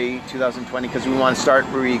January 2020, because we want to start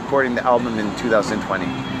recording the album in 2020.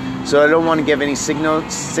 So I don't want to give any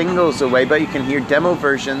singles away, but you can hear demo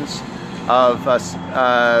versions of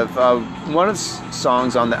one of the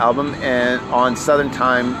songs on the album and on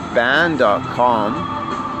SouthernTimeBand.com.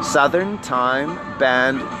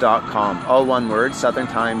 SouthernTimeBand.com, all one word, Southern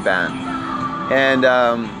Time Band, and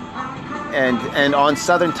on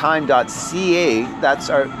SouthernTime.ca, that's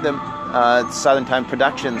the Southern Time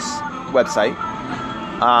Productions website.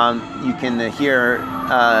 You can hear,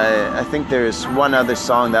 I think there's one other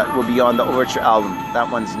song that will be on the Overture album. That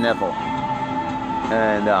one's Neville.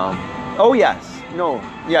 And,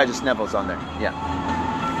 just Neville's on there. Yeah.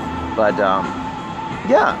 But,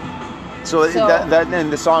 So that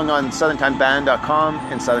and the song on SouthernTimeBand.com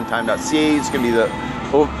and SouthernTime.ca is going to be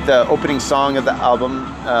the opening song of the album,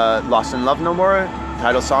 Lost in Love No More. The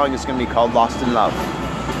title song is going to be called Lost in Love.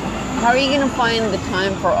 How are you going to find the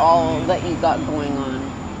time for all that you got going on?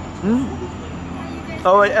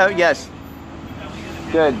 Yes.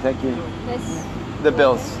 Good, thank you. The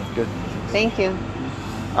bills, good. Thank you.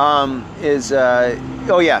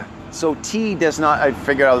 So T does not, I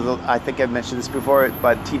figured out, I think I've mentioned this before,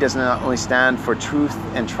 but T does not only stand for truth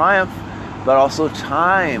and triumph, but also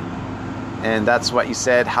time. And that's what you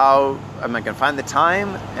said, how am I going to find the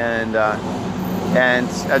time? And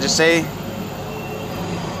I just say,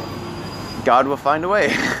 God will find a way.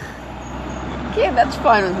 Okay, that's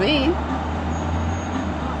fine with me.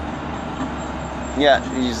 Yeah,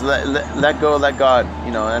 you just let go, let God,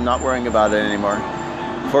 and not worrying about it anymore.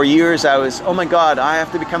 For years I was, oh my God, I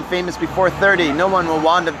have to become famous before 30. No one will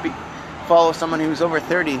want to follow someone who's over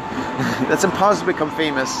 30. That's impossible to become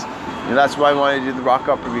famous. And that's why I wanted to do the rock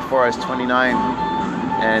opera before I was 29.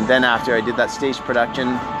 And then after I did that stage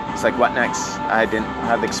production, it's like, what next? I didn't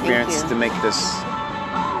have the experience to make this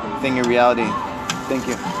thing a reality. Thank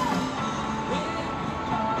you.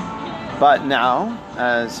 But now,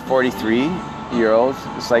 as 43-year-old,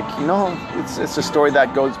 it's like, it's a story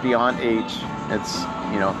that goes beyond age. It's,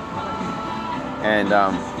 and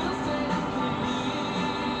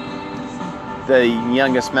the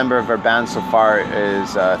youngest member of our band so far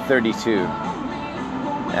is 32,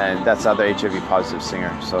 and that's the other HIV positive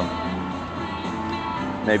singer. So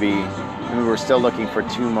maybe we're still looking for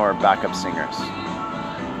 2 more backup singers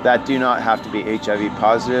that do not have to be HIV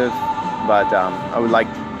positive, but I would like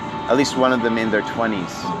at least one of them in their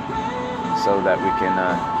 20s so that we can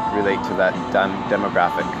relate to that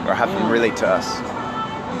demographic, or have them relate to us.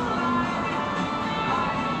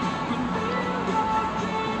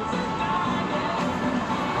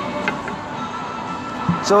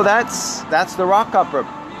 So that's the rock opera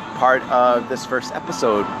part of this first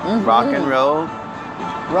episode. Mm-hmm. Rock and roll,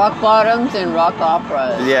 rock bottoms, and rock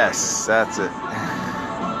operas. Yes, that's it.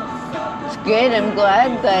 It's good. I'm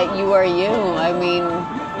glad that you are you. I mean,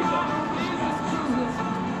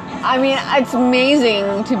 it's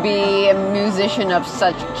amazing to be a musician of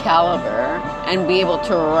such caliber and be able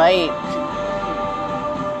to write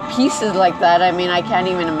pieces like that. I mean, I can't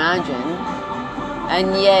even imagine.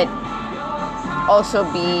 And yet, also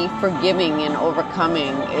be forgiving and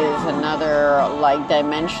overcoming is another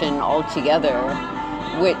dimension altogether,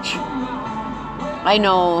 which I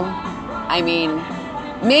know, I mean,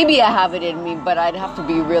 maybe I have it in me, but I'd have to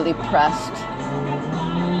be really pressed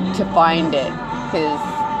to find it, because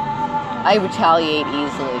I retaliate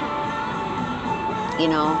easily,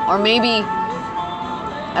 or maybe,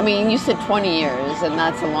 I mean, you said 20 years, and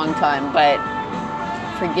that's a long time, but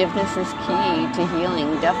forgiveness is key to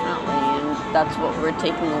healing, definitely, and that's what we're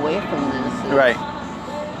taking away from this. Right.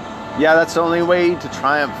 Yeah, that's the only way to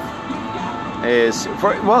triumph. It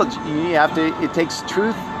takes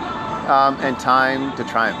truth and time to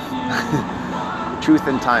triumph. Truth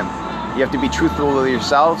and time. You have to be truthful with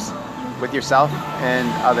yourself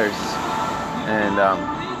and others. And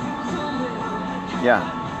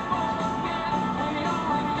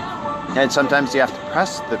and sometimes you have to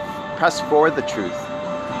press for the truth.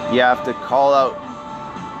 You have to call out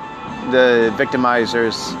the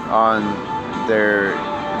victimizers on their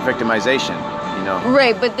victimization,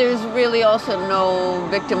 Right, but there's really also no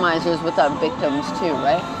victimizers without victims too,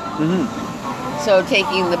 right? Mm-hmm. So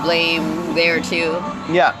taking the blame there too.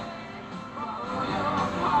 Yeah.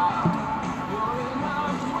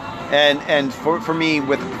 And for me,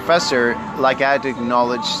 with the professor, I had to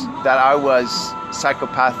acknowledge that I was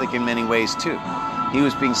psychopathic in many ways too. He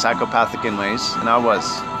was being psychopathic in ways, and I was,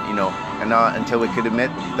 and not until we could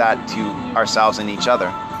admit that to ourselves and each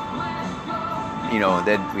other,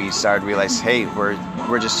 then we started to realize, hey, we're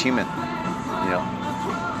just human,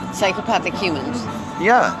 Psychopathic humans.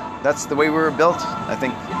 Yeah, that's the way we were built. I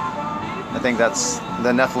think that's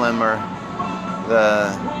the Nephilim, or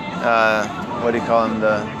the what do you call them,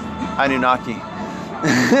 the Anunnaki.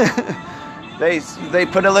 They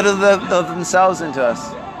put a little of themselves into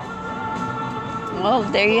us. Well,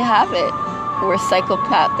 there you have it. We're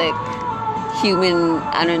psychopathic human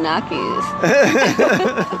Anunnakis.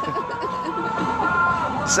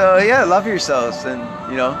 So yeah, love yourselves, and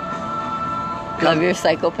love your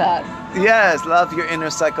psychopath. Yes, love your inner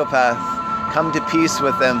psychopath. Come to peace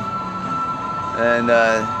with them, and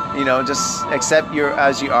just accept you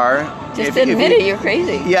as you are. Just admit it. You're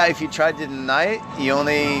crazy. Yeah, if you try to deny it, you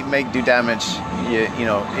only do damage. You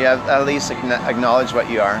have at least acknowledge what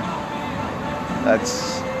you are.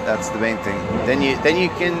 That's the main thing. Then you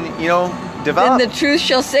can develop. Then the truth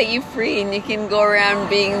shall set you free, and you can go around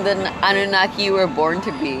being the Anunnaki you were born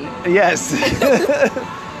to be. Yes,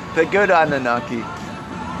 the good Anunnaki.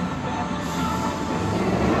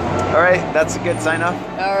 All right, that's a good sign off.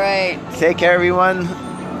 All right. Take care, everyone.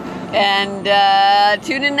 And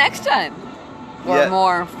tune in next time. or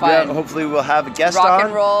more fun. Yeah, hopefully we'll have a guest Rock on.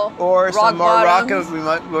 and roll, or rock some more bottoms,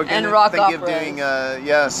 rock. We're and gonna rock think of operas. doing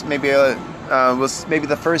yes, maybe maybe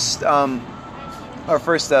the first our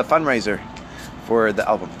first fundraiser for the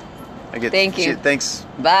album. Thank you. Thanks.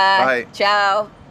 Bye. Bye. Ciao.